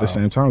saying? But at the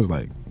same time, it's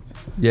like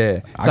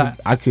Yeah. So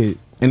I could.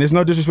 And it's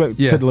no disrespect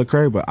Yeah. to the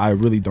Lecrae, but I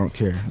really don't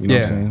care. You know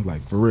what I'm saying?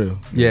 Like for real.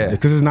 Yeah.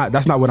 Because it's not.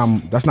 That's not what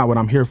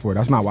I'm here for.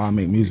 That's not why I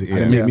make music. I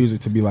didn't make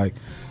music to be like,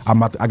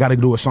 I got to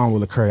do a song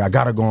with Lecrae. I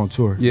got to go on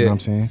tour. You know what I'm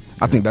saying?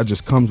 I think that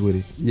just comes with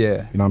it.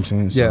 Yeah. You know what I'm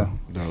saying? So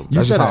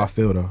that's just how I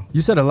feel though.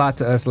 You said a lot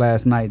to us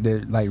last night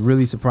that like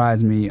really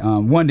surprised me.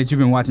 One, that you've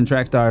been watching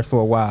Track Stars for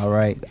a while,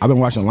 right? I've been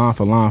watching Line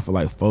for Line for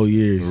like 4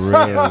 years. Really?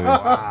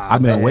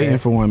 I've been waiting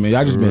for one, man.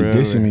 Y'all just been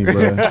dissing me,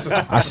 bro.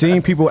 I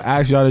seen people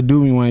ask y'all to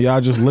do me one. Y'all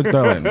just looked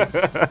up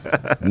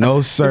like,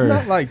 no sir. It's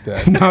not like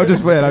that. No, I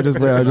just played. I just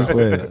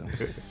played.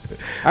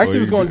 I actually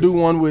was going to do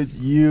one with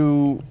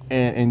you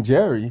and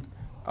Jerry.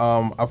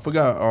 I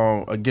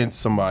forgot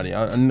against somebody.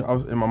 I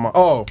was in my mind.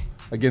 Oh,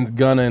 against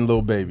Gunna and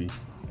Lil Baby.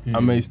 I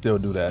may still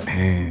do that.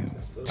 Man.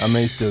 I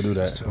may still do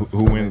that.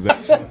 Who wins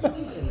that?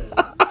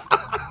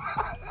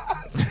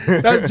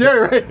 That's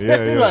Jerry, right?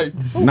 Yeah, yeah. Like,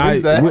 who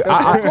wins that?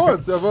 Of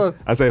course, of us.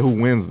 I say, who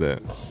wins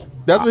that?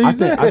 That's what he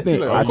said. I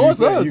think Like, of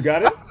course, us. You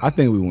got it? I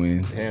think we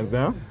win. Hands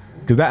down?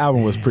 Because that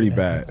album was pretty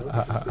bad.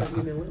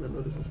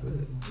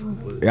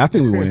 Yeah, I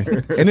think we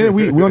win. And then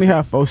we only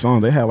have 4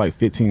 songs. They had like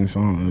 15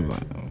 songs. It was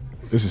like,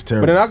 this is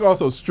terrible. But then I can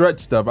also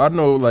stretch stuff. I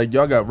know, like,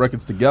 y'all got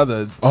records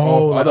together.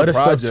 Oh, off other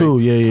stuff projects. too.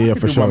 Yeah, I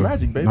for do sure. my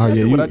magic, baby. No, I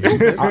do what I do,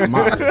 baby.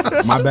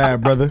 my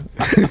bad, brother.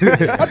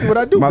 I do what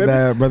I do, My baby.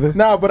 bad, brother.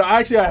 Nah, but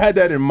I had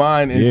that in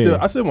mind, and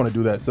I still want to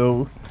do that.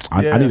 So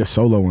I need a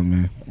solo one,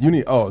 man. You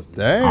need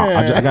damn.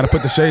 I got to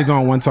put the shades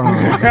on one time.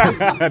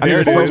 There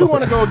it Who is. you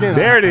want to go against?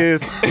 There it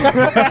is. Why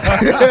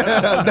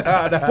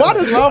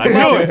does Lava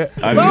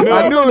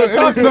I knew it. It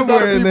was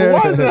somewhere in there.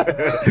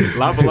 A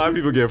lot of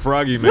people get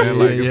froggy, man.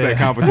 Like it's that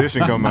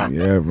competition come out.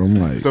 Yeah, but I'm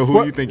like, So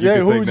who you think you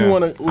can take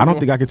down? I don't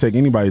think I could take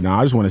anybody down.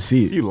 I just want to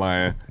see it. You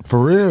lying? For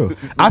real.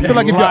 I feel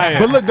like if y'all,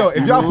 but look though,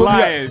 if y'all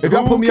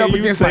put me up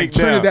against like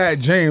Trinidad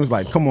James,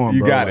 like come on,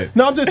 you bro. got like, it.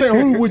 No, I'm just saying,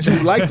 who would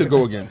you like to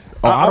go against?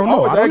 I don't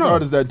know. I I don't ask know.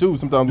 artists that too.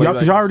 Sometimes,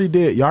 Because y'all already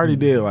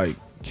did like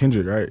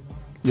Kendrick, right?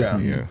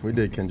 Yeah, we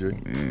did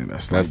Kendrick. Man,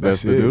 that's the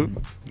it. dude.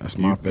 That's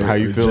my favorite. How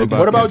you feel about?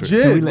 What about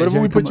Kendrick? Jid? What if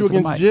we put you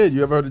against Jid?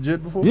 You ever heard of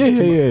Jid before?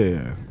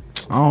 Yeah.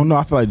 I don't know.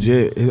 I feel like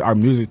Jid, our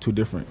music too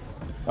different.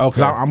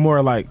 Okay. I'm more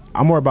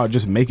about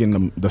just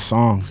making the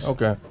songs.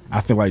 Okay. I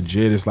feel like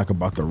Jid is like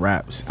about the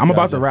raps. I'm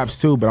about the raps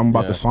too, but I'm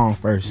about the song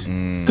first.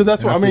 Because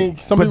that's what I mean.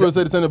 Some people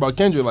say the same about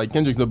Kendrick. Like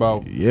Kendrick's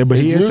about but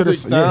he his into the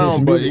music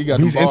sound, but he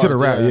got he's the into the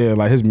bars, rap. Yeah,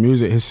 like his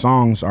music, his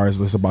songs are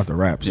just about the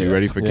raps. You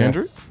ready for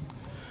Kendrick?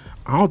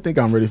 I don't think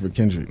I'm ready for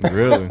Kendrick.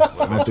 Really?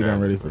 I don't think I'm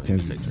ready for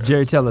Kendrick.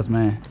 Jerry, tell us,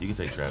 man. You can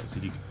take Travis.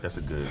 That's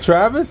a good.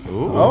 Travis?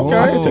 Okay.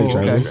 I can take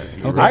Travis.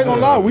 I ain't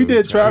gonna lie. We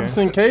did Travis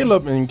and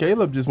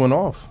Caleb just went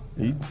off.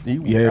 He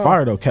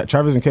fire though.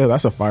 Travis and Caleb,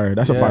 that's a fire.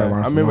 That's a fire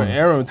line. I remember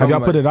Aaron. Have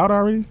y'all put it out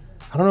already?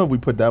 I don't know if we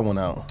put that one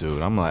out.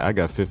 Dude, I'm like, I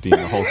got 50 in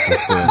the holster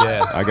still.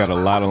 I got a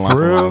lot of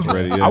lines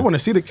ready. Yeah. I want to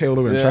see the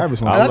Caleb and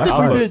Travis one. And I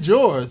think we did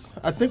yours.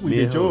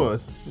 Did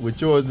yours with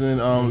yours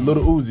and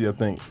Little Uzi, I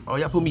think. Oh,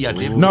 y'all put me out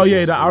there. No,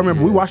 I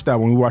remember. We watched that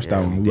one. We watched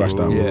that one.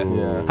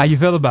 Yeah. How you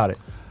feel about it?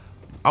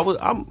 I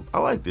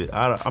liked it.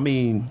 I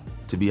mean,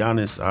 to be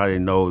honest, I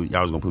didn't know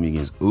y'all was gonna put me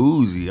against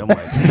Uzi. I'm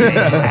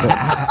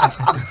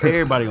like,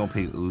 everybody gonna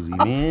pick Uzi,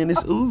 man.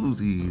 It's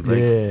Uzi.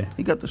 Like,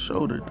 he got the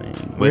shoulder thing.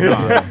 But he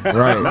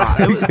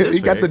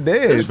got the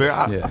dance.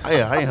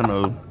 I ain't have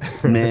no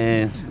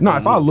man. No,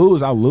 if I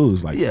lose, I'll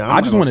lose. Like,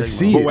 I just want to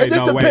see it. It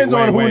just depends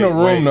on who in the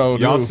room, though.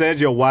 Y'all said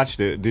you watched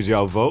it. Did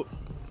y'all vote?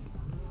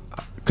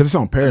 Because it's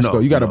on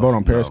Periscope. You got to vote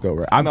on Periscope,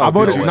 right? I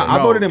voted. I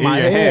voted in my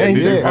head.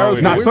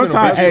 head. Now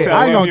sometimes,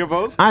 I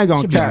ain't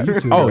gonna cap.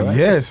 Oh right?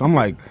 Yes, I'm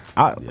like,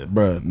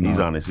 bro. He's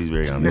honest. He's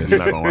very honest. He's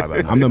not gonna lie about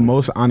it. I'm the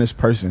most honest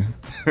person.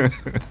 In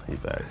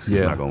fact,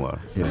 he's not gonna lie.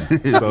 Yeah.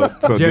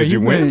 So Jerry, did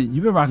you win?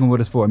 You've been rocking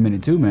with us for a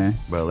minute too, man.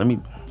 Bro,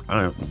 I'm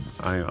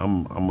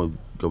gonna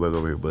go back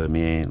over here, but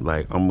man,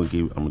 like I'm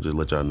gonna just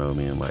let y'all know,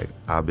 man. Like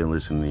I've been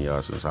listening to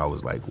y'all since I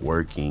was like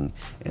working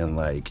and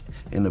like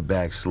in the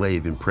back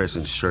slaving,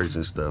 pressing shirts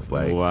and stuff.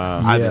 Like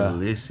I've been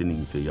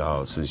listening to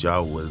y'all since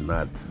y'all was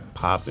not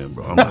popping,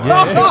 bro. I'm like,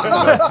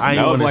 I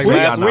ain't want to say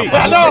last y'all week.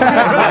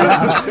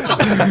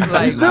 not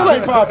popping. You still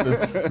ain't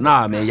popping.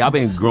 Nah, man, y'all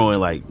been growing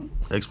like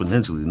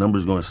exponentially.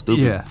 Numbers going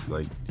stupid. Yeah.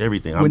 Like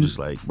everything. I'm just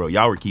like, bro,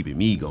 y'all were keeping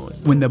me going.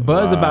 When the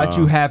buzz about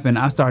you happened,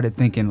 I started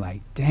thinking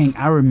like, dang,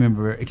 I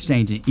remember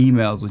exchanging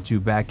emails with you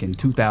back in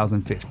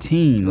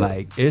 2015.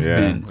 Like it's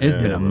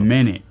been a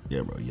minute.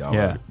 Yeah, bro.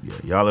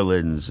 Y'all are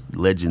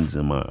legends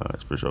in my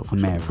eyes for sure.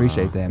 Man,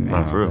 appreciate that, man.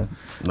 Nah, for real.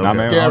 No, That's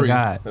cap. scary. Oh,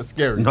 God. That's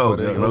scary. No,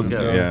 But, no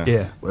cap.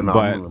 Yeah. But no,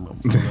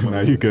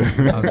 But you good.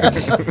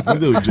 You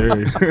do,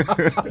 Jerry.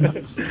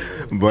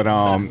 But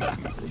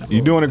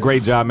you're doing a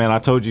great job, man. I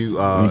told you.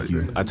 Thank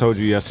you. I told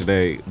you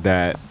yesterday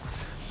that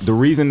the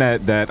reason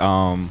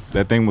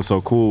that thing was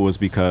so cool was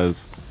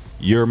because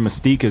your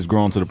mystique has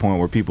grown to the point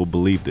where people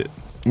believed it.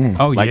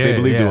 Oh, Like yeah, they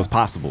believed yeah. it was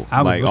possible.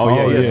 I was Like,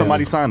 looking- yeah,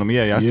 somebody signed them.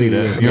 Yeah, I see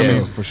that. You know what I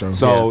mean? For sure.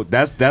 So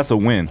that's a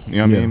win. You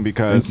know what I Yeah. mean?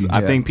 Because Thank you.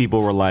 I think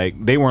people were like,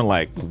 they weren't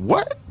like,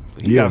 what?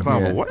 You Yeah. got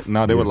signed Yeah. for what?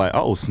 No, they were like,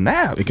 oh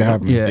snap! It can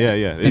happen. Yeah,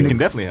 Yeah. It can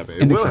definitely happen.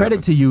 It And the will credit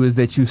happen. to you is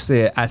that you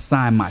said I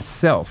signed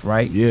myself,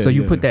 right? Yeah, So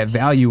you yeah. put that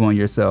value on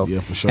yourself. Yeah,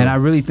 for sure. And I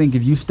really think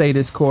if you stay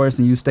this course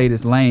and you stay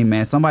this lane,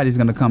 man, somebody's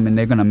gonna come and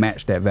they're gonna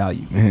match that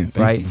value, Man, thank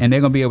right? you. And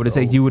they're gonna be able to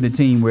take you and the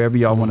team wherever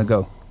y'all want to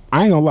go.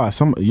 I ain't gonna lie.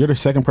 You're the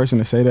second person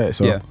to say that.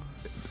 So Yeah.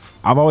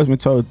 I've always been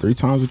told 3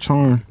 times a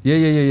charm.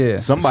 Yeah.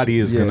 Somebody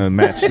is Yeah. gonna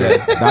match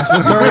that. That's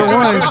the third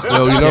one.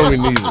 Yo, you know we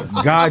need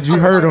it. God, you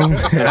heard him.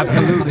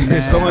 Absolutely, man.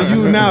 It's on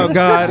you now,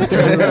 God.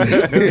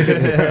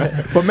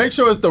 But make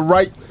sure it's the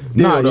right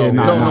deal, Nah, though. yeah,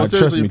 nah, No, nah,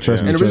 seriously.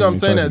 trust me, And the reason trust I'm me,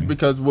 saying that trust is me.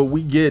 because what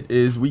we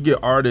get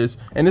artists,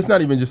 and it's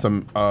not even just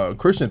some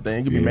Christian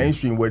thing. It could be Yeah.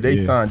 mainstream where they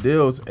Yeah. sign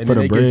deals and For then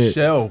the they get bread.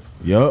 shelved.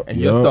 Yup. And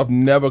your stuff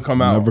never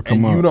come out. Never come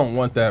and you out. don't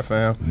want that,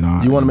 fam.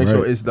 Nah, you want to make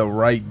sure right. it's the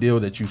right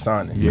deal that you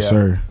signing. Yes,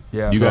 sir.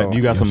 Yeah. You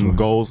got some Absolutely.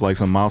 goals, like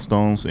some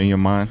milestones in your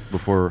mind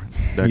before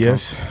that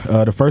Yes.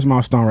 The first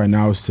milestone right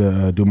now is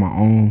to do my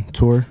own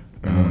tour.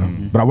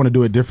 But I want to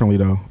do it differently,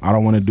 though. I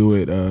don't want to do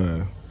it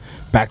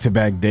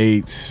back-to-back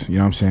dates. You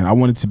know what I'm saying? I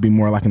want it to be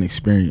more like an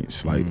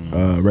experience. Like,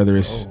 whether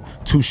it's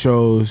 2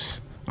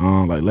 shows,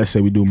 like let's say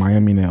we do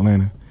Miami and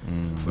Atlanta.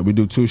 Like we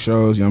do 2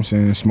 shows, you know what I'm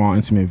saying? Small,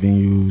 intimate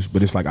venues.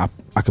 But it's like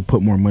I could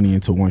put more money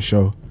into one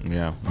show.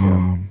 Yeah.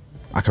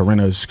 I could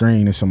rent a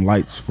screen and some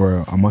lights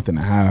for a month and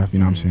a half, you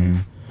know what I'm saying?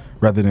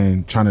 Rather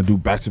than trying to do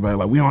back-to-back,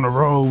 like we on the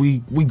road, we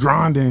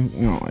grinding.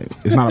 You know, like,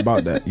 it's not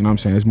about that. You know what I'm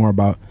saying? It's more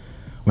about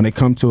when they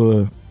come to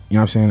you know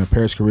what I'm saying, a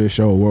Paris Career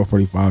show, a World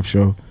 45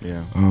 show.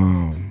 Yeah. You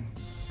know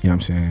what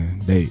I'm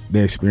saying?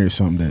 They experience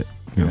something that,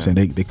 you know what I'm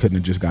saying, they couldn't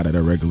have just got at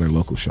a regular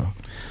local show.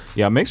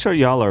 Yeah, make sure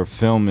y'all are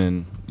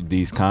filming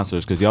these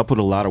concerts because y'all put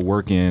a lot of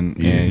work in,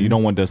 and you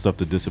don't want that stuff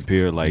to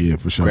disappear. Like, Yeah,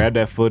 for sure. grab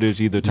that footage,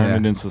 either turn Yeah.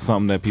 it into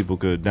something that people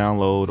could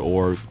download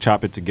or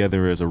chop it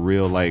together as a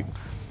real, like,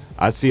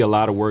 I see a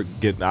lot of work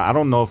I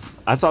don't know if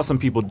I saw some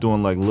people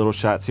doing like little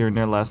shots here and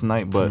there last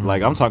night, but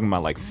like I'm talking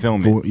about like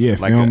filming, like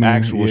filming, an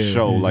actual yeah,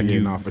 show, like yeah,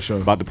 you nah, for sure.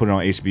 about to put it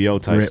on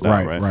HBO type Right,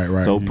 style,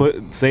 right. So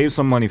save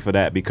some money for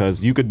that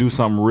because you could do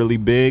something really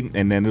big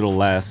and then it'll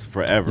last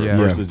forever Yeah.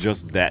 versus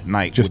just that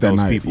night Just with that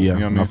those night, people. yeah, You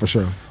know what I no, mean? for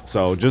sure.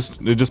 So it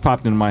just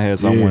popped into my head,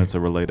 so I Yeah. wanted to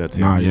relay that to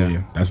you. Nah,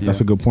 yeah.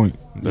 That's a good point.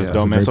 That's Yeah,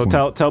 dope, a man. great So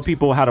point. tell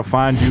people how to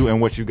find you and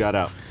what you got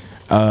out.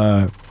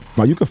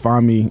 Well, you can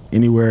find me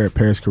anywhere at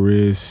Paris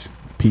Careers,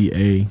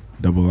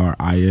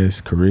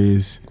 PARRIS,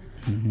 Careers,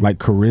 like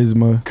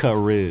charisma,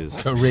 Cariz.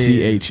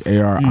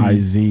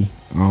 CHARIZ.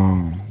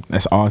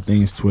 That's all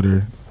things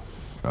Twitter,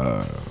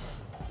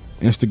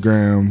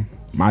 Instagram,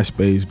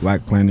 MySpace,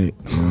 Black Planet.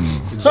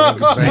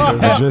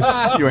 I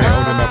just You ain't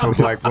old enough for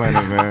Black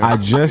Planet, man. I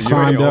just You ain't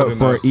signed up old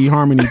for enough.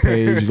 eHarmony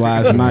page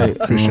last night.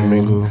 Christian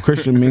Mingle.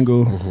 Christian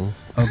Mingle.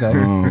 Okay.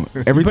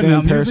 Everything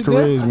out Paris music there?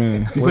 Careers,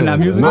 man. putting out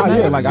music Nah, on yeah,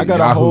 that? like I got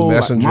Yahoo a whole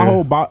Messenger.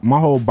 my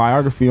whole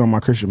biography on my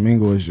Christian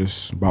Mingle is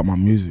just about my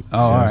music. Oh,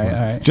 So all it's right, like-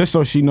 all right. Just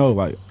so she know,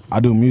 like I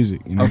do music.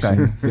 You know what Okay.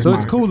 I'm saying? So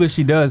it's cool if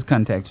she does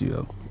contact you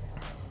though.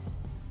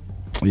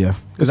 Yeah.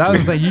 Because I was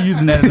gonna say you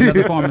using that as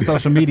another form of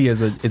social media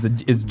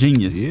is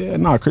genius. Yeah,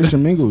 no,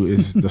 Christian Mingle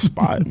is the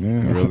spot,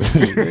 man.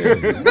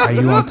 Really? Are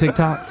you on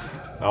TikTok?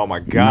 Oh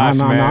my gosh,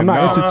 nah, man. I'm not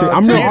no. into TikTok.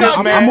 I'm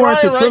TikTok, more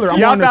into man. Triller. I'm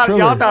Y'all more into thought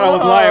Triller. I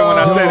was lying when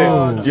I said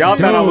it. Y'all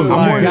thought I was Dude,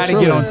 lying. you gotta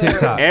get on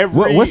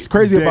TikTok. What's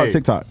crazy Every about day.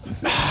 TikTok?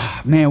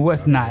 Man,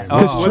 what's not?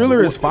 Because Oh,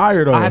 Triller is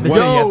fire though. I have to tell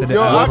you Yo, after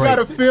the I break. got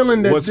a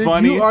feeling that What's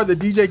funny? you are the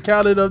DJ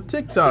Khaled of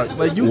TikTok.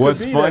 Like you What's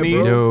could be funny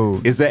that, bro.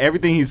 Dude. is that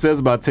everything he says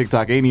about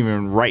TikTok ain't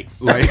even right.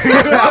 Like,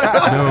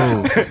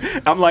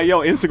 I'm like,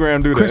 yo,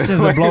 Instagram do that.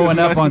 Christians are Like, blowing it's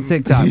up on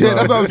TikTok. Yeah, bro.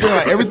 that's what I'm saying.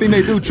 Like, everything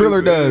they do,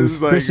 Triller does.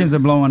 it's like- Christians are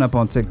blowing up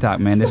on TikTok,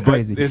 man. It's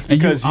crazy. It's And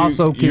because you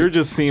also you're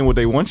just seeing what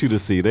they want you to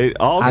see. They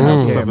all I kinds don't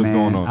of care, stuff is man.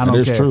 going I on. don't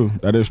That is care. true.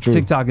 That is true.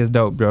 TikTok is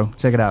dope, bro.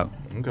 Check it out.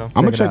 Okay.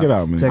 I'm gonna check it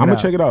out, man. Check I'm it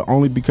gonna check it out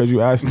only because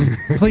you asked me.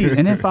 Please,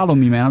 and then follow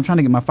me, man. I'm trying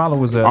to get my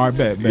followers up. All right,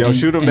 bet. Yo, And-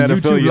 shoot them and that YouTube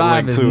affiliate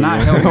Live link is too. not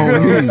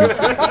man. helping.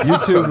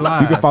 YouTube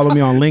Live. You can follow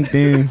me on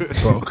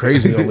LinkedIn. Bro,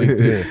 crazy on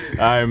LinkedIn.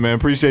 All right, man.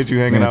 Appreciate you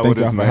hanging Man, out thank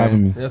with us, y'all for man.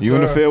 having me. Yes, you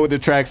in the sir. field with the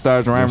track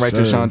stars, Ryan Yes,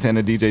 Righteous, sir. Sean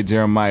Tanner, DJ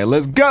Jeremiah.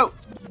 Let's go.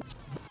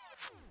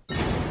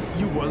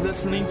 You are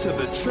listening to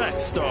the Track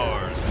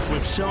Stars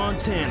with Sean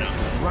Tanner,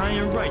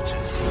 Ryan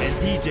Righteous, and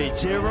DJ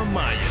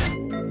Jeremiah.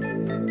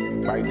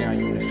 Right now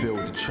you in the field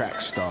with the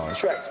track stars.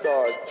 Track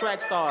stars.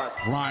 Track stars.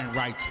 Ryan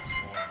Righteous,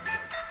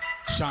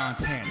 Sean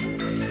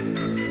Tanner, and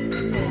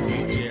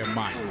DJ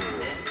Jeremiah.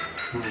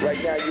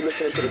 Right now you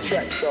listening to the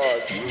track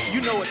stars.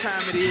 You know what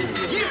time it is.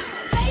 Yeah.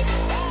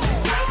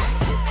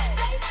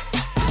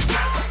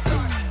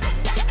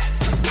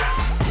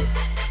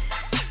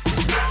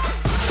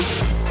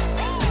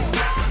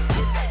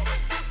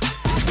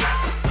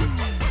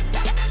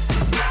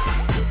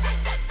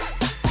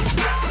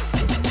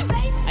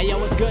 Hey yo,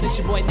 what's good? It's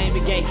your boy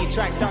Name Gay, you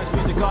Track Stars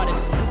music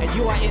artist, and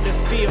you are in the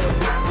field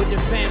with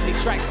the family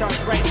Track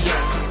Stars Radio.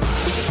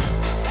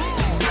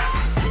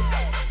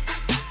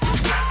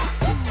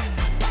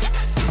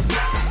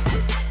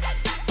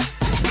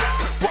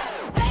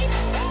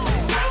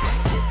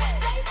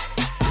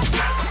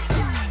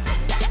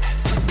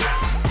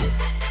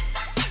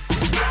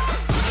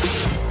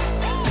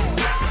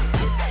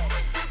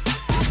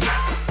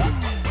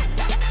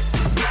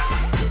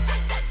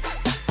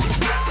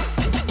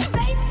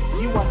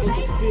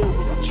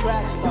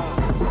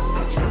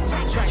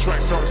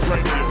 Track Stars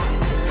Radio.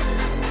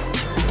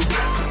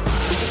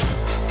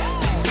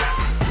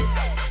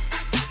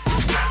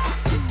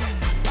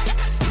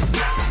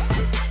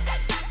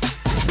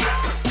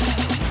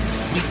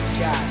 We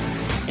got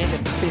it in the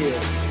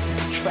field.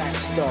 Track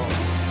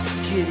stars.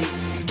 Get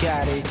it,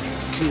 got it,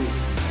 good.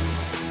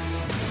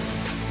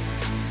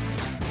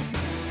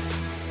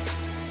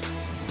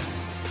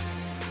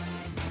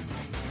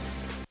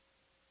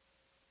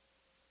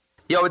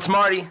 Yo, it's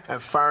Marty.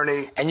 And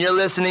Fernie. And you're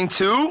listening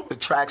to The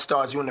Track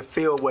Stars. You in the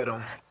field with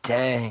them.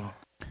 Dang.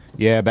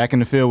 Yeah, back in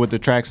the field with the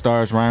Track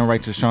Stars. Ryan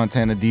Righteous, Sean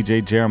Tanner,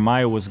 DJ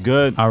Jeremiah was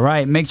good. All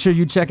right, make sure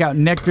you check out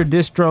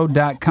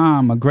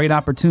nectardistro.com. A great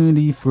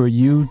opportunity for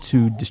you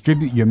to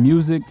distribute your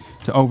music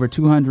to over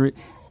 200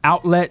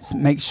 outlets.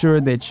 Make sure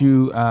that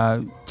you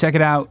check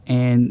it out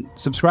and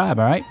subscribe,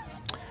 all right?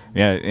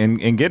 Yeah,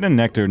 and get a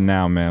Nectar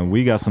now, man.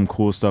 We got some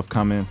cool stuff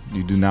coming.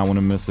 You do not want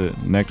to miss it.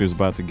 Nectar's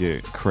about to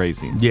get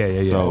crazy.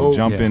 Yeah. So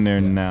jump in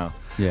there now.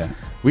 Yeah.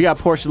 We got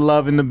Portia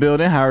Love in the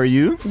building. How are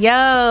you?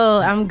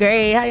 Yo, I'm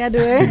great. How y'all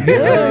doing?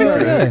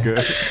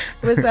 Good.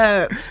 What's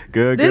up?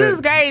 Good. This is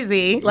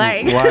crazy.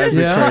 Like, why is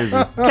it crazy?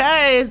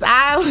 Because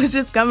I was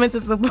just coming to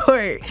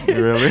support.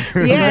 Really?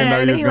 Yeah.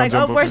 And he's like,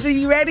 "Oh, Portia,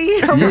 you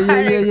ready?" I'm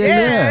like,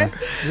 yeah.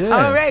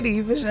 I'm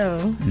ready for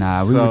sure.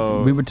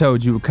 Nah, we were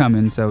told you were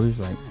coming, so we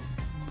was like,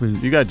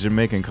 you got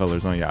Jamaican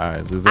colors on your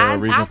eyes. Is there a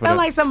reason for that? I felt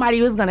like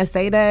somebody was gonna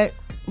say that.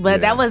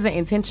 But that wasn't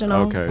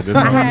intentional. Okay,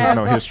 there's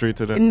no history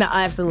to that? No,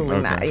 absolutely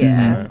not.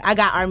 Yeah. I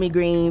got army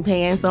green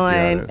pants on,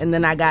 and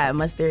then I got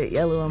mustard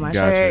yellow on my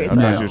shirt. I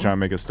thought you were trying to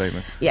make a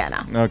statement. Yeah,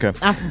 no. Okay.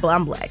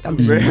 I'm black. I'm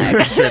just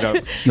black. Straight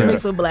up.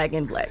 Mixed with black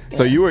and black. Yeah.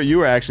 So you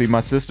were actually, my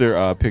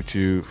sister picked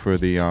you for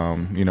the,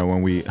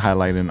 when we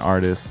highlight an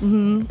artist.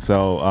 Mm-hmm.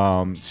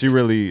 So she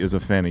really is a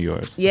fan of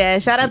yours. Yeah,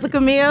 shout out to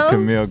Camille.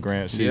 Camille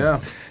Grant.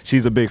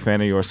 She's a big fan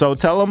of yours. So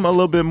tell them a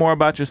little bit more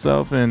about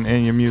yourself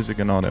and your music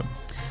and all that.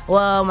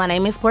 Well, my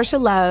name is Portia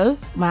Love.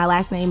 My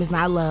last name is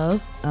not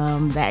Love.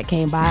 That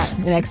came by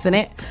an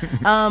accident.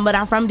 But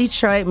I'm from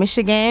Detroit,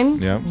 Michigan,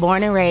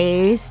 born and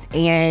raised,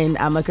 and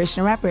I'm a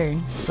Christian rapper.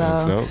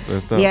 So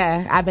That's dope.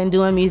 Yeah, I've been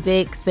doing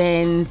music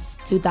since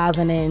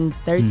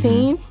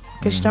 2013.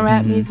 Christian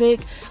rap music.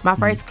 My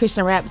first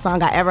Christian rap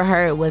song I ever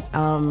heard was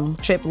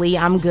Trip Lee,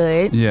 I'm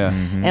Good. Yeah.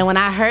 And when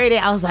I heard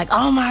it, I was like,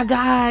 oh my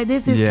God,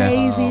 this is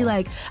crazy.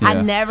 Like,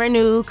 I never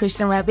knew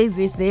Christian rap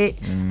existed.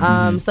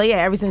 So yeah,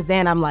 ever since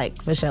then, I'm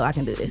like, for sure, I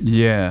can do this.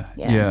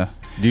 Yeah.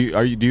 Do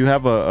you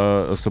have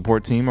a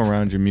support team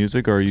around your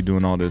music, or are you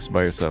doing all this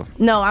by yourself?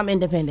 No, I'm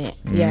independent.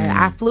 Yeah,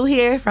 I flew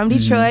here from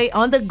Detroit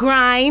on the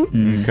grind.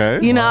 Okay.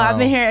 You know, I've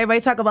been hearing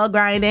everybody talk about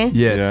grinding.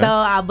 Yeah. So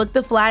I booked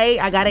the flight.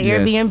 I got an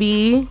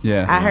Airbnb.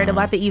 Yeah. I heard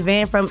about the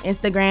event from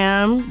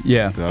Instagram.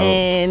 Yeah. Dope.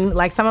 And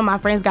like some of my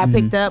friends got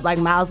picked up, like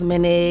Miles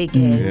Minnick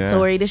and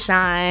Tori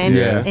Deshawn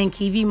and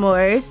Kiwi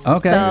Morse.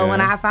 Okay. So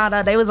when I found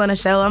out they was on the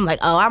show, I'm like,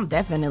 oh, I'm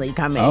definitely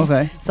coming.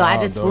 Okay. So I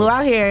just flew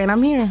out here and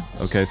I'm here.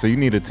 Okay, so you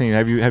need a team.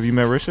 Have you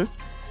met Risha?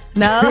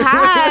 No,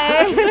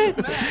 hi.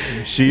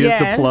 She is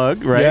the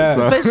plug, right? Yeah.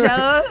 So For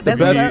sure. The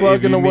best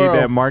plug in the world. Need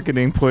that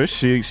marketing push,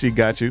 she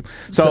got you.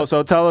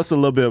 So tell us a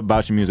little bit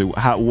about your music.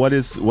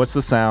 What's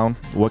the sound?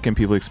 What can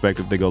people expect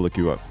if they go look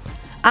you up?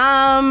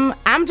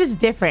 I'm just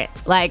different.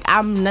 Like,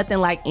 I'm nothing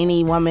like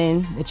any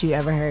woman that you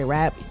ever heard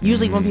rap.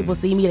 Usually when people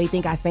see me, they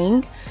think I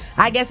sing.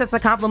 I guess that's a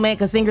compliment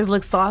because singers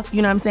look soft.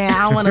 You know what I'm saying?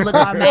 I don't want to look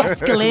all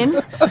masculine.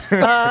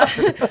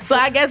 So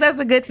I guess that's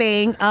a good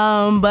thing.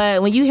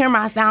 But when you hear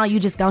my sound, you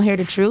just don't hear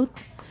the truth.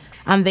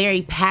 I'm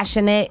very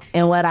passionate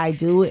in what I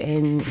do,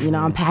 and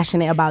I'm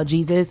passionate about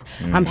Jesus.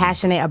 I'm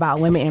passionate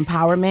about women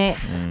empowerment.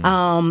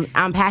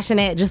 I'm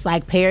passionate, just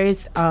like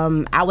Paris.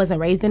 I wasn't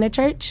raised in a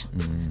church,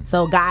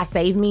 so God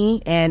saved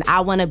me, and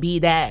I want to be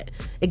that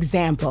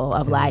example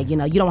of like, you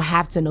don't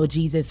have to know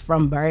Jesus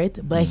from birth,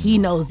 but He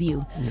knows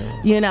you.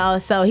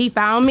 So He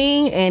found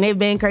me, and it's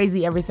been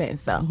crazy ever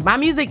since. So my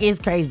music is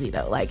crazy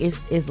though, like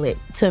it's lit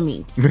to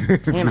me.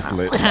 It's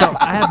lit. So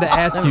I have to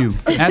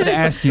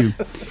ask you,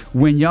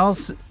 when y'all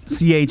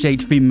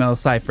CHH Female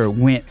Cypher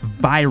went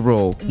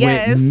viral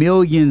Yes. with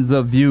millions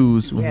of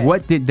views. Yes.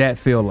 What did that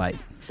feel like?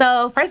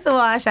 So first of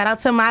all, shout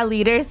out to my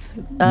leaders,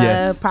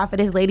 Yes.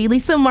 Prophetess Lady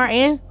Lisa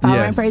Martin, Power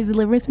Yes. and Praise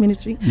Deliverance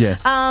Ministry.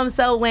 Yes.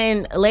 So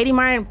when Lady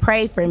Martin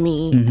prayed for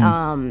me,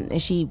 Mhm.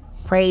 and she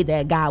prayed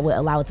that God would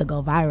allow it to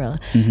go viral,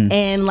 Mhm.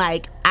 and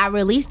like I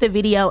released the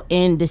video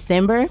in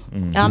December.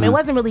 Mhm. It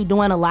wasn't really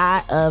doing a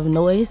lot of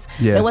noise.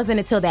 Yeah. It wasn't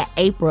until that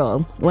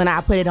April when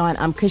I put it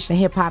on Christian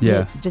hip hop Yeah.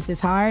 hits just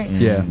as hard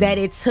Yeah. that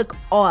it took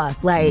off.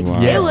 Like Wow.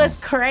 it Yes. was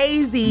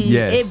crazy.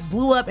 Yes. It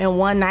blew up in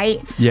one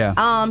night. Yeah.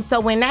 So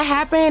when that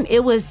happened,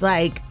 it was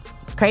like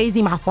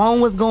crazy. My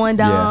phone was going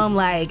dumb.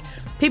 Like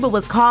people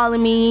was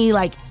calling me.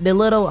 Like the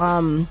little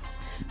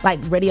like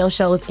radio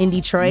shows in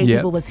Detroit. Yep.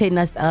 People was hitting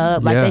us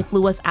up. Like Yeah. they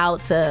flew us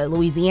out to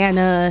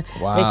Louisiana.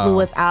 They Wow. flew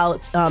us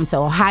out to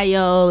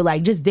Ohio.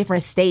 Like just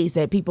different states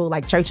that people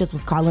like churches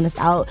was calling us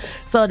out.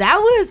 So that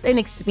was an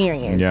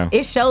experience. Yeah.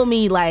 It showed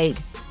me like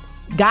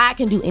God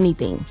can do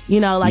anything. You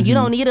know, like you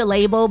Mhm. don't need a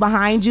label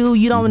behind you.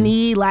 You don't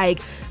need like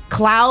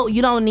clout.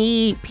 You don't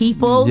need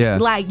people. Yeah.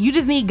 Like you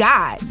just need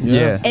God.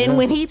 Yeah. And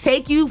when he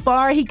take you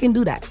far, he can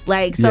do that.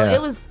 Like so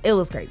Yeah. it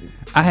was crazy.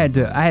 I had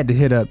to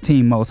hit up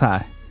Team Most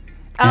High.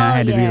 And I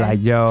had to be yeah.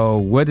 like, yo,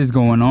 what is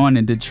going on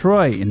in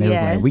Detroit? And they was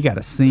Yeah. like, we got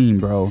a scene,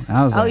 bro. And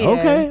I was Oh, like,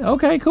 yeah.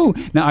 okay, cool.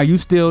 Now, are you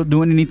still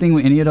doing anything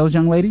with any of those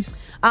young ladies?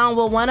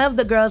 Well, one of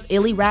the girls,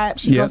 Illy Rap,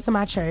 she Yeah. goes to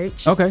my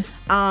church. Okay.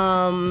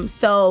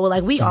 So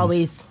like we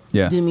always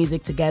Yeah. do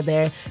music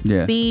together.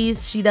 Yeah.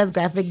 Speeds, she does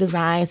graphic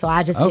design, so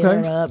I just hit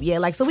Okay. her up. Yeah,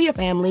 like so we a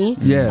family.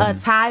 Yeah.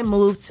 Ty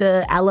moved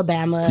to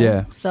Alabama.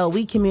 Yeah. So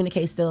we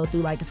communicate still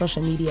through like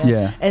social media.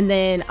 Yeah. And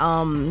then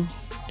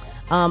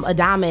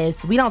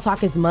Adamas, we don't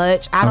talk as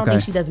much. I don't Okay.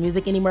 think she does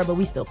music anymore, but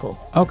we still cool.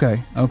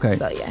 Okay.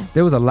 So, yeah.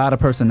 There was a lot of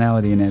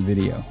personality in that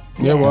video.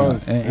 Yeah, it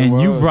was. And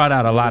It you was. brought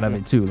out a lot of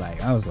it too.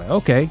 Like, I was like,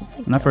 okay.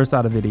 When I first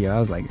saw the video, I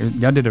was like,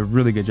 y'all did a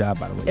really good job,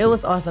 by the way. It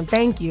was awesome.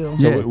 Thank you.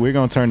 So we're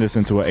gonna turn this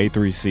into an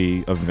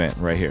A3C event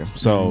right here.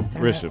 So,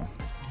 Risha,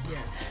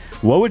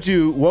 what would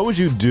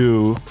you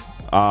do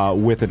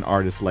with an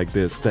artist like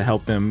this to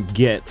help them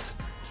get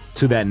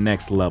to that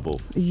next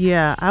level?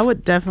 Yeah, I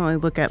would definitely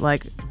look at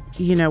like,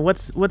 you know,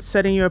 what's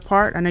setting you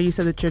apart. I know you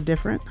said that you're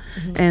different,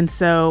 and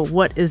so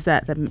what is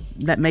that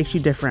makes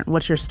you different?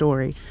 What's your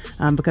story?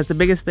 Because the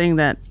biggest thing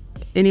that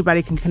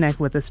anybody can connect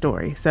with is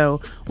story. So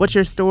what's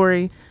your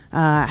story?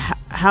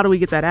 How do we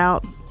get that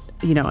out?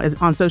 You know,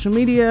 on social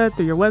media,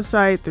 through your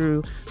website,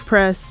 through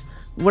press.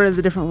 What are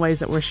the different ways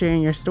that we're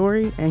sharing your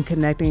story and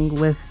connecting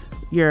with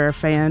your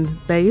fan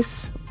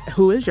base?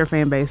 Who is your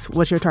fan base?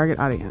 What's your target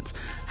audience?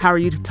 How are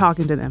you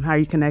talking to them? How are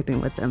you connecting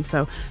with them?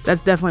 So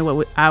that's definitely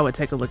what I would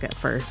take a look at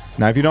first.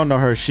 Now, if you don't know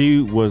her, she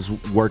was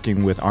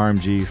working with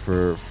RMG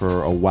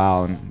for a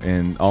while,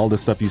 and all the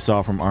stuff you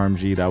saw from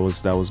RMG that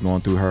was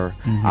going through her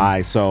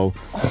eyes. So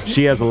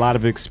she has a lot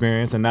of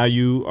experience, and now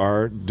you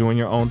are doing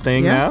your own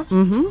thing now.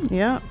 Mm-hmm.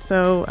 Yeah.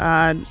 So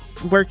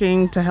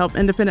working to help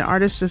independent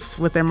artists just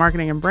with their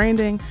marketing and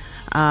branding.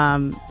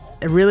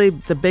 Really,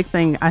 the big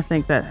thing I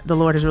think that the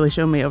Lord has really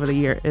shown me over the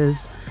year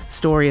is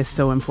story is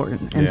so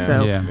important.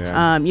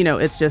 And you know,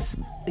 it's just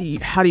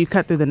how do you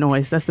cut through the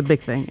noise? That's the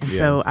big thing. And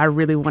so I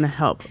really want to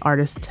help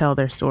artists tell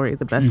their story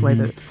the best way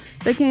that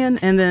they can.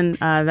 And then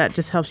that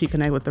just helps you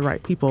connect with the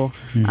right people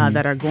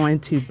that are going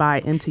to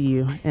buy into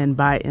you and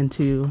buy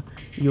into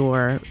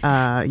your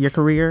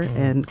career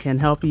and can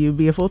help you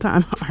be a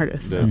full-time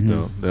artist. That's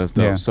dope. That's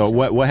dope. Yeah. So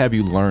what have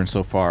you learned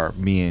so far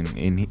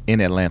being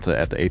in Atlanta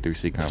at the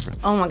A3C conference?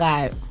 Oh my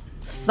God.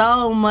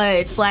 So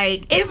much.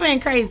 Like, it's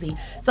been crazy.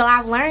 So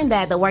I've learned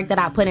that the work that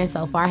I put in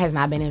so far has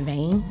not been in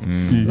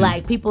vain.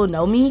 Like, people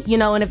know me, you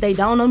know, and if they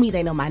don't know me,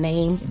 they know my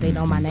name. If they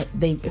know my name,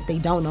 if they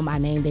don't know my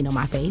name, they know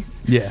my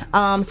face. Yeah.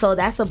 So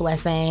that's a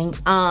blessing.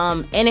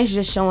 And it's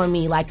just showing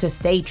me like to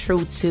stay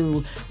true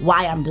to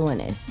why I'm doing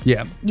this.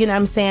 Yeah. You know what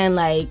I'm saying?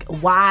 Like,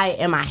 why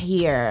am I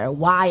here?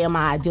 Why am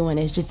I doing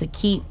this? Just to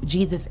keep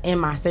Jesus in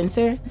my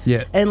center.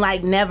 Yeah. And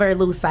like never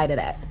lose sight of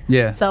that.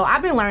 Yeah. So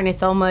I've been learning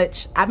so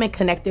much. I've been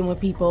connecting with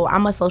people.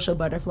 I'm a social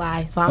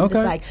butterfly. So I'm Okay.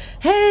 just like,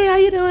 hey, how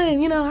you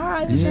doing? You know,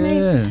 hi, what's your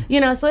Yeah. name?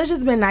 You know, so it's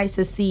just been nice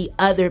to see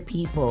other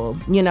people,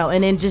 you know,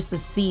 and then just to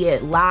see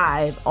it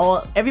live,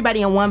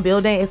 everybody in one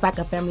building, it's like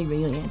a family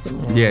reunion to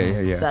me.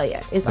 Yeah. So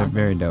yeah, it's awesome.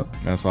 Very dope.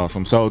 That's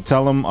awesome. So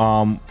tell them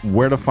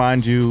where to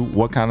find you.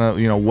 What kind of,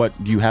 what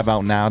do you have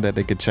out now that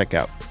they could check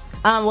out?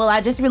 Well, I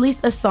just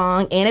released a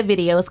song and a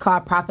video. It's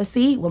called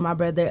Prophecy with my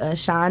brother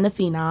Sean the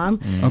Phenom.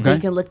 So Okay.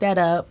 you can look that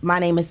up. My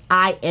name is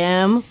I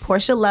Am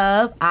Portia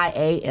Love.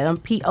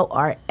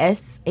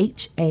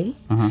 IAMPORSHA.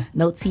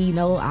 No T,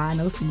 no I,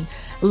 no C.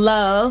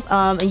 Love.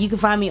 And you can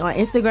find me on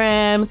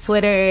Instagram,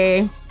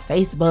 Twitter,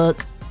 Facebook,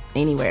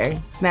 anywhere.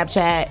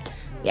 Snapchat.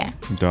 Yeah.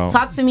 Dope.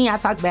 Talk to me, I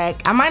talk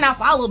back. I might not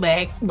follow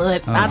back,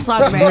 but I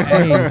talk back.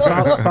 Hey,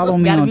 follow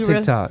me Gotta on be real.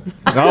 TikTok.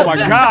 Oh my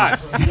God.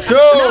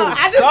 Dude,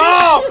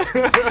 stop!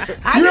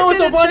 You know what's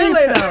so funny? We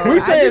I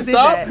saying just did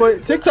stop, that.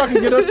 but TikTok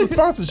can get us the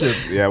sponsorship.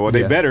 Yeah, well,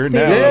 they better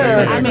now.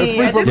 Yeah. I mean,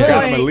 at this You got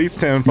them point- at least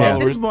 10 At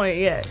followers. this point,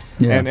 yeah.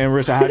 And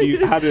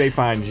Risha, how do they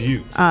find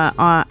you?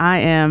 I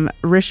am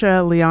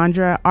Risha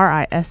Leandra,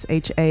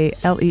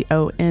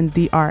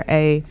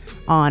 RISHALEONDRA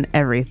on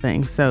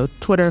everything. So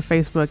Twitter,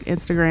 Facebook,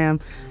 Instagram,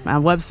 my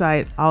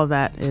website, all of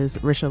that is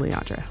Risha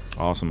Leandra.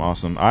 Awesome.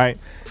 All right,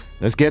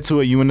 let's get to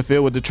it. You in the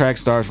field with the track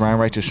stars, Ryan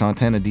Righteous,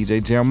 Shantana,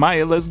 DJ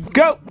Jeremiah. Let's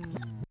go.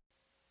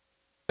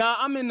 Now,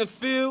 I'm in the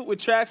field with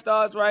track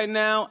stars right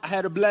now. I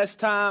had a blessed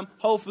time.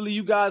 Hopefully,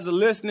 you guys are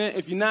listening.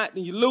 If you're not,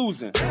 then you're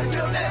losing.